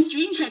Williams,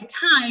 during her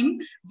time,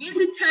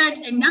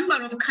 visited a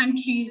number of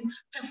countries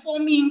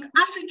performing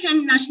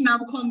African National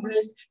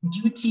Congress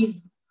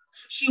duties.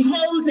 She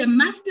holds a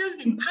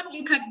Master's in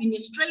Public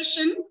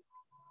Administration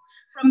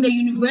from the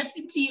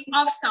University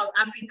of South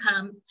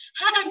Africa.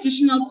 Her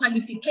additional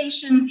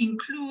qualifications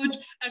include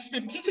a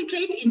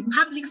certificate in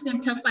public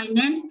sector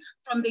finance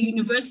from the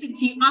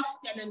University of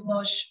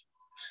Stellenbosch.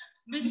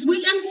 Ms.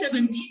 Williams'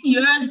 17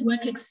 years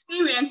work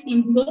experience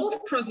in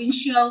both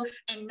provincial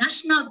and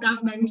national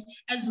government,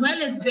 as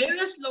well as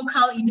various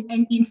local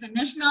and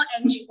international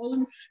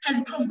NGOs,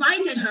 has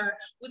provided her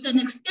with an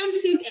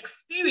extensive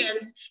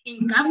experience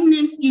in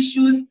governance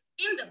issues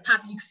in the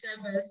public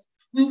service.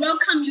 We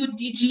welcome you,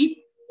 DG.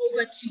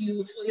 Over to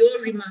you for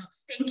your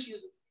remarks. Thank you.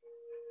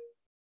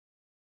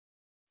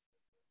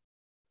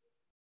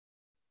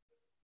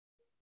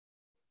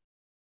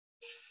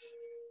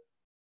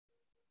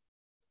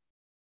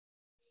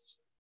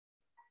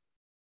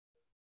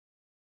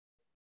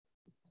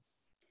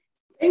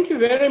 Thank you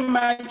very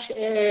much,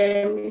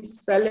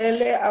 Ms.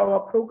 Salela, our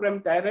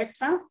program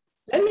director.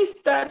 Let me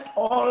start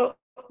all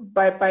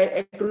by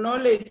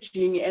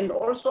acknowledging and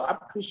also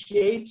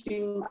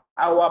appreciating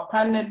our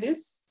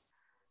panelists,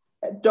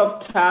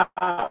 Dr.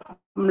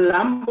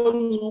 Mlambo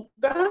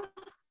Nzuka,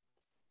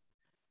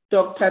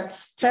 Dr.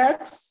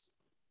 Tex,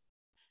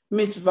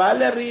 Ms.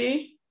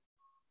 Valerie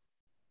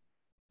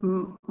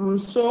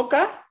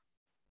Msoka,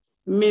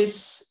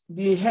 Ms.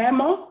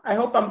 Dihemo, I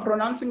hope I'm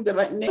pronouncing the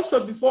right name.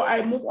 So before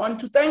I move on,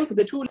 to thank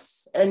the two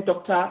and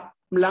Dr.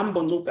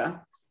 Mlambo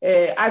Nzuka.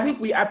 I think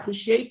we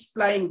appreciate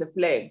flying the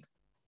flag.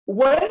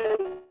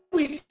 When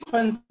we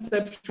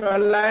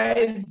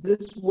conceptualized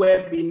this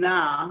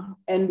webinar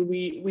and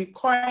we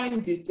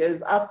coined it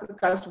as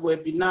Africa's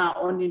webinar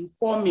on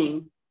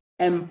informing,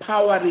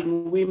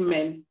 empowering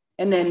women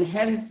and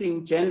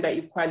enhancing gender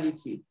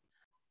equality.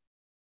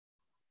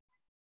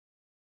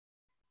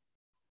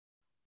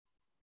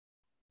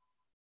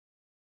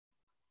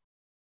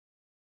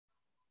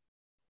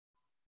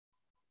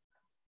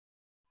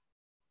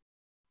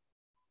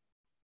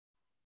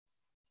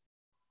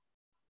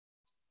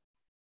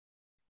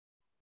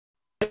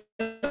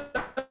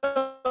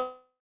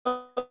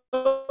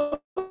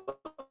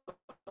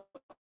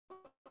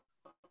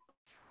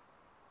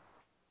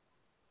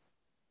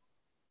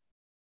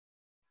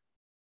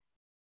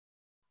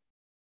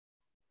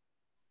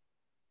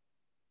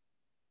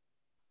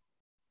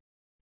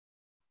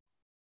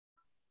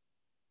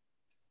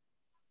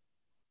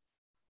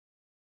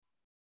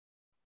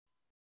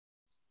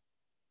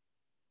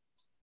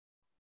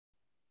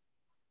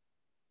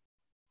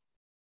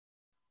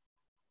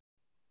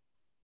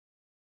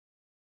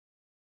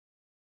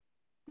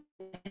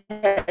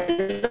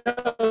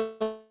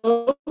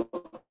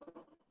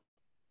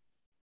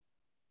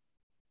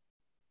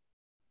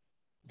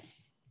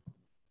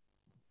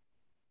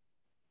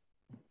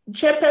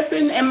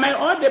 Chairperson, am I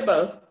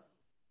audible?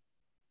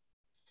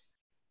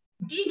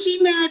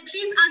 DG, may I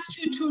please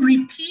ask you to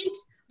repeat?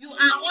 You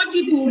are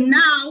audible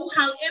now,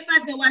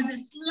 however, there was a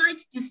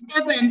slight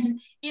disturbance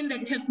in the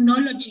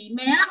technology.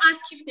 May I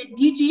ask if the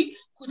DG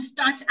could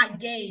start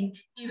again,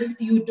 if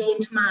you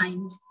don't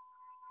mind?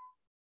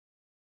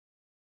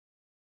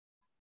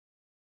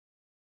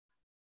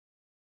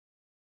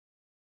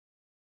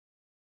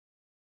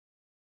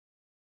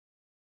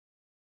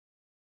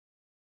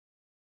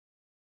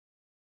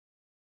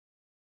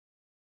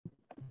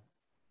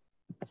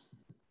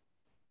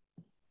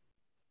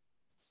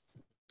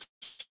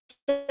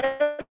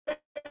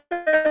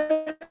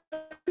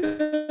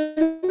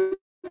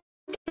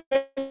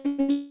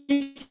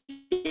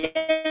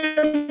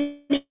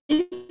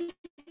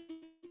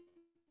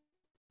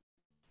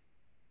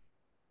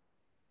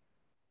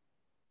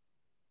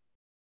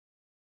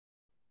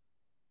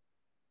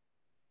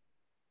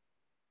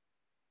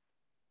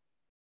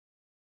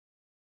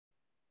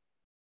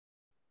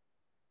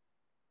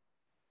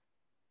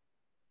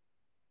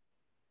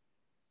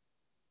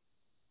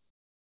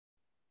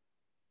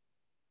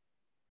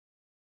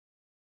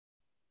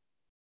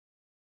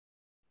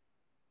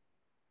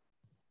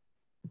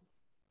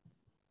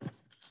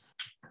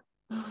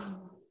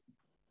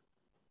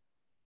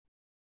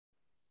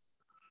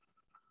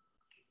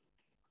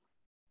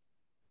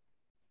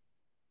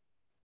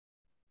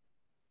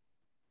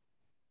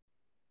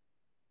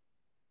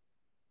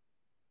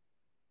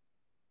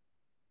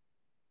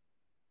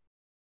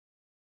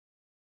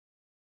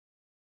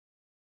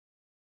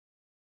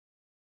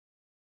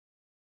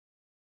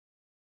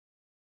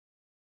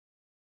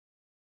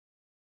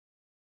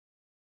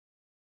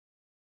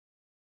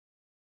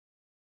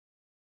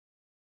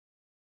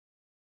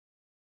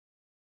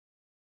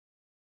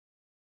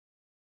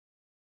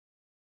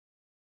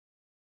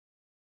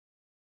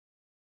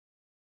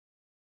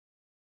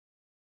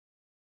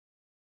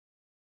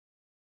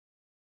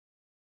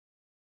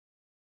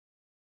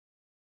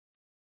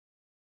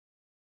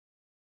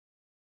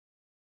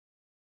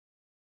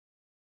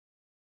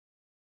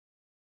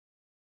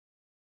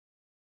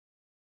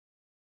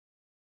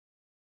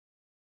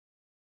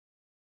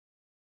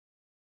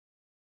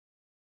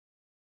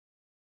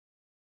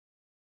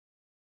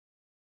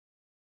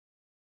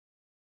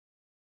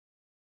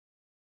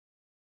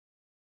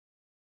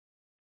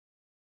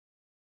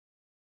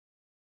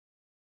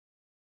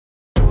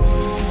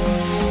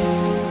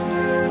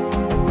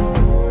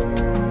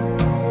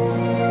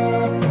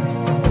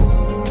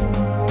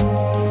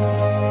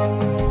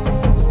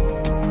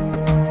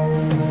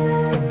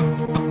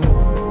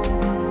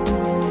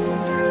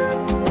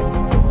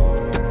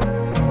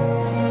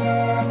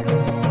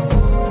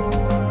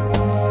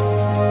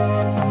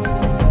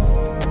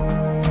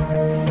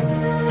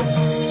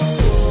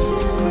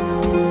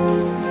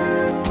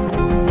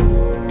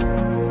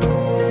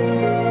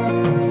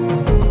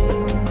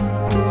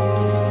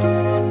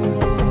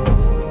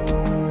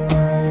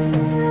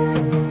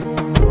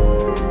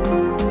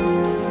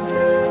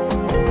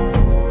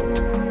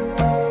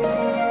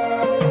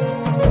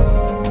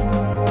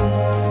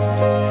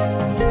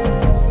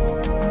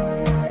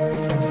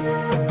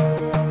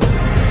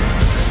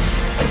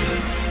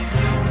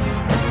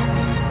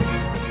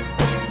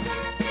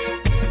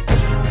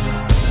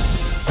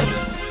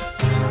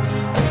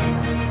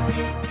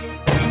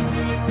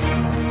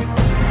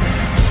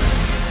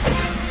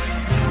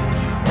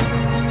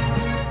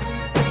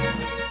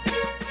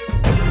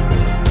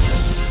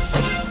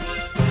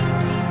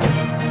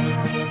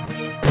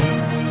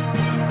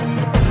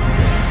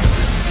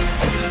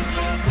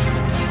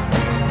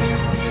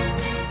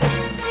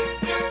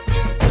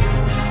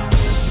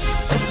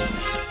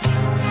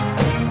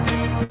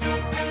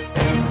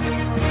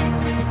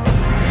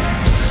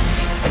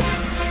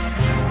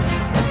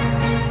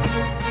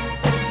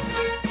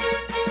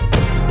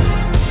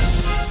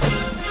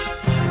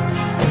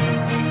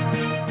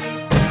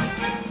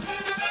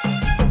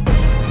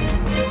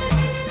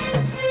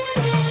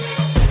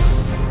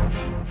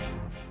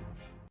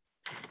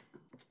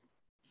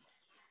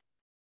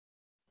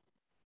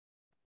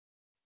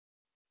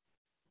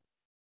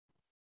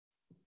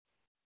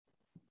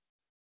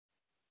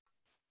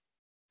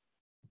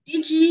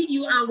 DG,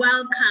 you are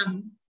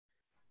welcome.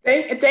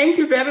 Thank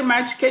you very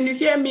much. Can you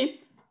hear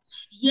me?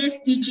 Yes,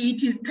 DG,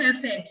 it is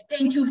perfect.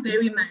 Thank you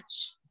very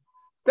much.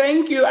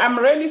 Thank you. I'm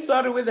really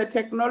sorry with the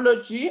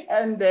technology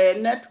and the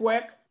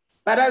network.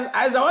 But as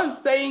I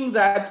was saying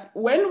that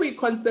when we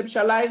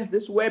conceptualize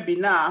this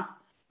webinar,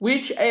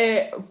 which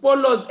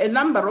follows a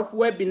number of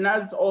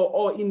webinars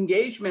or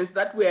engagements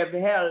that we have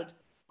held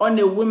on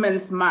a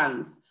Women's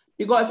Month,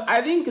 because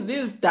I think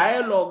these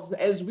dialogues,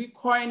 as we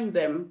coin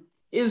them,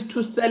 is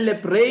to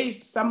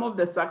celebrate some of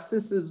the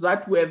successes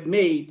that we have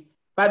made,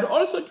 but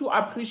also to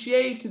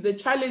appreciate the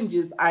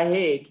challenges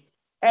ahead.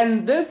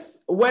 And this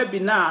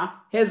webinar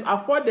has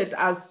afforded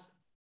us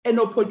an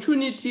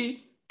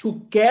opportunity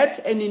to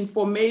get an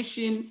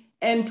information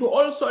and to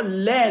also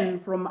learn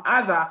from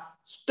other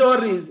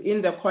stories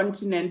in the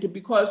continent,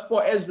 because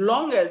for as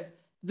long as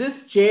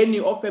this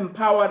journey of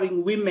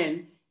empowering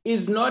women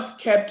is not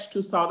kept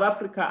to South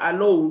Africa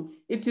alone,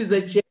 it is a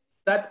journey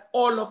that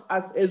all of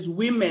us as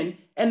women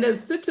and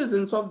as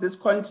citizens of this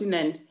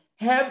continent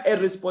have a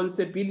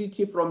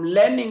responsibility from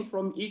learning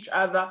from each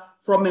other,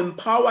 from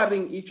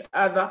empowering each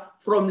other,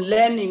 from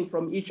learning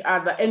from each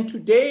other. And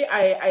today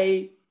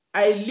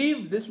I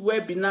leave this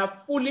webinar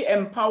fully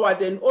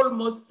empowered and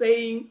almost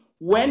saying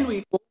when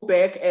we go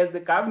back as the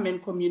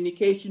government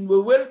communication, we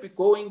will be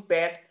going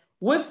back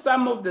with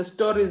some of the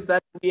stories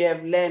that we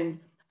have learned.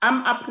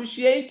 I'm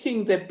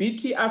appreciating the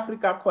BT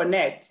Africa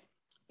Connect.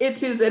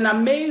 It is an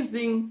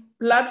amazing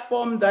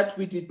platform that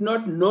we did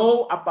not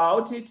know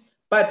about it,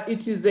 but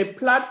it is a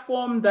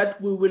platform that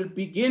we will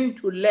begin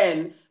to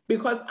learn,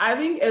 because I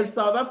think as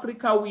South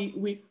Africa,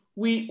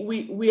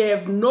 we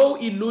have no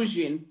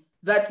illusion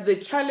that the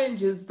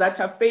challenges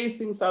that are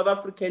facing South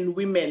African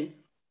women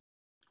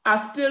are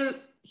still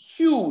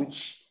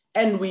huge,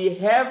 and we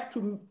have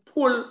to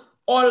pull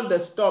all the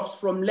stops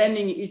from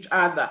learning each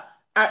other.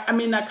 I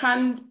mean, I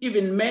can't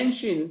even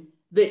mention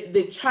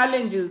the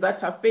challenges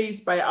that are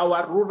faced by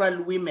our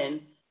rural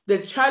women, the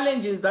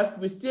challenges that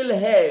we still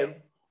have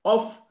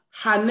of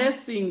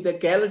harnessing the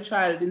girl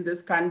child in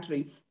this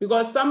country,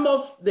 because some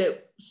of the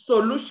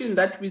solution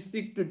that we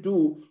seek to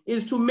do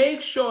is to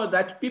make sure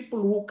that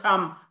people who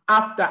come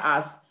after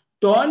us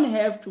don't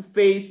have to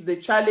face the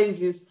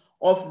challenges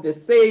of the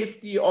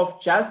safety,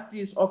 of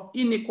justice, of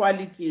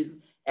inequalities.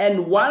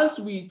 And once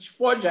we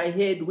forge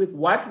ahead with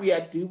what we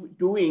are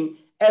doing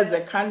as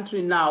a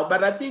country now,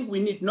 but I think we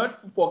need not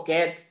to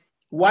forget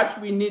what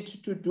we need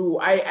to do.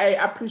 I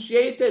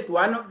appreciated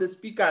one of the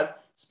speakers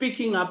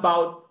speaking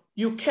about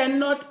you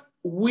cannot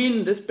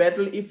win this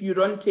battle if you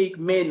don't take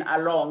men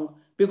along,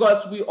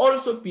 because we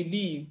also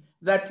believe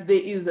that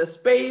there is a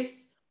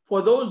space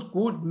for those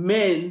good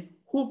men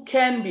who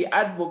can be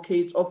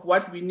advocates of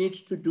what we need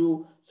to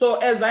do. So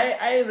as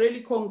I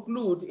really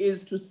conclude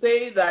is to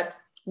say that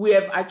we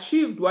have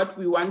achieved what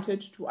we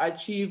wanted to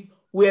achieve.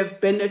 We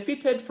have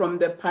benefited from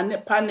the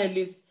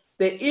panelists.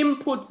 The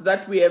inputs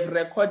that we have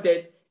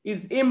recorded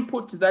is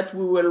input that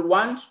we will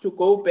want to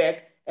go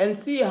back and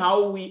see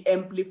how we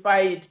amplify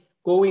it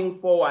going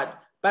forward.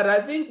 But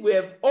I think we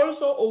have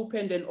also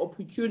opened an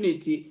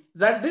opportunity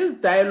that these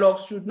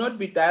dialogues should not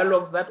be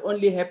dialogues that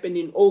only happen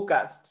in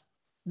August.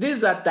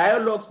 These are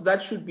dialogues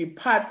that should be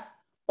part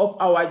of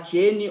our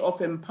journey of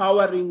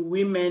empowering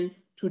women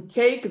to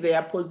take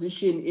their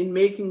position in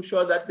making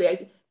sure that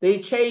they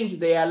change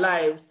their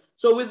lives.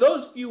 So with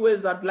those few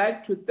words, I'd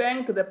like to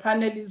thank the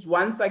panelists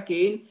once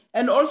again,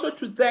 and also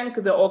to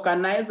thank the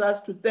organizers,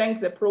 to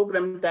thank the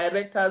program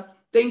directors.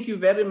 Thank you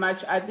very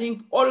much. I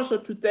think also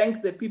to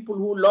thank the people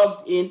who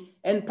logged in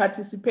and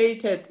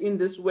participated in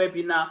this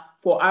webinar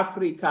for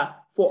Africa,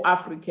 for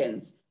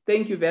Africans.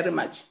 Thank you very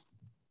much.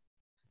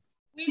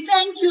 We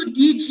thank you,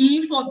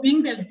 DG, for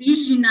being the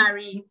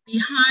visionary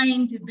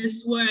behind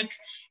this work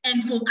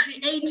and for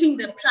creating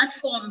the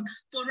platform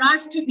for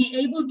us to be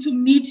able to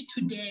meet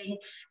today.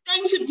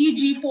 Thank you,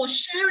 DG, for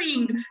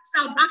sharing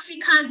South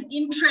Africa's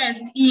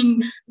interest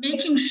in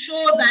making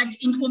sure that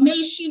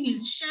information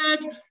is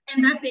shared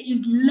and that there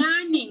is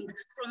learning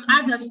from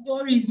other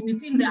stories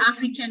within the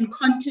African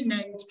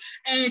continent.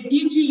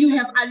 DG, you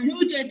have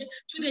alluded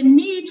to the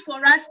need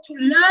for us to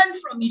learn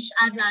from each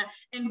other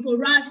and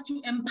for us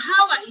to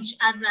empower each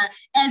other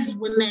as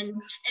women.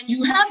 And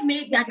you have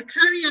made that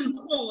clarion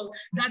call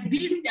that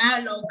this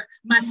dialogue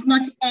must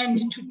not end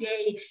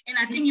today. And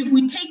I think if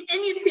we take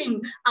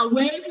anything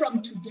away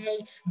from today,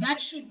 that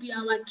should be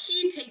our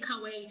key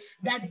takeaway,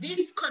 that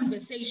this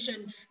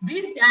conversation,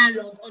 this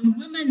dialogue on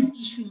women's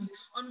issues,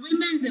 on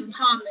women's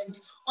empowerment,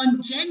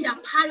 on gender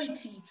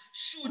parity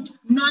should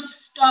not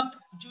stop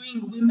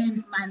during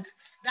Women's Month.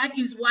 That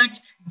is what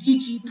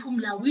DG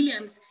Pumela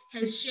Williams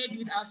has shared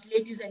with us,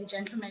 ladies and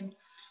gentlemen.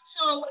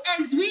 So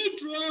as we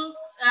draw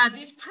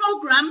this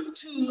program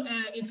to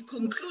its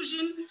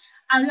conclusion,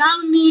 allow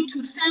me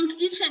to thank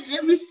each and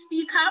every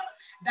speaker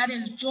that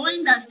has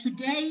joined us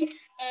today.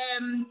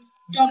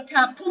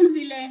 Dr.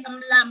 Pumzile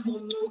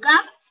Mlambo-Ngcuka,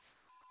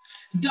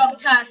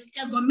 Dr.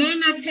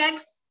 Stegomena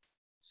Tex,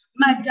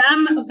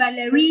 Madame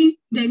Valerie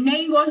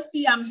Denego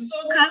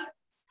Siamsoka,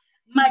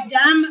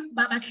 Madame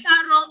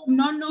Babatlaro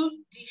Nono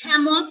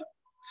Dihemo,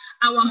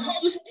 our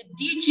host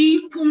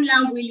DG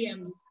Pumela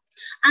Williams.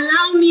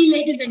 Allow me,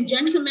 ladies and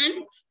gentlemen,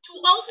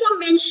 to also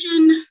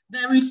mention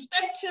the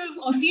respective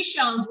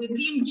officials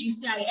within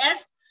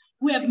GCIS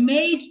who have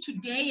made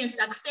today a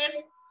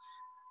success.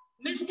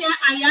 Mr.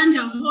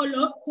 Ayanda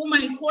Holo, whom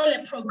I call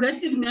a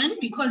progressive man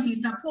because he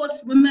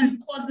supports women's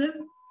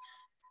causes,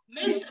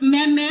 Ms.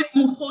 Meme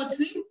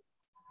Mukhotsi,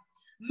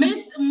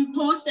 Ms.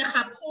 Mpose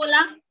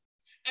Khapola,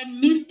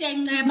 and Mr.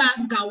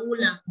 Ngeba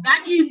Gaula.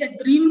 That is the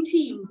dream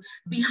team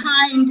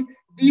behind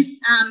this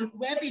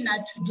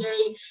webinar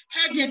today,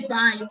 headed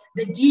by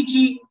the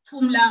DG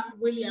Pumela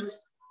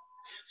Williams.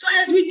 So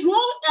as we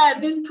draw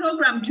this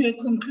program to a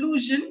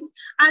conclusion,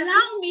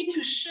 allow me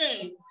to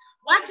share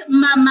what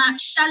Mama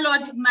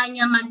Charlotte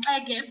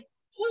Manyamatege,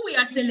 who we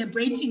are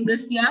celebrating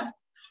this year,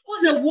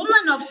 who's a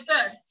woman of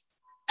first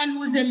and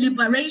who's a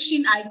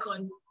liberation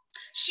icon.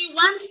 She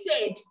once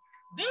said,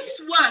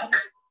 "This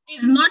work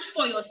is not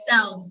for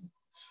yourselves.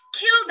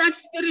 Kill that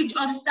spirit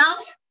of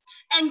self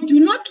and do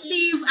not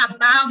live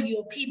above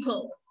your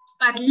people,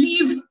 but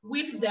live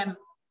with them.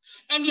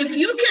 And if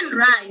you can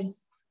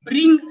rise,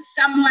 bring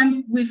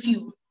someone with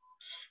you."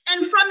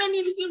 And from an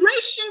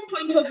inspiration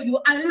point of view,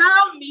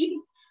 allow me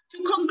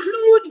to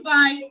conclude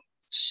by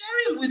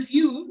sharing with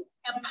you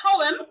a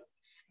poem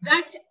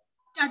that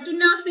Tatu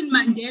Nelson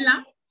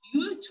Mandela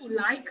used to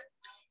like,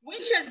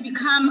 which has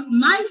become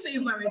my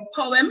favorite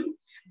poem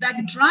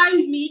that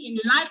drives me in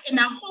life.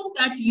 And I hope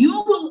that you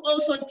will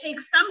also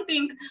take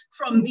something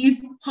from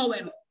this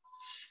poem.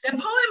 The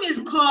poem is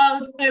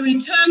called A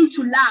Return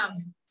to Love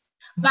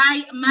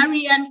by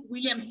Marianne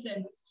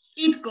Williamson.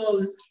 It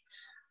goes,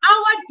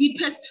 "Our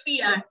deepest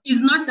fear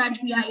is not that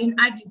we are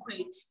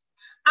inadequate.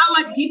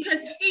 Our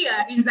deepest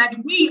fear is that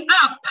we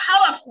are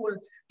powerful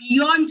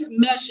beyond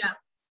measure.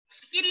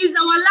 It is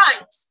our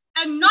light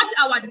and not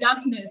our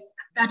darkness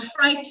that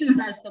frightens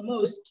us the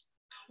most.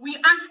 We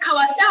ask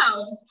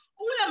ourselves,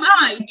 who am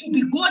I to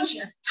be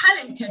gorgeous,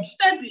 talented,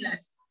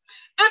 fabulous?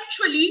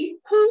 Actually,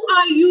 who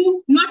are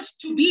you not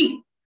to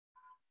be?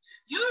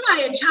 You are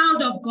a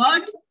child of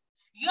God.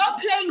 Your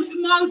playing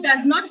small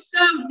does not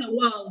serve the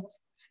world.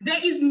 There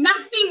is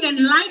nothing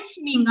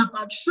enlightening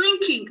about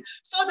shrinking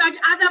so that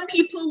other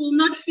people will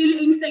not feel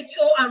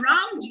insecure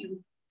around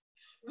you.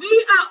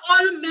 We are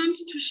all meant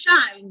to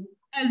shine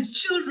as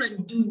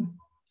children do.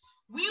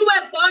 We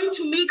were born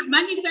to make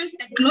manifest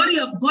the glory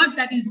of God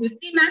that is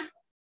within us.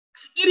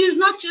 It is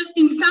not just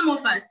in some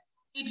of us,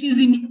 it is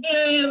in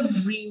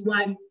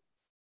everyone.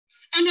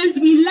 And as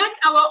we let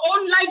our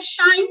own light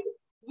shine,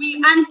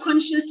 we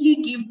unconsciously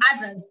give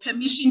others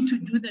permission to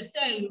do the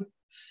same.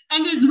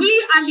 And as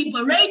we are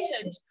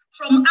liberated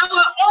from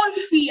our own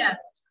fear,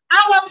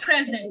 our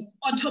presence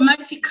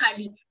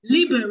automatically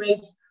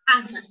liberates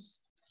others.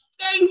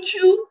 Thank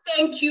you,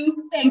 thank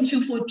you, thank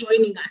you for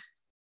joining us.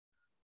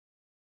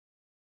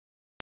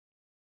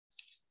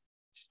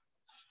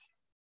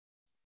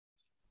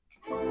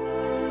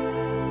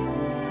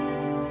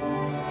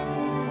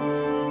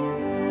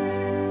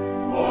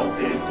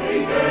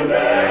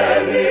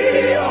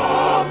 Sigeleli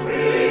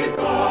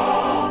Afrika,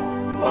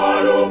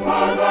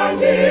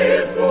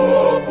 malupanganyiso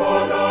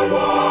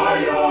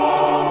pololwayo,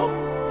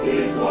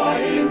 izwa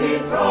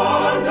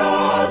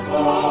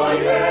imithandazo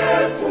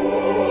yethu,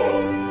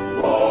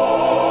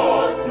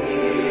 Nkosi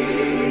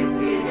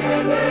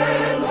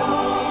sigelela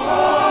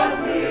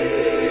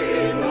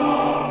thina,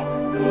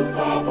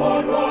 lusapho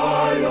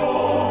lwayo,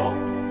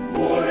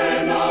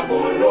 burena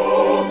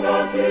buluka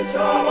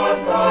sitshaba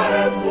sa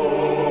Yesu.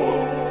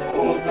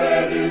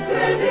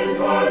 Felice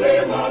d'entrare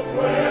ma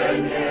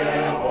sueñe,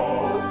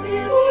 si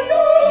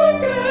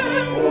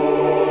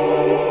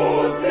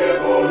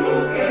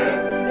voluque,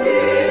 si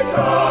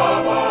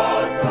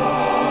chabasa,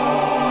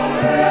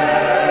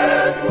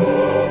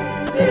 Jesús,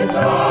 si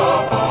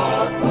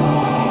chabasa,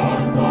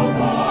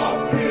 South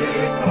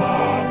Africa,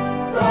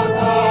 South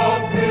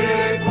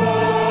Africa,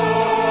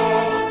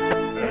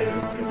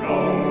 and to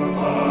know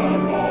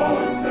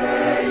Pharaoh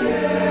say,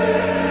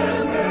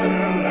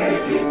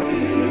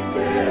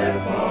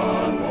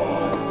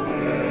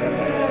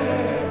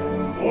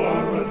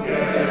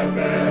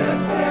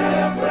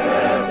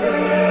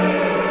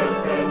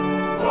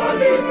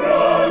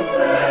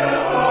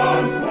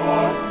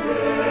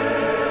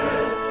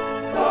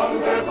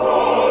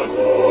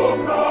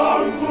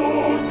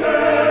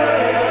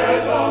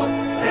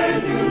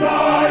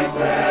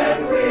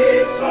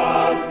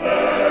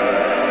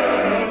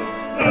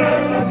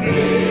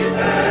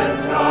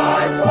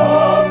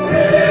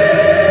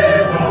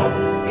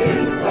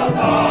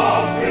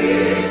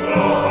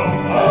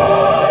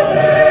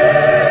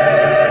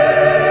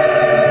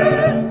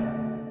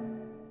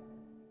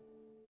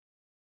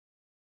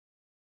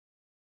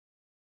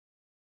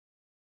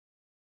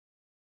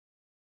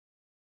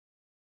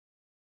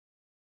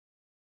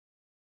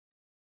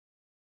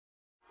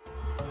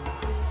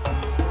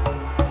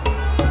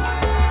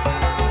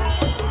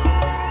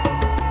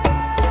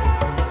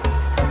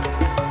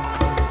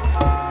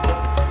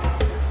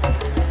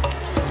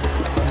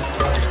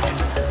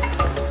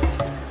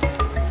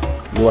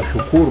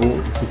 Niwashukuru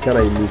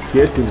msichana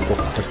initiative kwa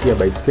kupatia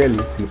baiskeli.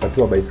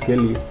 Tulipatiwa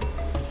baiskeli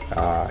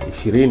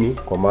 20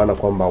 kwa maana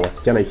kwamba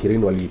wasichana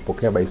 20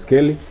 walipokea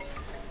baiskeli.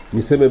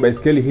 Niseme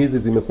baiskeli hizi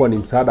zimekuwa ni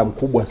msaada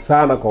mkubwa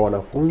sana kwa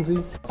wanafunzi.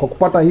 Kwa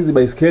kupata hizi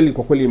baiskeli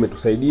kwa kweli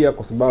imetusaidia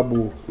kwa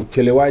sababu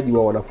uchelewaji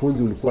wa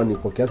wanafunzi ulikuwa ni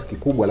kwa kiasi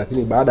kikubwa,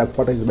 lakini baada ya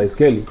kupata hizi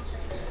baiskeli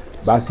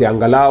basi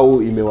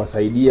angalau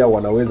imewasaidia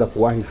wanaweza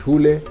kuwahi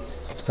shule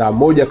saa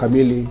 1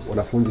 kamili.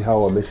 Wanafunzi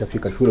hao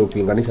wameshafika shule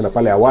ukilinganisha na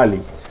pale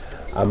awali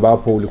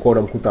ambapo ulikuwa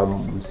unamkuta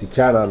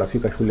msichana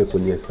anafika shule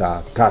kwenye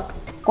saa 3.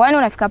 Kwa nini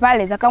unafika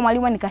pale za kama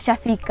mwalimu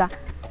nikashafika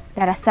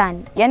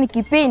darasani? Yaani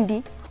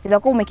kipindi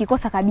zakuwa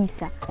umekikosa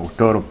kabisa.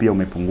 Utoro pia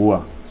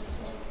umepungua.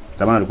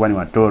 Zamani alikuwa ni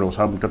watoro kwa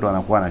sababu mtoto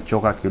anakuwa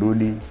anachoka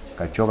kirudi,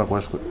 kachoka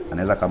kwa siku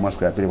anaweza kama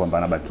siku ya pili kwamba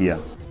anabakia.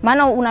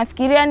 Maana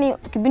unafikiria ni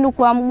kipindi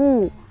kwa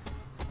mguu.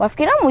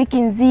 Wafikiria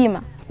wiki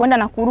nzima kwenda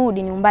na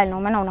kurudi ni umbali na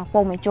maana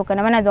unakuwa umechoka.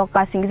 Na maana za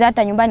ukasingizia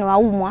hata nyumbani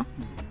waumwa,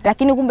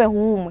 lakini kumbe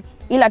huumwi.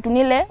 Ila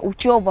tunile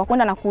uchovu wa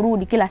kwenda na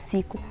kurudi kila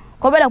siku.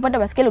 Kwa baada ya kupata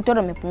basikeli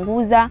utoro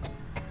umepunguza.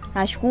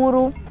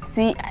 Nashukuru.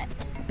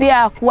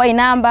 Pia kuwai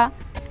namba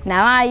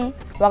na wai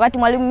wakati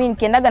mwalimu mimi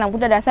nikiendaga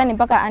nakuta darasani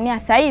mpaka ania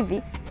sasa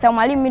hivi sasa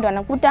mwalimu mimi ndo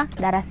anakuta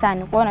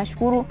darasani. Kwa hiyo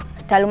nashukuru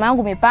taaluma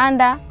yangu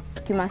imepanda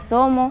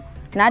kimasomo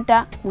na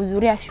hata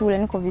kuhudhuria shule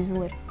niko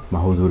vizuri.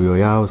 Mahudhurio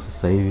yao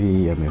sasa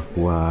hivi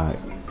yamekuwa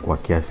kwa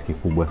kiasi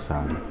kikubwa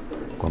sana.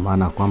 Kwa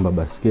maana kwamba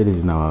basikeli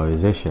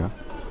zinawawezesha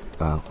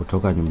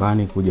kutoka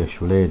nyumbani kuja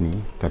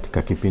shuleni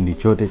katika kipindi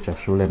chote cha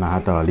shule na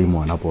hata walimu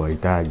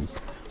wanapowahitaji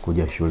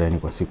kuja shuleni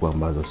kwa siku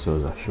ambazo sio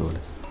za shule.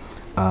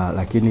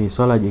 Lakini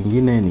swala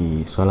jingine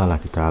ni swala la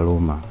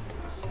kitaaluma.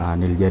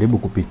 Nilijaribu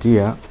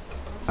kupitia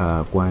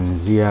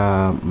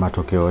kuanzia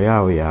matokeo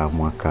yao ya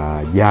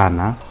mwaka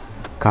jana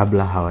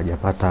kabla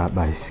hawajapata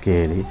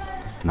baiskeli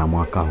na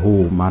mwaka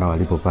huu mara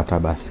walipopata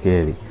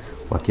baiskeli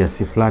kwa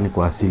kiasi fulani,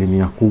 kwa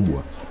asilimia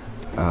kubwa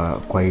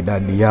kwa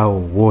idadi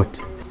yao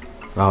wote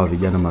hao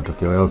vijana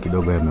matokeo yao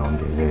kidogo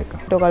yameongezeka.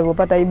 Kutoka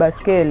walipopata hii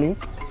baiskeli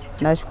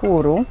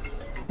nashukuru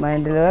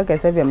maendeleo yake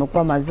sasa hivi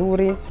yamekuwa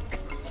mazuri.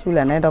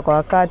 shule anaenda kwa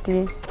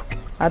wakati,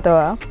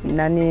 hata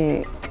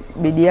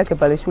bidii yake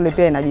pale shule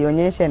pia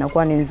inajionyesha,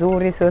 inakuwa ni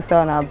nzuri, sio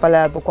sawa na pale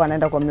alipokuwa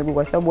anaenda kwa miguu,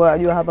 kwa sababu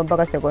unajua hapa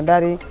mpaka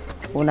sekondari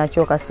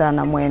unachoka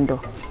sana mwendo.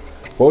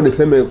 Kwa hiyo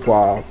niseme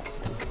kwa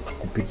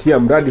kupitia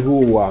mradi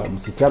huu wa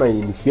Msichana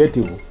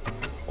Initiative,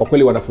 kwa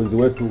kweli wanafunzi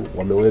wetu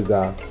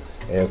wameweza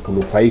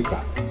kunufaika.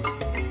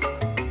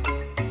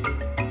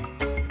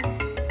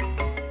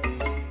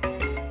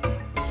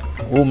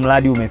 Huu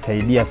mradi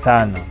umesaidia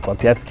sana kwa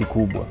kiasi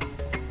kikubwa.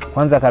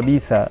 Kwanza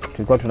kabisa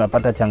tulikuwa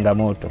tunapata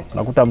changamoto.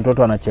 Unakuta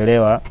mtoto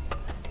anachelewa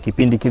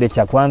kipindi kile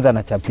cha kwanza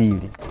na cha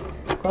pili.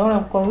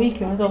 Kwa wiki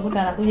unaweza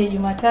kukuta anakuja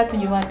Jumatatu,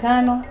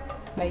 Jumatano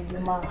na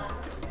Ijumaa.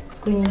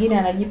 Siku nyingine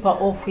anajipa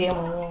off yeye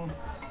mwenyewe.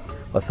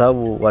 Kwa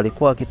sababu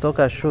walikuwa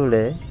wakitoka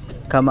shule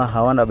kama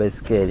hawana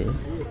baiskeli,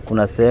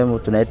 kuna sehemu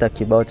tunaita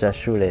kibao cha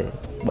shule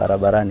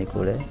barabarani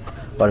kule.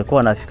 Walikuwa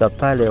wanafika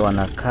pale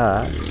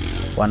wanakaa,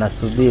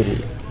 wanasubiri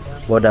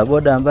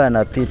bodaboda ambaye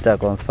anapita,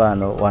 kwa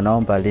mfano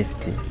wanaomba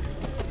lifti.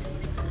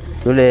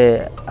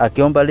 Yule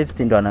akiomba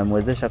lifti ndo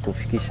anamwezesha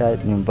kufikisha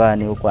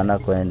nyumbani huko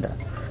anakoenda.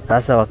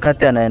 Sasa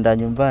wakati anaenda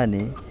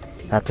nyumbani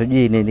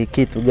hatujui ni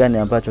kitu gani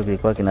ambacho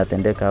kilikuwa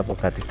kinatendeka hapo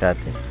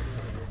katikati.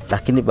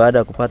 Lakini baada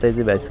ya kupata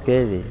hizi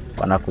baiskeli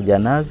wanakuja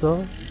nazo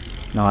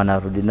na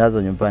wanarudi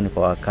nazo nyumbani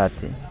kwa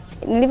wakati.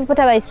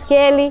 Nilipopata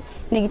baiskeli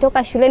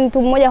nikitoka shuleni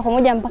tu moja kwa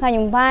moja mpaka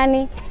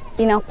nyumbani,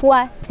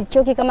 inakuwa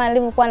sichoki kama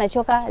nilivyokuwa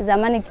nachoka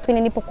zamani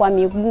kipindi nipo kwa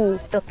miguu.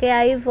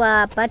 Tokea hivyo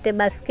apate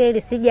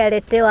baiskeli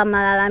sijaletewa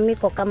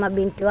malalamiko kama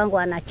binti wangu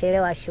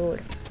anachelewa shule.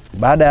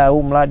 Baada ya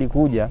huu mradi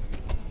kuja,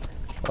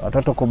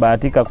 watoto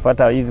kubahatika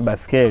kupata hizi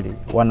baiskeli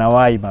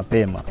wanawahi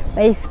mapema.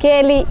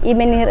 Baiskeli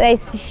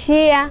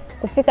imenirahisishia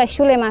kufika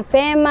shule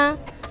mapema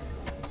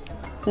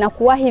na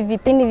kuwahi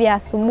vipindi vya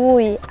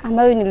asubuhi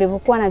ambavyo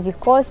nilivyokuwa na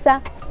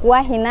vikosa,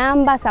 kuwahi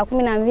namba saa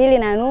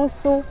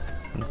 12:30.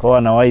 Kwa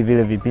wanawahi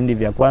vile vipindi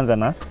vya kwanza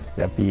na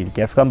vya pili.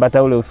 Kiasi kwamba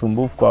hata ule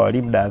usumbufu kwa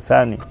walimu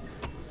darasani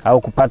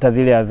au kupata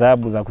zile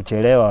adhabu za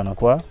kuchelewa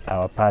wanakuwa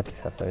hawapati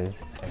sasa hivi.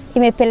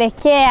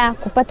 Imepelekea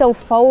kupata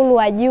ufaulu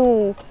wa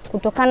juu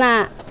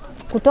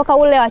kutoka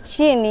ule wa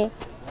chini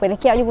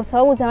kuelekea juu, kwa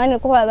sababu zamani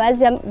nilikuwa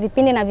baadhi ya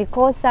vipindi na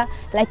vikosa,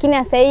 lakini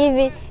sasa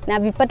hivi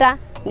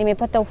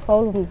nimepata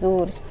ufaulu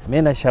mzuri.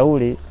 Mimi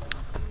nashauri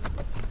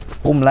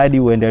huu mradi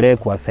uendelee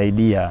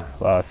kuwasaidia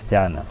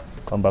wasichana,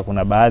 kwamba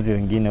kuna baadhi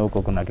wengine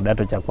huko kuna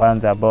kidato cha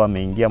kwanza ambao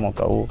wameingia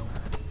mwaka huu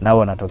nao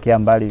wanatokea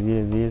mbali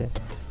vile vile.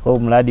 Huu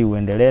mradi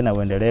uendelee na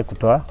uendelee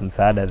kutoa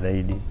msaada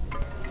zaidi.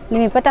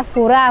 Nimepata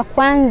furaha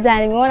kwanza,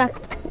 nimeona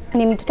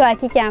ni mtoto wa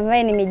kike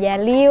ambaye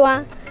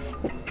nimejaliwa,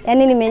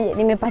 yani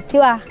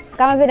nimepatiwa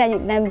kama vile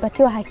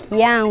nimepatiwa haki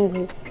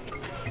yangu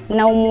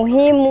na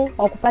umuhimu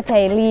wa kupata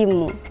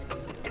elimu.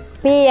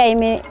 Pia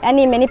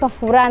imenipa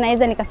furaha,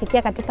 naweza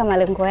nikafikia katika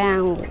malengo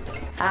yangu.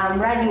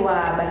 Mradi wa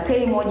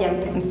baiskeli moja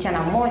msichana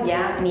mmoja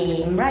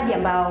ni mradi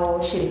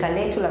ambao shirika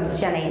letu la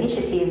Msichana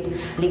Initiative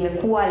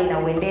limekuwa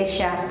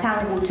linauendesha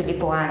tangu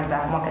tulipoanza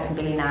mwaka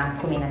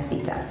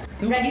 2016.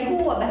 Mradi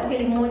huu wa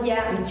baiskeli moja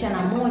msichana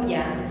mmoja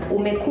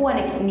umekuwa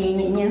ni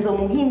nyenzo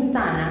muhimu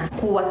sana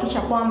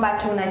kuhakikisha kwamba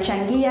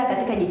tunachangia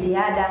katika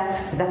jitihada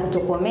za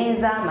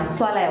kutokomeza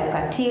masuala ya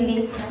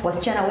ukatili.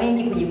 Wasichana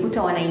wengi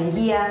kujikuta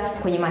wanaingia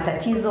kwenye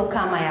matatizo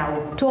kama ya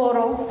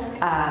utoro,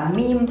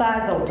 mimba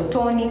za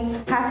utotoni,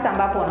 hasa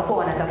ambapo wanakuwa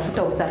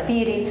wanatafuta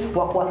usafiri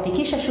wa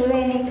kuwafikisha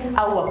shuleni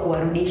au wa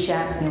kuwarudisha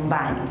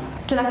nyumbani.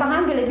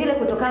 Tunafahamu vile vile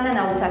kutokana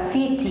na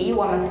utafiti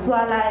wa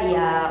masuala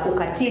ya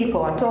ukatili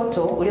kwa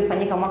watoto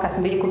uliofanyika mwaka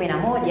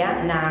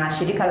 2011 na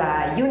shirika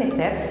la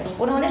UNICEF,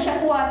 unaonyesha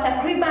kuwa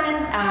takriban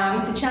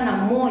msichana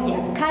mmoja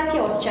kati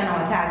ya wasichana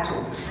watatu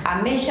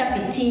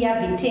ameshapitia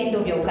vitendo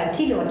vya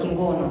ukatili wa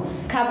kingono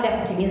kabla ya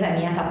kutimiza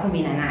miaka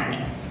 18.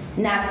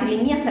 Na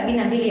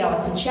 72% ya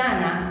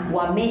wasichana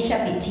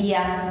wameshapitia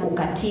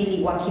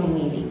ukatili wa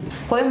kimwili.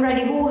 Kwa hiyo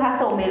mradi huu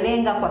hasa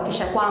umelenga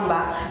kuhakikisha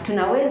kwamba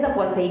tunaweza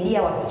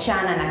kuwasaidia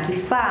wasichana na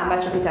kifaa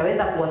ambacho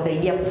kitaweza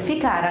kuwasaidia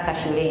kufika haraka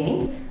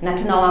shuleni, na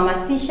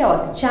tunawahamasisha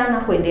wasichana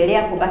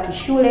kuendelea kubaki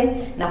shule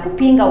na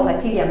kupinga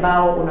ukatili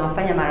ambao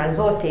unawafanya mara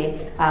zote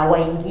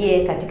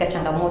waingie katika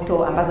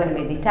changamoto ambazo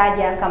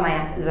nimezitaja kama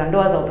za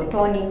ndoa za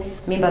utotoni,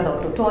 mimba za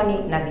utotoni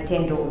na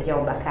vitendo vya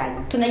ubakaji.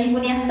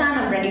 Tunajivunia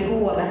sana mradi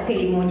huu wa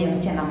baiskeli moja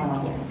msichana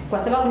mmoja kwa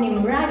sababu ni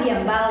mradi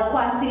ambao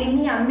kwa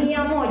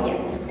 100%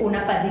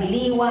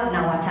 unafadhiliwa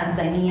na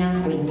Watanzania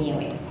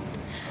wenyewe.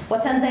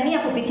 Watanzania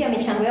kupitia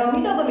michango yao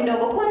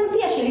midogo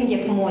kuanzia shilingi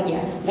 1000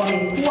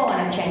 wamekuwa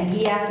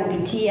wanachangia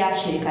kupitia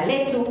shirika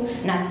letu,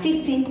 na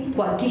sisi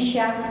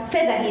kuhakikisha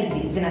fedha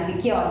hizi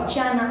zinafikia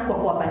wasichana kwa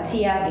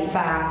kuwapatia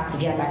vifaa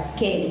vya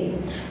baiskeli.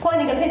 Kwa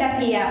hiyo ningependa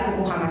pia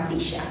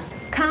kukuhamasisha,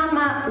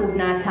 kama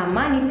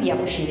unatamani pia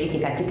kushiriki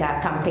katika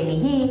kampeni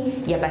hii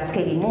ya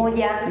baiskeli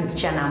moja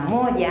msichana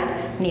mmoja,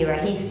 ni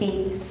rahisi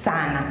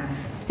sana.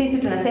 Sisi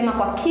tunasema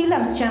kwa kila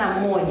msichana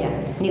mmoja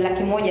ni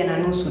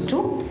 1,500,000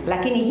 tu,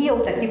 lakini hiyo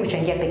hutaki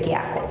kuchangia peke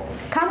yako.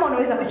 Kama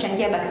unaweza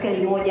kuchangia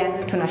baskeli moja,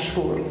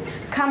 tunashukuru.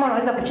 Kama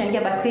unaweza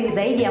kuchangia baskeli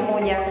zaidi ya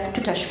moja,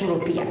 tutashukuru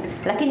pia.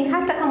 Lakini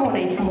hata kama una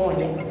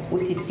 1,000,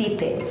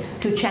 usisite.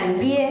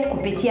 Tuchangie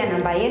kupitia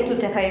namba yetu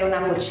utakayoona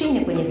hapo chini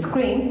kwenye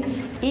screen,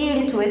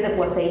 ili tuweze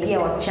kuwasaidia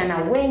wasichana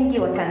wengi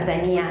wa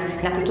Tanzania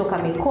na kutoka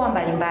mikoa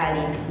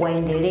mbalimbali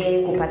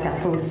waendelee kupata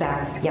fursa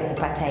ya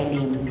kupata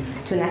elimu.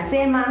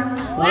 Tunasema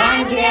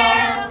one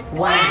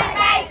girl, one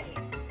bike.